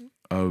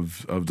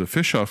the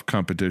Fischoff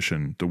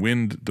competition, the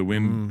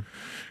wind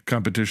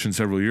competition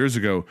several years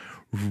ago,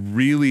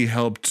 really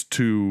helped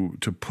to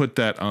put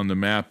that on the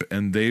map,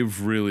 and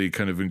they've really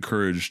kind of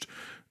encouraged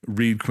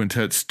reed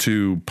quintets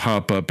to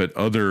pop up at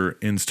other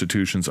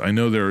institutions. I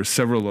know there are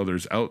several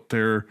others out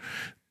there.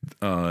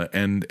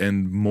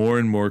 And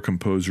more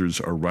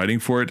composers are writing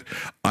for it.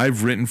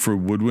 I've written for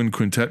woodwind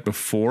quintet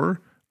before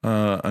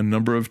a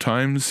number of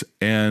times,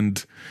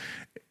 and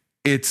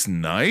it's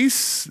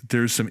nice.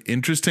 There's some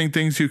interesting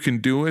things you can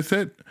do with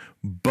it,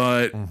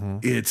 but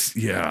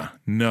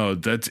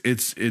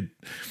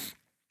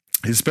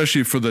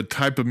especially for the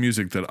type of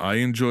music that I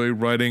enjoy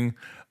writing,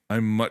 I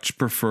much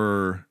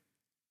prefer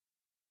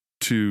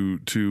to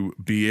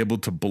be able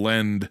to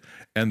blend,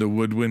 and the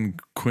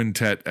woodwind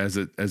quintet as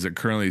it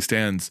currently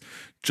stands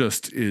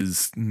just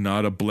is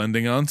not a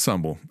blending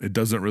ensemble. It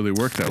doesn't really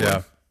work that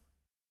way.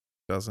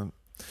 Doesn't.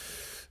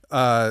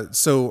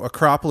 So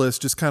Acropolis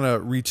just kind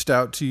of reached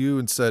out to you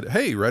and said,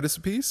 "Hey, write us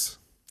a piece."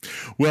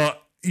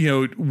 Well,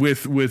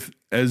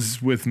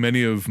 with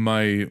many of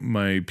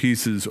my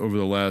pieces over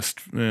the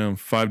last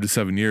 5 to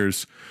 7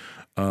 years,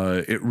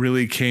 it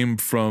really came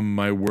from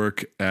my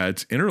work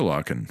at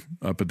Interlaken,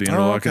 up at the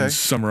Interlaken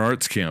Summer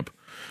Arts Camp.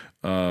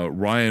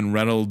 Ryan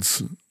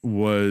Reynolds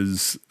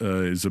is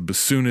a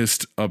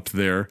bassoonist up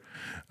there,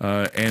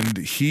 and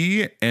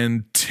he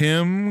and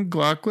Tim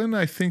Glocklin,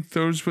 I think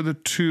those were the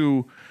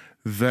two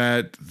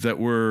that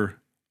were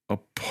a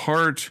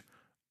part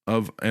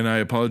and I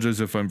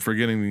apologize if I'm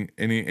forgetting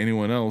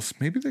anyone else.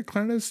 Maybe the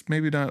clarinetist,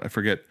 maybe not. I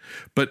forget.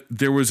 But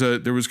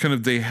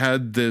they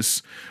had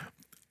this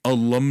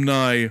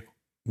alumni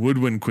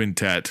woodwind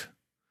quintet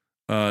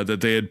that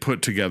they had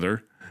put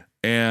together,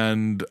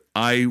 and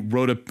I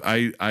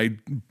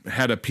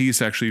had a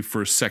piece actually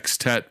for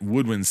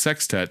woodwind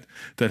sextet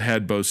that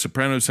had both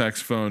soprano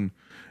saxophone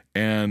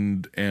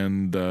and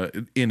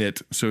in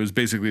it. So it was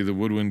basically the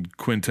woodwind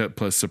quintet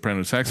plus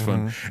soprano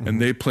saxophone,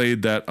 and they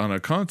played that on a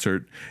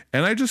concert.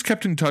 And I just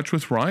kept in touch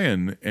with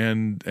Ryan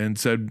and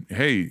said,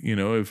 hey,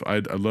 if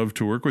I'd love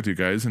to work with you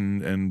guys,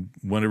 and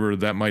whenever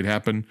that might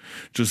happen,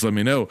 just let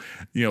me know.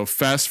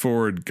 Fast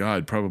forward,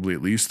 God, probably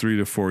at least 3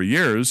 to 4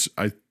 years,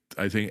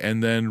 I think,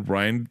 and then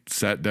Ryan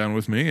sat down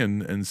with me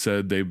and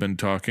said they've been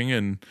talking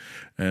and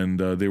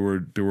they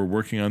were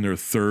working on their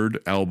third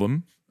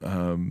album,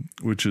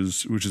 which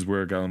is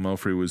where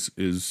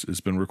Gallimaufry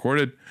has been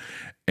recorded,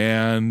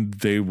 and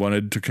they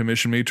wanted to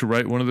commission me to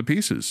write one of the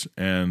pieces,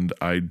 and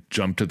I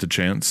jumped at the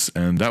chance,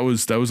 and that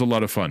was a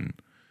lot of fun.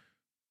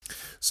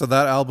 So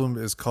that album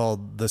is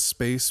called The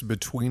Space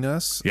Between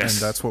Us, yes,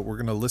 and that's what we're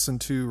going to listen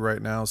to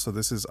right now. So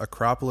this is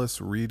Acropolis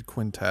Reed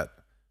Quintet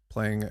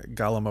playing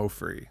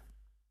Gallimaufry.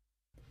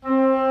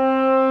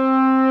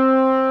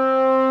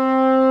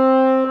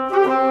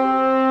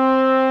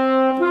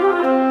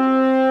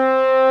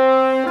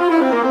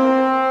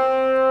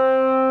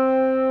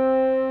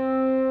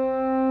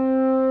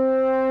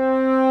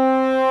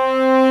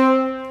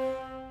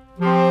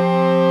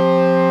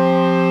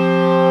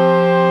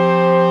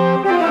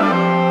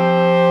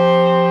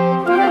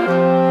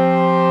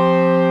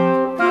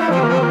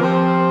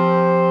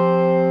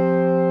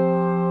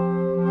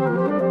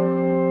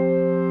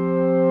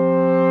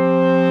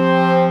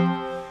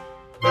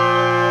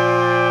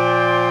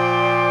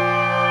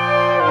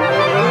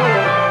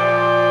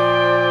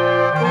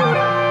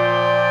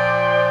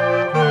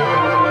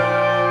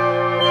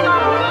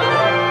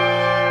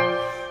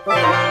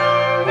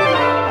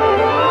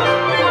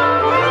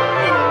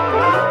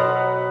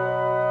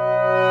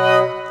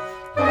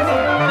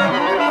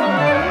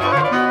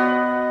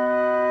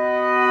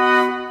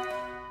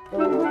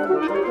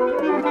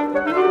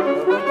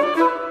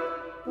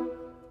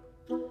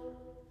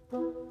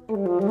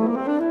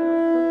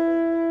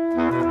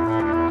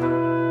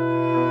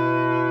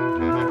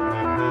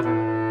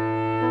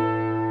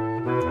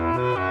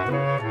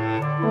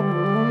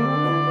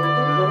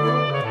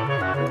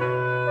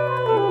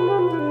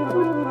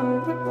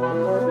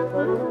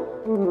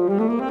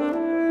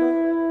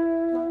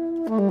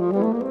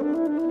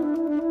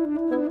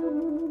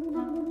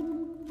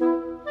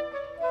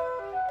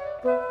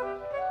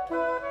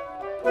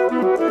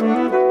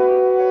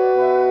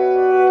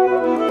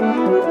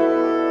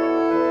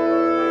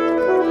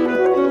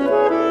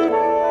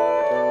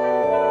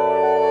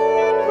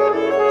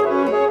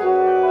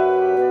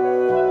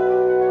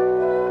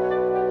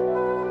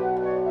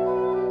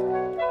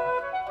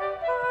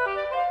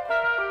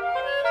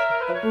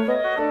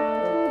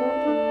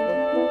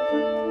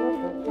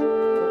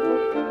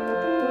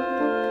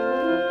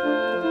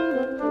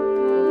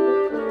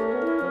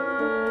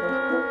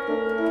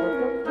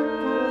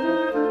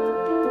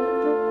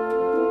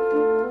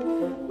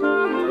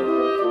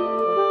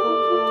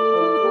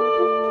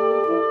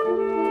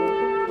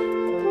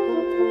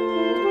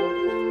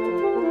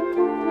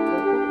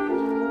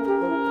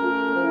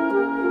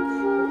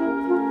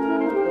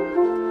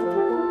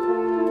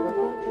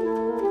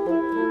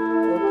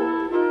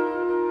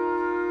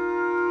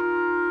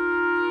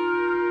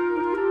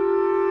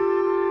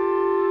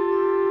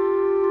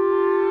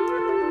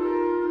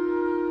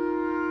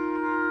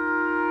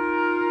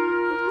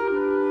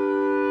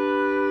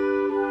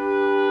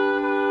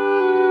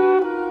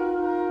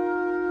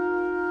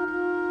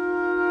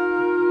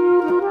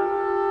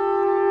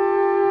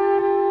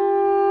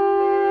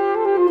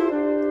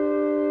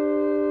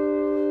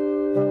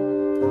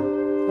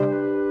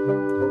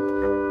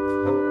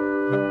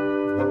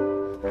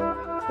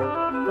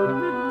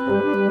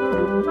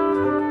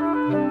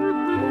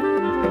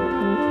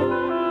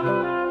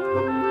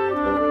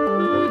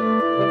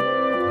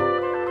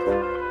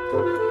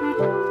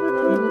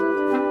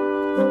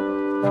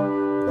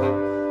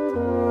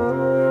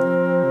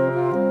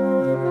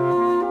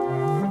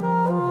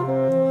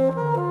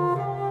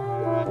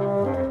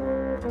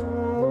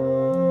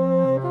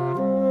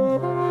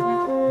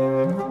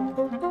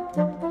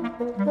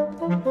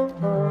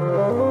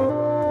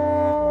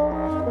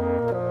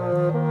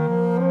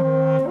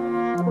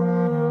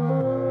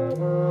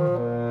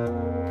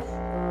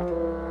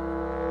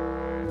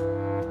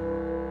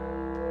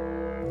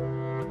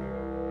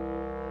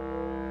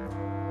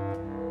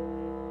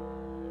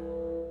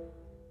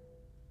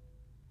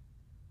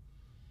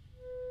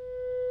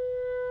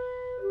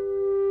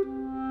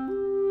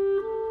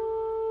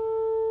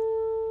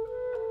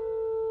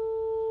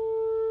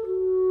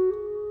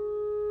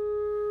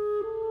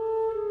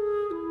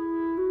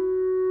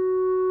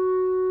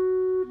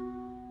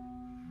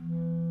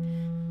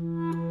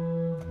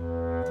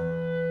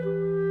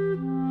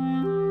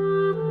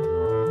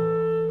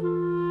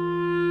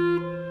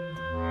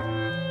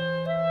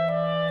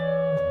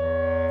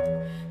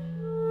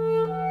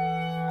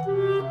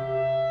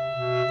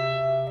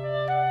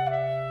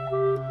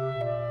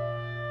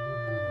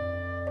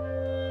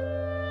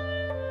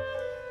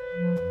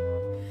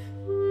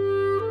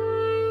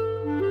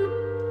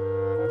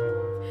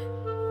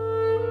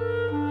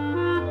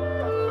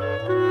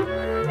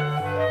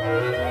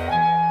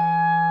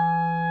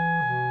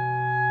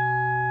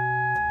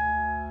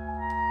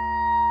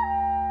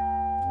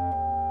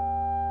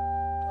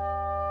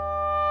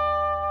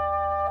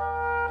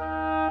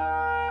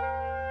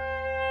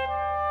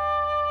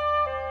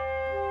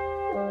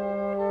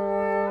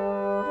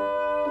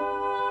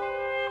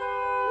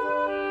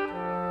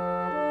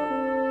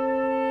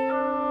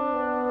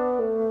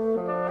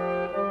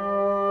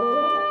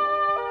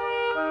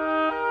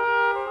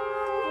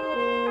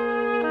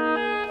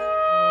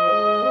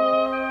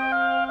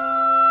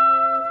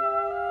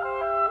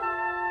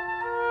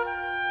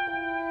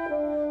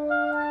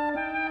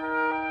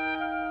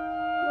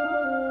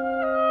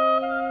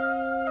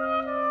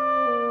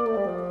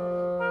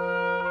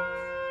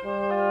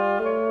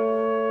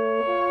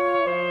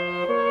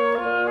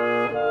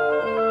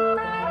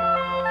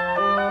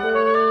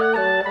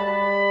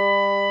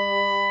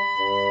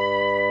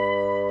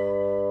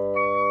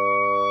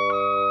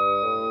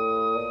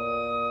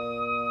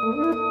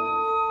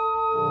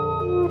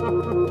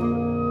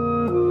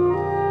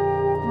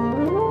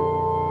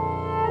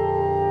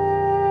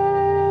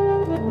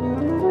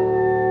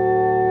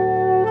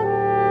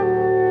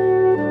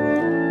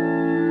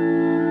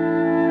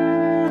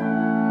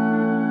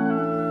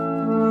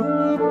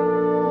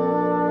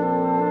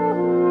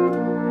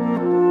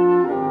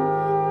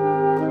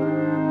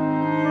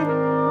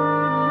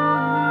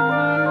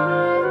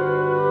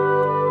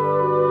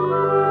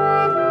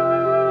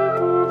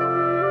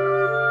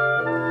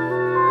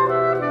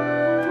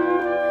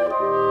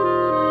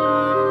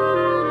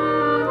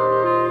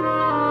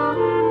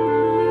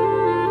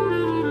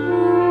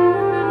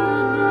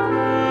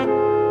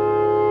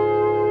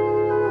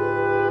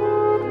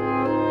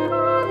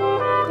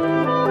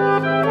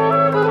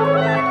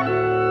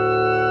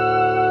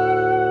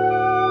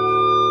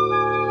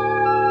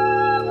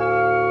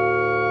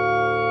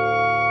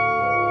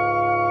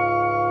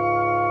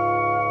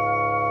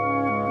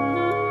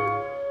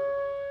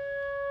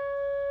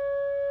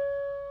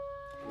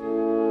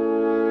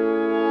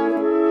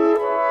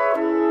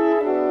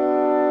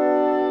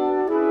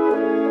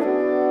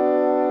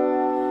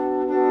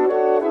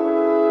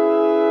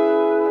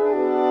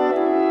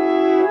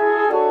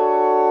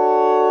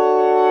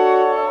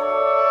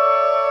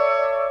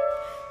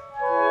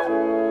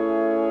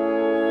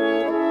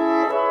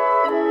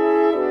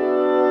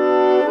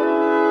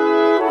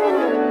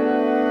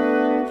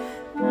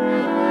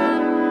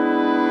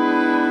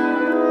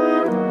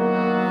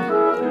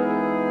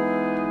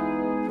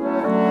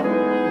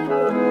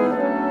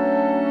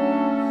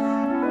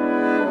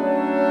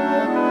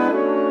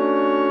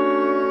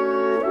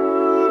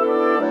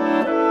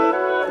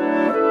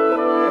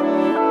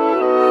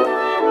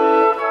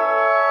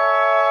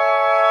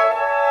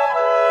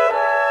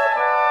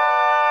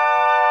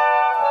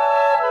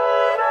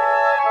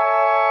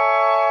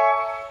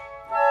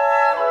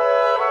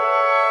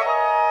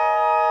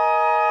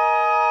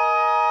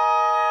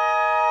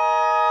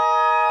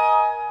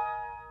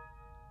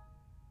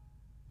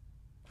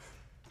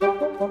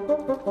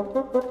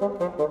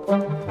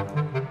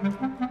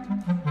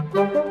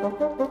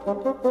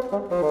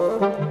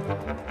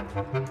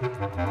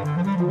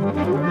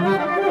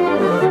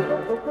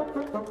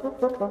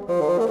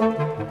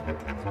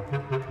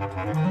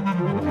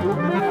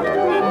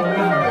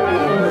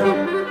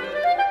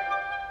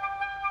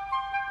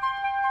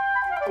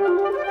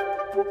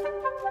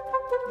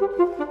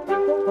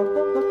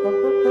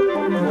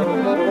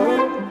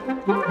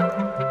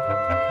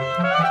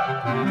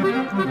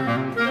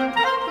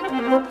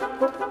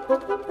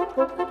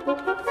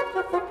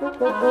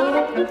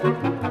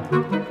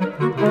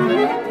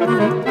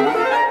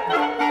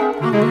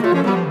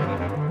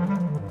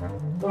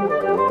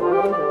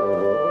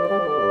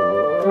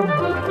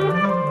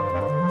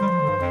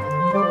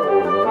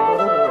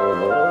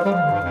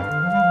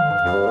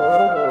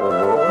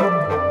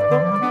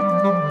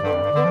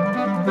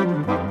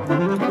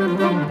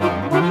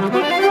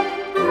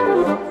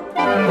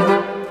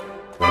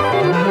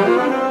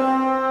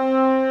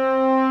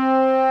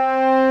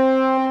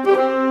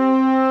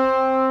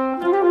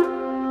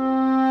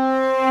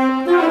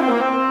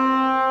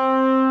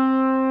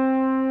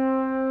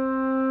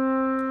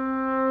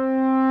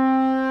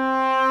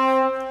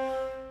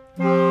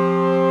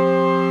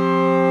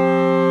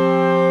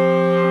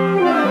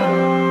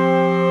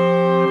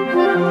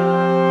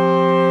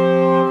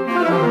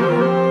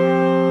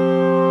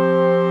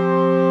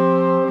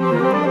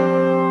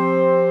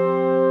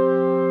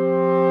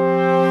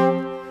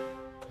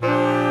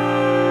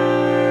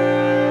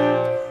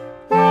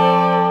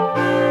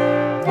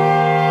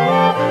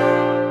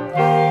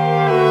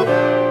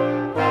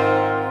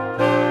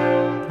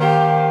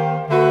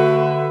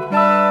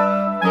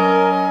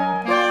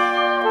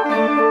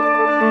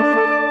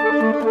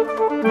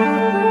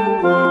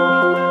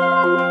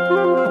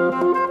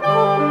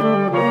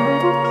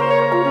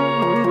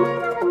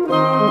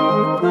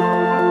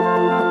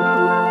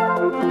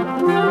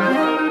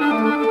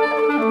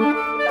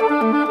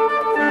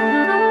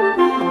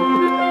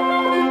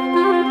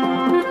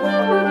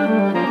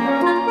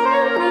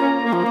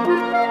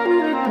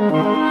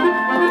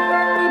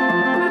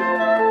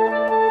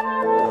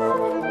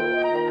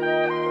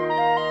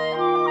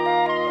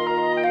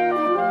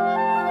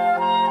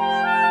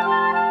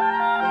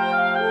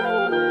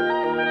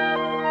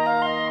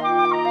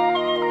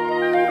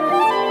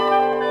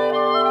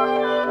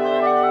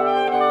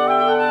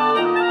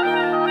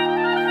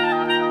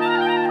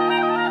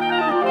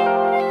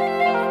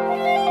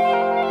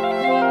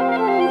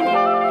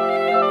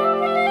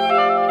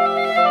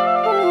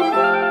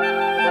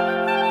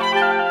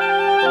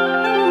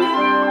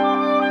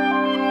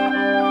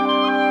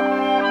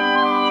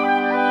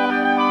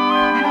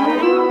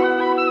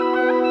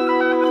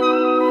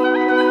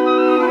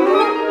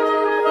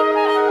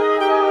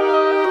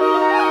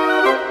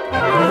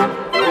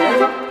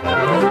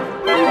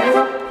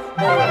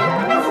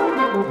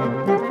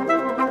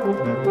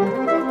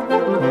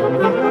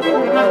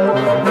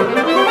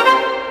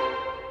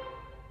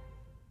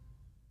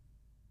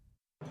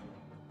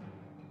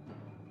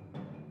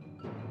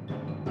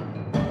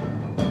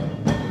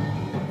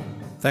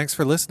 Thanks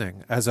for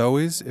listening. As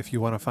always, if you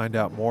want to find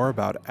out more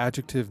about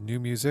Adjective New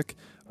Music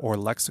or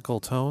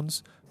Lexical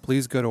Tones,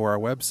 please go to our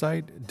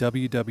website,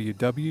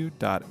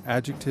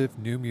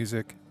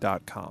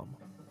 www.adjectivenewmusic.com.